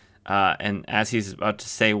it, and as he's about to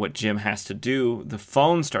say what Jim has to do, the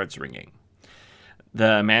phone starts ringing.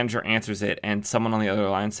 The manager answers it, and someone on the other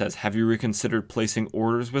line says, have you reconsidered placing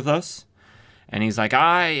orders with us? And he's like,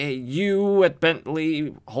 you at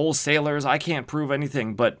Bentley Wholesalers, I can't prove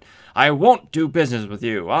anything, but I won't do business with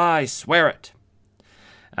you. I swear it.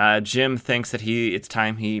 Jim thinks that it's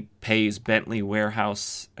time he pays Bentley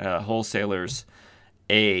Warehouse Wholesalers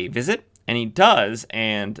a visit, and he does,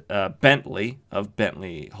 and Bentley of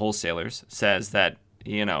Bentley Wholesalers says that,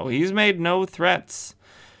 he's made no threats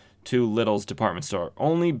to Little's department store,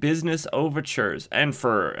 only business overtures. And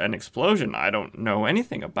for an explosion, I don't know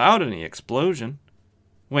anything about any explosion.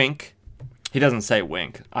 Wink. He doesn't say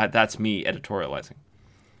wink. That's me editorializing.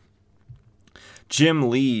 Jim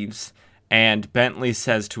leaves, and Bentley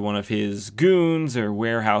says to one of his goons or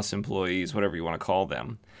warehouse employees, whatever you want to call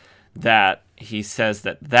them, that he says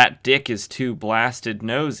that Dick is too blasted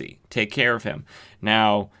nosy. Take care of him.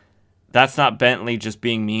 Now, that's not Bentley just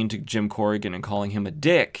being mean to Jim Corrigan and calling him a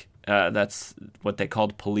dick. That's what they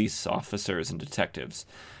called police officers and detectives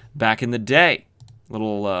back in the day.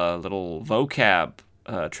 Little vocab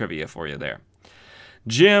trivia for you there.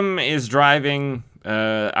 Jim is driving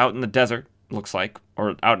out in the desert, looks like,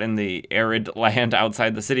 or out in the arid land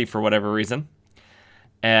outside the city for whatever reason,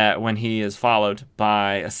 when he is followed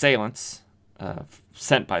by assailants,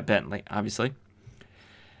 sent by Bentley, obviously.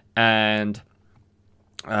 And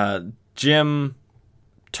Jim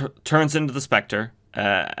turns into the Spectre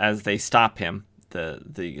as they stop him.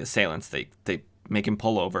 The assailants, they make him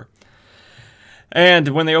pull over. And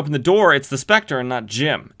when they open the door, it's the Spectre and not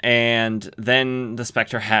Jim. And then the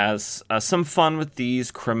Spectre has some fun with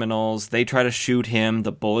these criminals. They try to shoot him.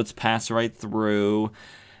 The bullets pass right through.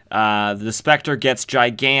 The Spectre gets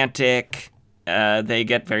gigantic. They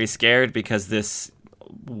get very scared because this,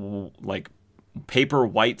 paper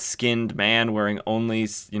white-skinned man wearing only,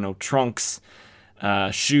 trunks,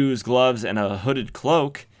 shoes, gloves, and a hooded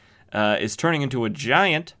cloak is turning into a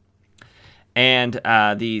giant. And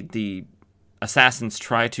the assassins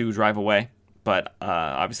try to drive away, but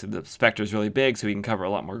obviously the Spectre is really big, so he can cover a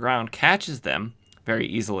lot more ground, catches them very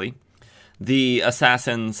easily. The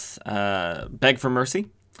assassins beg for mercy,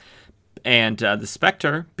 and the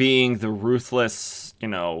Spectre, being the ruthless,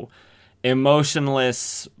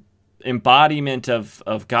 emotionless embodiment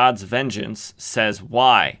of God's vengeance, says,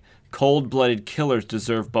 "Why? Cold-blooded killers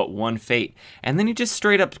deserve but one fate." And then he just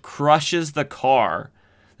straight up crushes the car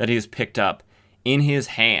that he has picked up in his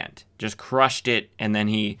hand. Just crushed it, and then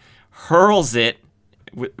he hurls it,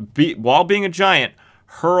 while being a giant,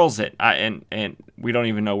 hurls it, and we don't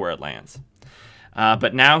even know where it lands.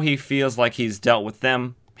 But now he feels like he's dealt with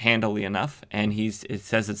them handily enough, and it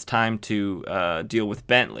says it's time to deal with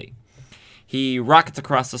Bentley. He rockets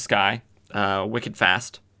across the sky, wicked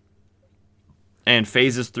fast, and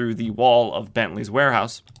phases through the wall of Bentley's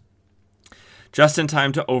warehouse, just in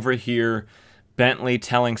time to overhear Bentley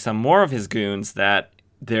telling some more of his goons that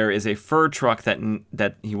there is a fur truck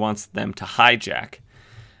that he wants them to hijack,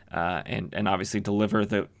 and obviously deliver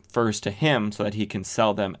the furs to him so that he can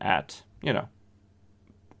sell them at,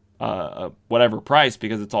 whatever price,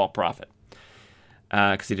 because it's all profit,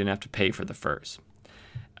 because he didn't have to pay for the furs.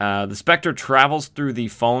 The Spectre travels through the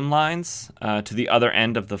phone lines to the other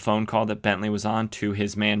end of the phone call that Bentley was on, to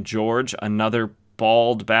his man George, another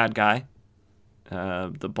bald bad guy.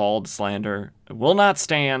 The bald slander will not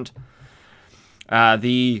stand.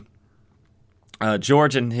 George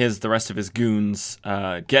and the rest of his goons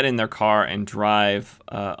get in their car and drive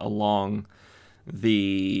along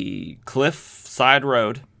the cliff-side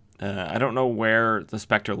road. I don't know where the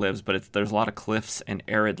Spectre lives, but there's a lot of cliffs and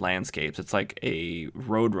arid landscapes. It's like a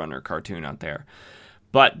Roadrunner cartoon out there.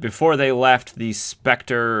 But before they left, the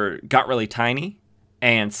Spectre got really tiny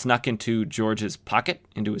and snuck into George's pocket,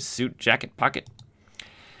 into his suit jacket pocket.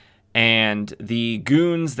 And the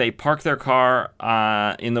goons, they park their car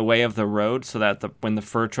in the way of the road so that when the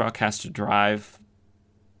fur truck has to drive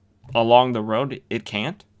along the road, it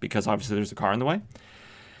can't, because obviously there's a car in the way.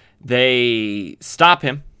 They stop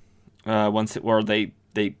him.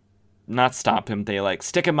 They not stop him, they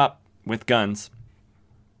stick him up with guns,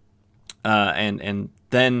 and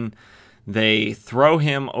then they throw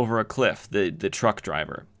him over a cliff, the truck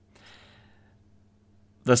driver.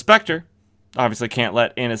 The Spectre obviously can't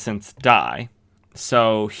let innocents die,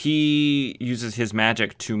 so he uses his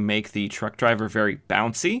magic to make the truck driver very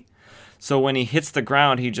bouncy. So when he hits the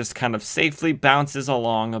ground, he just kind of safely bounces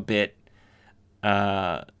along a bit,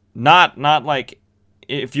 not like,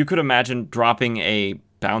 if you could imagine dropping a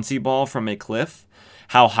bouncy ball from a cliff,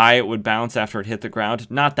 how high it would bounce after it hit the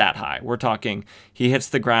ground, not that high. We're talking, he hits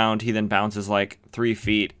the ground, he then bounces 3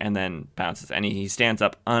 feet, and then bounces. And he stands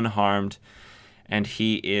up unharmed, and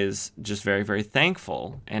he is just very, very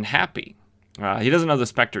thankful and happy. He doesn't know the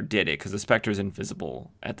Spectre did it, because the Spectre is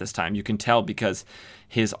invisible at this time. You can tell because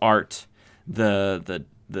his art, the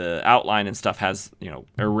outline and stuff has,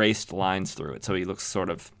 erased lines through it, so he looks sort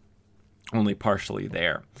of only partially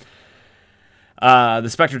there. The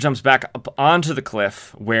Spectre jumps back up onto the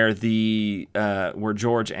cliff where where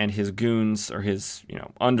George and his goons, or his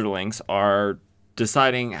underlings, are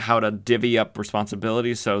deciding how to divvy up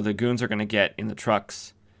responsibilities. So the goons are going to get in the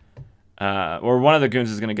trucks, or one of the goons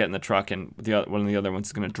is going to get in the truck, and one of the other ones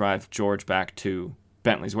is going to drive George back to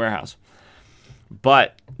Bentley's warehouse.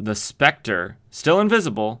 But the Spectre, still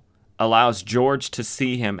invisible, allows George to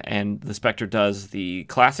see him, and the Spectre does the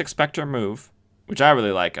classic Spectre move, which I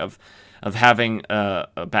really like, of having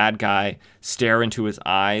a bad guy stare into his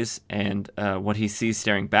eyes, and what he sees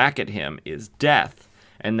staring back at him is death,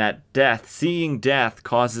 and that seeing death,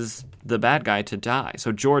 causes the bad guy to die.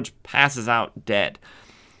 So George passes out dead,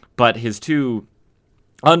 but his two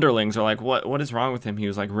underlings are like, what is wrong with him? He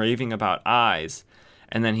was raving about eyes,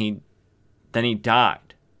 and then he died.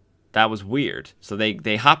 That was weird. So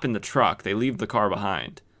they hop in the truck, they leave the car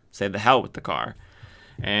behind, say the hell with the car,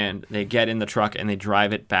 and they get in the truck and they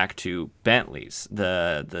drive it back to Bentley's.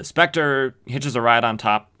 The Spectre hitches a ride on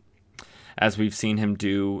top, as we've seen him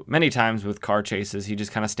do many times with car chases. He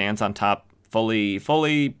just kind of stands on top, fully,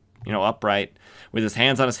 upright, with his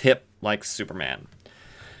hands on his hip like Superman.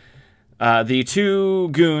 The two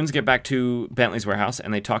goons get back to Bentley's warehouse,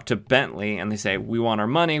 and they talk to Bentley, and they say, "We want our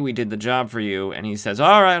money, we did the job for you." And he says,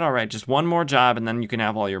 all right, just one more job, and then you can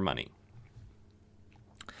have all your money.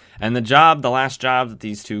 And the last job that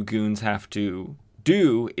these two goons have to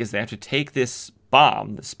do is they have to take this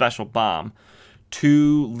bomb, this special bomb,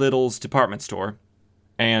 to Little's department store.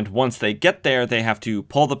 And once they get there, they have to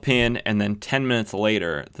pull the pin, and then 10 minutes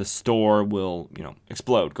later, the store will,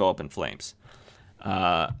 explode, go up in flames.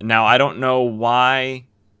 Now, I don't know why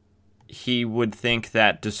he would think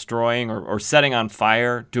that destroying or setting on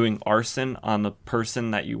fire, doing arson on the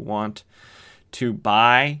person that you want to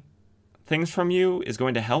buy things from you is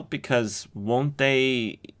going to help, because won't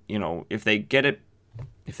they, if they get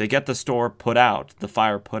the store put out, the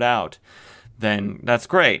fire put out, then that's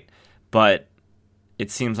great. But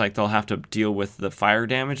it seems like they'll have to deal with the fire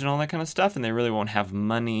damage and all that kind of stuff, and they really won't have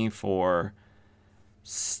money for,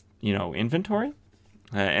 inventory.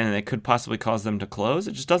 And it could possibly cause them to close.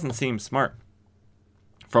 It just doesn't seem smart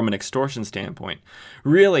from an extortion standpoint.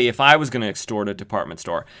 Really, if I was going to extort a department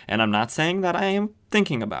store, and I'm not saying that I am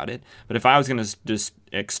thinking about it, but if I was going to just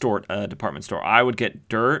extort a department store, I would get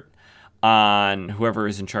dirt on whoever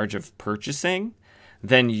is in charge of purchasing,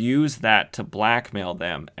 then use that to blackmail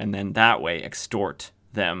them, and then that way extort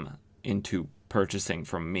them into purchasing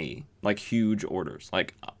from me, like huge orders,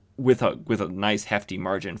 like with a nice hefty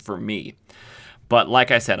margin for me. But like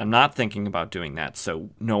I said, I'm not thinking about doing that, so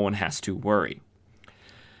no one has to worry.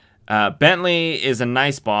 Bentley is a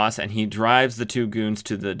nice boss, and he drives the two goons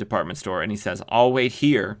to the department store, and he says, I'll wait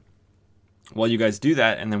here while you guys do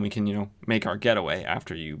that, and then we can, make our getaway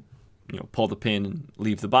after you pull the pin and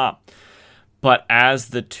leave the bomb. But as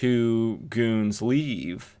the two goons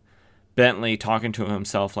leave, Bentley, talking to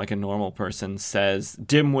himself like a normal person, says,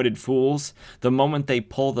 dim-witted fools, the moment they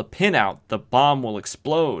pull the pin out, the bomb will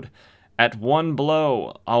explode. At one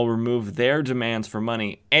blow, I'll remove their demands for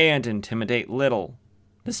money and intimidate Little.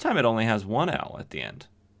 This time it only has one L at the end.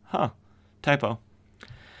 Typo.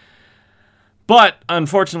 But,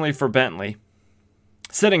 unfortunately for Bentley,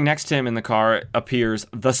 sitting next to him in the car appears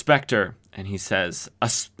the Spectre, and he says,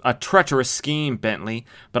 a treacherous scheme, Bentley,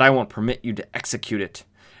 but I won't permit you to execute it.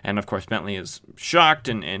 And, of course, Bentley is shocked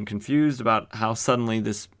and confused about how suddenly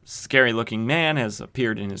this scary-looking man has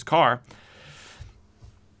appeared in his car.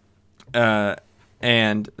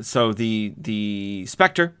 And so the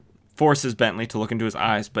Spectre forces Bentley to look into his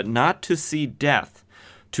eyes, but not to see death,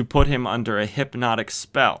 to put him under a hypnotic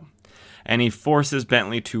spell. And he forces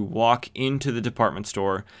Bentley to walk into the department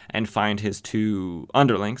store and find his two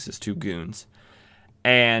underlings, his two goons.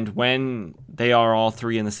 And when they are all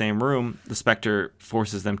three in the same room, the Spectre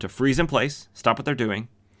forces them to freeze in place, stop what they're doing,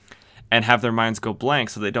 and have their minds go blank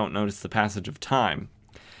so they don't notice the passage of time.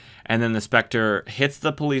 And then the Spectre hits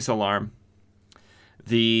the police alarm,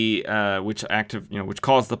 which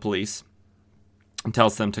calls the police and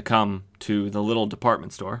tells them to come to the little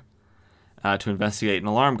department store to investigate an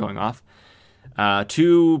alarm going off.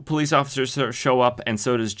 Two police officers show up, and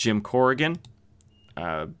so does Jim Corrigan,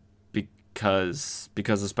 because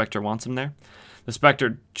the Spectre wants him there. The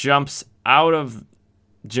Spectre jumps out of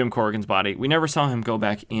Jim Corrigan's body. We never saw him go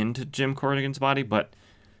back into Jim Corrigan's body, but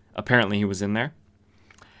apparently he was in there.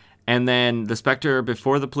 And then the Spectre,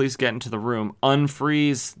 before the police get into the room,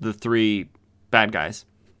 unfrees the three bad guys.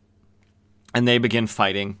 And they begin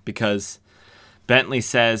fighting because Bentley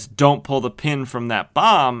says, don't pull the pin from that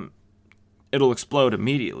bomb. It'll explode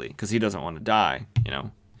immediately, because he doesn't want to die,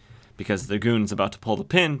 because the goon's about to pull the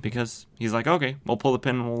pin, because he's like, okay, we'll pull the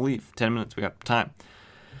pin and we'll leave. 10 minutes, we got time.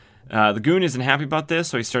 The goon isn't happy about this,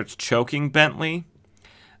 so he starts choking Bentley.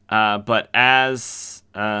 But as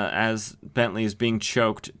Bentley is being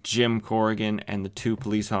choked, Jim Corrigan and the two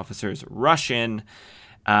police officers rush in.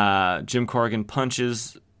 Jim Corrigan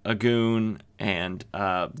punches a goon and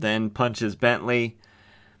then punches Bentley,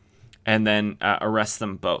 and then arrests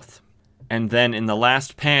them both. And then in the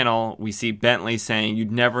last panel, we see Bentley saying,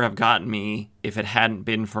 you'd never have gotten me if it hadn't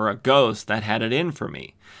been for a ghost that had it in for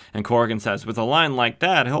me. And Corrigan says, with a line like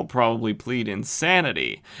that, he'll probably plead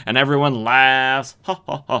insanity. And everyone laughs. Ha,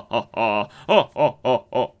 ha, ha, ha,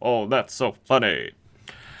 ha. Oh, that's so funny.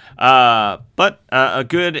 But a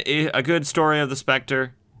good story of the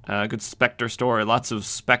Spectre. A good Spectre story. Lots of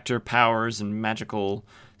Spectre powers and magical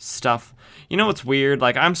stuff. You know what's weird?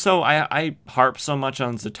 Like, I harp so much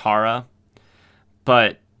on Zatara,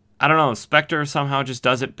 but I don't know, Spectre somehow just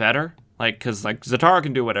does it better. Like, because Zatara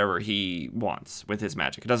can do whatever he wants with his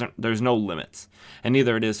magic. There's no limits, and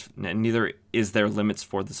neither is there limits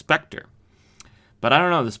for the Spectre. But I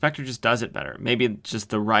don't know, the Spectre just does it better. Maybe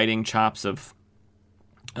just the writing chops of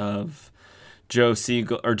Joe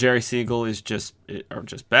Siegel or Jerry Siegel are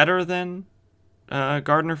just better than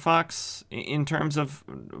Gardner Fox in terms of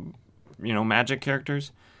magic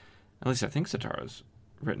characters. At least I think Zatara's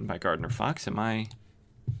written by Gardner Fox. Am I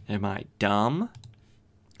dumb?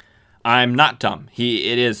 I'm not dumb.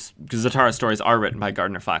 It is, because Zatara's stories are written by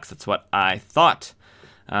Gardner Fox. That's what I thought.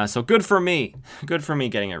 So good for me. Good for me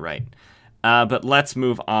getting it right. But let's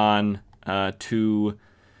move on to...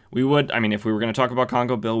 if we were going to talk about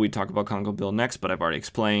Congo Bill, we'd talk about Congo Bill next, but I've already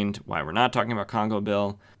explained why we're not talking about Congo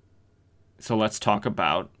Bill. So let's talk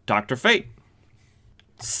about Dr. Fate.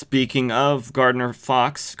 Speaking of Gardner F.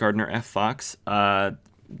 Fox,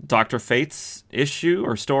 Dr. Fate's issue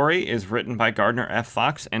or story is written by Gardner F.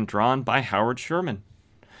 Fox and drawn by Howard Sherman.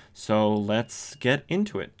 So let's get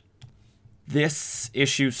into it. This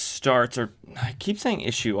issue starts, or I keep saying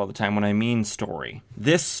issue all the time when I mean story.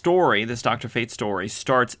 This Dr. Fate story,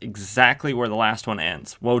 starts exactly where the last one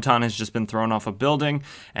ends. Wotan has just been thrown off a building,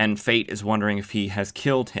 and Fate is wondering if he has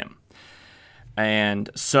killed him. And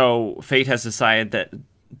so Fate has decided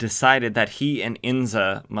that he and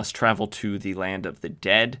Inza must travel to the land of the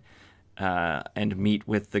dead and meet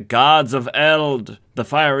with the gods of Eld, the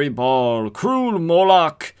fiery ball, cruel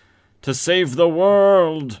Moloch, to save the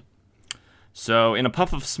world. So in a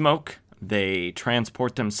puff of smoke, they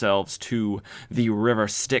transport themselves to the river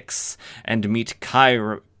Styx and meet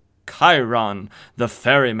Chiron, the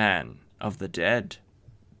ferryman of the dead.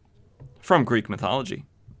 From Greek mythology.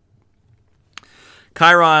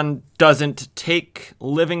 Chiron doesn't take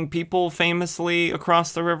living people famously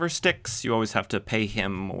across the river Styx. You always have to pay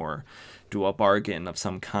him or do a bargain of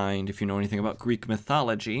some kind if you know anything about Greek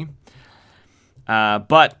mythology.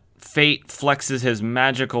 But Fate flexes his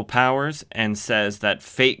magical powers and says that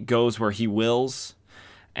Fate goes where he wills.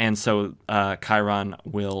 And so Chiron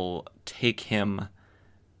will take him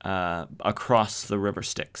across the river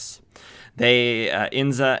Styx.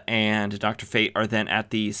 Inza and Dr. Fate are then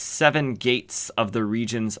at the 7 gates of the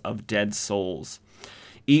regions of dead souls,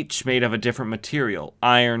 each made of a different material: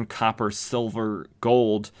 iron, copper, silver,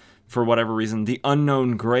 gold, for whatever reason, the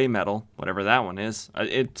unknown gray metal, whatever that one is.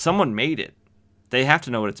 Someone made it. They have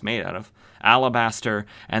to know what it's made out of. Alabaster,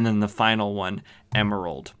 and then the final one,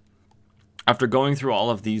 emerald. After going through all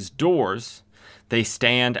of these doors, they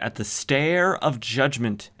stand at the stair of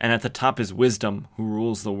judgment, and at the top is Wisdom, who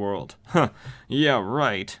rules the world. Huh, yeah,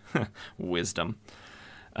 right. Wisdom.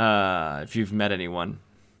 If you've met anyone,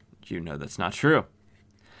 you know that's not true.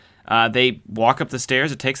 They walk up the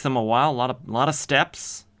stairs. It takes them a while, a lot of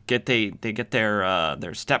steps. They get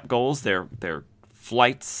their step goals, their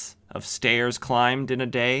flights of stairs climbed in a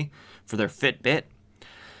day for their Fitbit.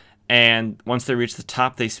 And once they reach the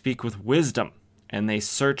top, they speak with Wisdom, and they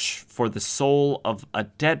search for the soul of a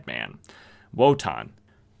dead man, Wotan,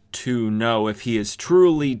 to know if he is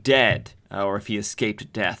truly dead or if he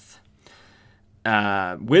escaped death.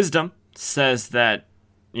 Wisdom says that,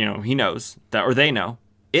 he knows, that, or they know,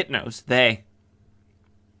 it knows, they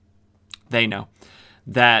know,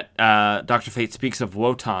 that Dr. Fate speaks of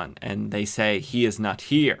Wotan, and they say, he is not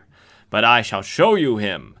here, but I shall show you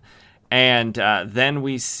him. And then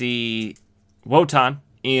we see Wotan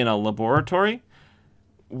in a laboratory,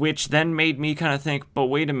 which then made me kind of think, but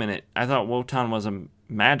wait a minute, I thought Wotan was a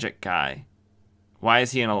magic guy. Why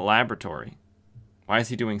is he in a laboratory? Why is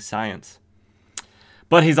he doing science?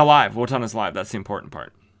 But he's alive. Wotan is alive. That's the important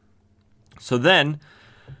part. So then,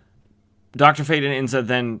 Dr. Fate and Inza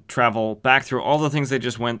then travel back through all the things they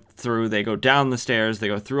just went through. They go down the stairs, they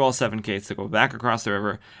go through all 7 gates, they go back across the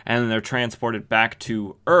river, and then they're transported back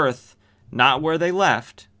to Earth, not where they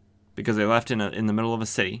left, because they left in the middle of a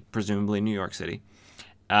city, presumably New York City.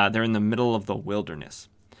 They're in the middle of the wilderness.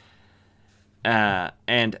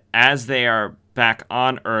 And as they are back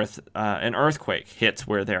on Earth, an earthquake hits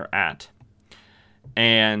where they're at.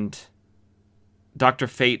 And Dr.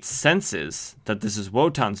 Fate senses that this is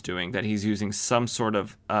Wotan's doing, that he's using some sort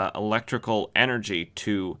of electrical energy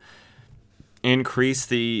to increase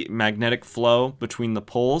the magnetic flow between the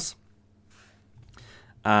poles.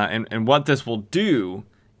 And what this will do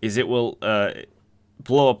is it will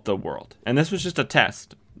blow up the world. And this was just a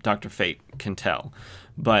test, Dr. Fate can tell.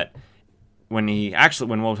 But when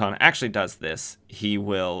Wotan actually does this, he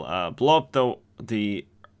will blow up the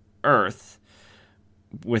Earth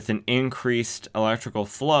with an increased electrical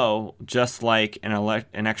flow, just like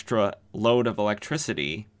an extra load of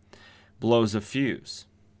electricity blows a fuse.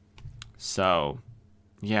 So,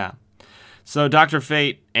 yeah. So Dr.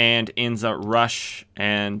 Fate and Inza rush,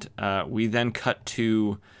 and we then cut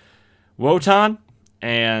to Wotan,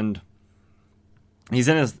 and he's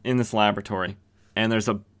in this laboratory, and there's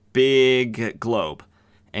a big globe,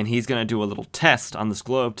 and he's going to do a little test on this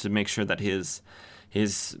globe to make sure that his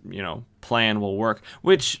plan will work,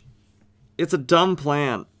 which it's a dumb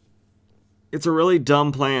plan. It's a really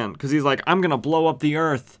dumb plan, because he's like, I'm going to blow up the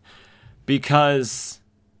Earth because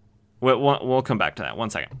we'll come back to that. 1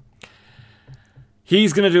 second.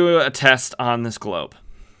 He's going to do a test on this globe,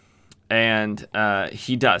 and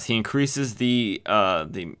he does. He increases the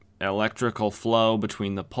electrical flow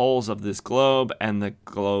between the poles of this globe, and the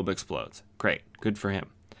globe explodes. Great. Good for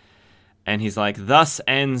him. And he's like, thus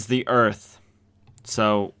ends the Earth.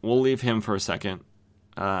 So we'll leave him for a second,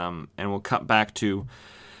 and we'll cut back to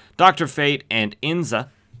Dr. Fate and Inza.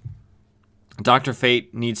 Dr.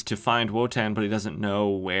 Fate needs to find Wotan, but he doesn't know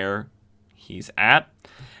where he's at.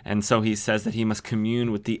 And so he says that he must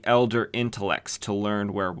commune with the elder intellects to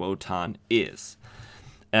learn where Wotan is.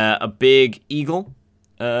 A big eagle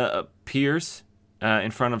appears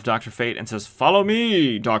in front of Dr. Fate and says, "Follow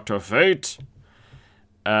me, Dr. Fate."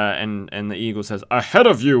 And the eagle says, "Ahead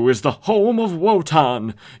of you is the home of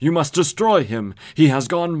Wotan. You must destroy him. He has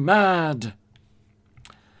gone mad."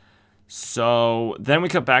 So then we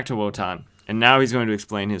cut back to Wotan, and now he's going to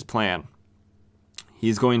explain his plan.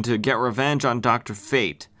 He's going to get revenge on Dr.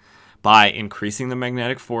 Fate by increasing the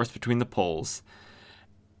magnetic force between the poles,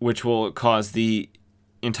 which will cause the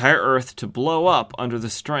entire Earth to blow up under the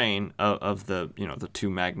strain of the two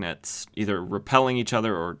magnets either repelling each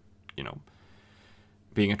other or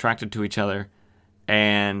being attracted to each other,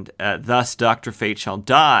 and thus Dr. Fate shall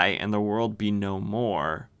die, and the world be no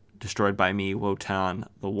more, destroyed by me, Wotan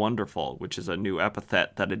the Wonderful, which is a new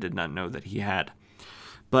epithet that I did not know that he had.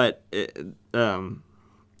 But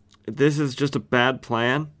this is just a bad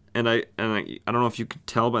plan, and I don't know if you could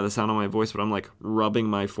tell by the sound of my voice, but I'm like rubbing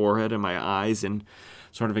my forehead and my eyes in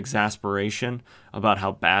sort of exasperation about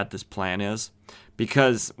how bad this plan is.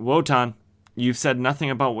 Because Wotan, you've said nothing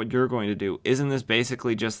about what you're going to do. Isn't this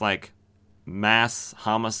basically just like mass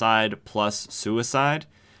homicide plus suicide?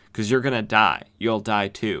 Because you're going to die. You'll die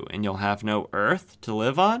too, and you'll have no Earth to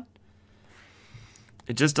live on?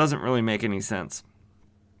 It just doesn't really make any sense.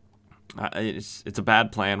 It's a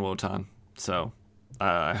bad plan, Wotan. So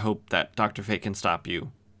I hope that Dr. Fate can stop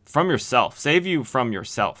you from yourself. Save you from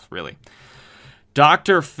yourself, really.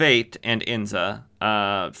 Dr. Fate and Inza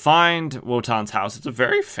find Wotan's house. It's a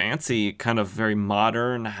very fancy, kind of very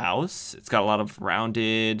modern house. It's got a lot of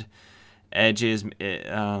rounded edges.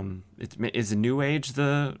 Is New Age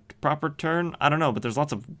the proper term? I don't know, but there's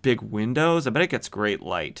lots of big windows. I bet it gets great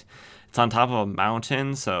light. It's on top of a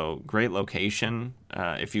mountain, so great location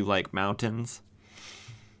if you like mountains.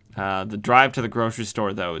 The drive to the grocery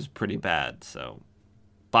store, though, is pretty bad, so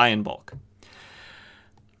buy in bulk.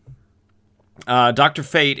 Dr.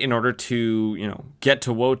 Fate, in order to, get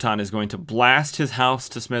to Wotan, is going to blast his house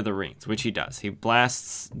to smithereens, which he does. He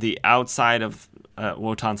blasts the outside of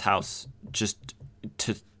Wotan's house just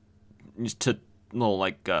to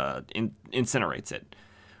incinerates it,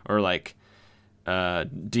 or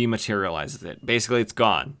dematerializes it. Basically, it's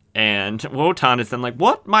gone. And Wotan is then like,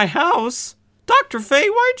 "What? My house? Dr. Fate,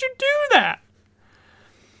 why'd you do that?"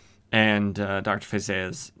 And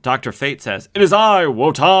Dr. Fate says, "It is I,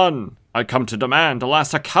 Wotan. I come to demand a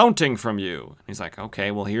last accounting from you." And he's like,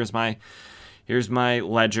 "Okay, well, here's my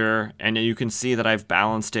ledger, and you can see that I've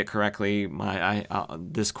balanced it correctly.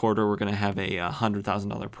 This quarter we're going to have a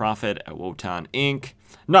 $100,000 profit at Wotan Inc.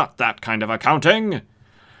 Not that kind of accounting."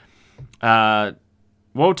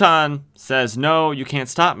 Wotan says, "No, you can't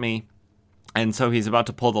stop me." And so he's about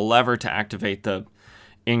to pull the lever to activate the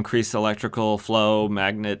increased electrical flow,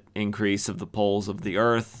 magnet increase of the poles of the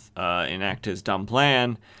Earth, enact his dumb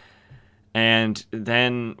plan. And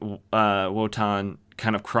then Wotan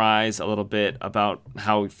kind of cries a little bit about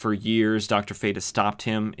how for years Dr. Fate has stopped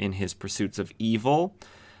him in his pursuits of evil,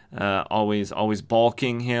 always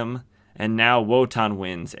balking him. And now Wotan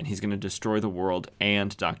wins, and he's going to destroy the world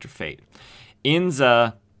and Dr. Fate.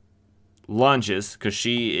 Inza lunges, because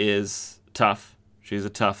she is tough. She's a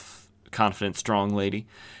tough, confident, strong lady.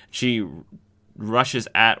 She rushes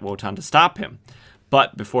at Wotan to stop him.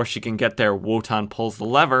 But before she can get there, Wotan pulls the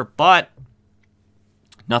lever, but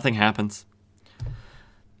nothing happens.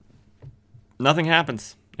 Nothing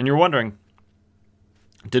happens. And you're wondering,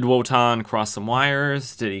 did Wotan cross some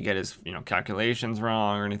wires? Did he get his calculations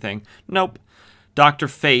wrong or anything? Nope. Dr.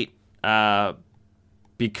 Fate,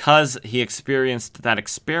 because he experienced that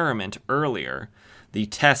experiment earlier, the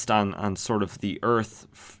test on sort of the Earth,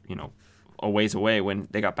 a ways away when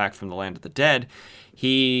they got back from the land of the dead,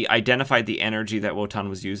 he identified the energy that Wotan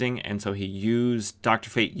was using, and so Dr.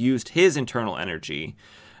 Fate used his internal energy,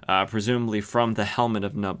 presumably from the helmet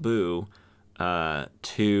of Naboo,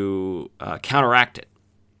 to counteract it.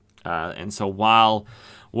 And so while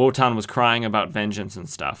Wotan was crying about vengeance and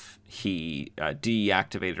stuff, he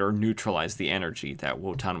deactivated or neutralized the energy that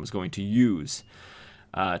Wotan was going to use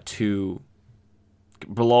to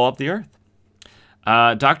blow up the Earth.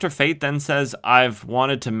 Dr. Fate then says, "I've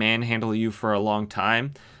wanted to manhandle you for a long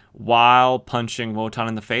time," while punching Wotan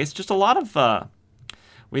in the face. Just a lot of,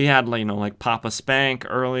 we had, like Papa Spank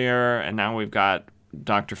earlier, and now we've got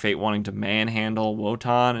Dr. Fate wanting to manhandle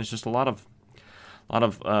Wotan. It's just a lot of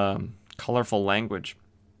colorful language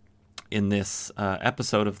in this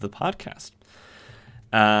episode of the podcast.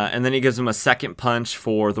 And then he gives him a second punch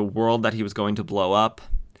for the world that he was going to blow up.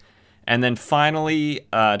 And then finally,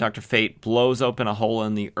 Dr. Fate blows open a hole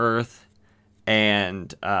in the earth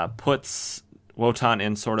and puts Wotan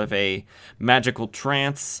in sort of a magical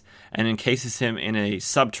trance and encases him in a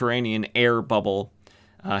subterranean air bubble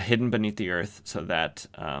hidden beneath the earth so that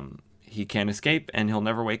he can't escape and he'll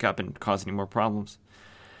never wake up and cause any more problems.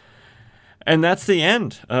 And that's the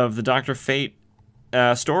end of the Dr. Fate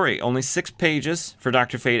story. Only 6 pages for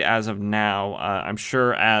Dr. Fate as of now. I'm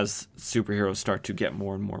sure as superheroes start to get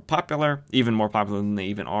more and more popular, even more popular than they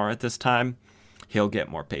even are at this time, he'll get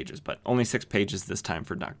more pages. But only 6 pages this time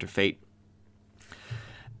for Dr. Fate.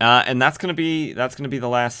 And that's gonna be the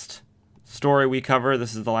last story we cover.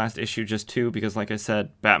 This is the last issue, just 2, because like I said,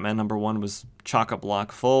 Batman #1 was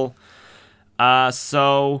chock-a-block full.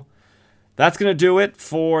 So that's going to do it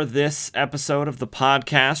for this episode of the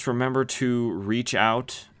podcast. Remember to reach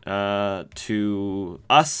out to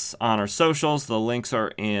us on our socials. The links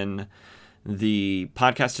are in the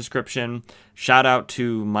podcast description. Shout out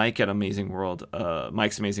to Mike at Amazing World,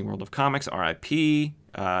 Mike's Amazing World of Comics, R.I.P.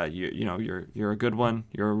 You're a good one.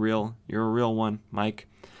 You're a real one, Mike.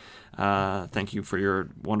 Thank you for your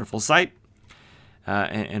wonderful site,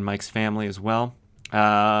 and Mike's family as well.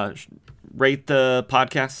 Rate the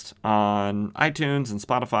podcast on iTunes and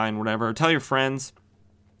Spotify and whatever. Tell your friends.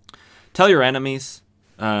 Tell your enemies.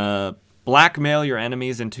 Blackmail your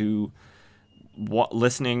enemies into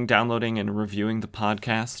listening, downloading, and reviewing the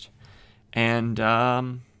podcast. And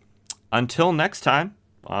until next time,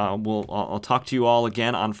 I'll talk to you all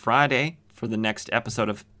again on Friday for the next episode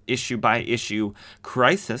of Issue by Issue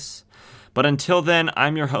Crisis. But until then,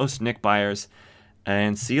 I'm your host, Nick Byers,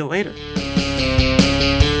 and see you later.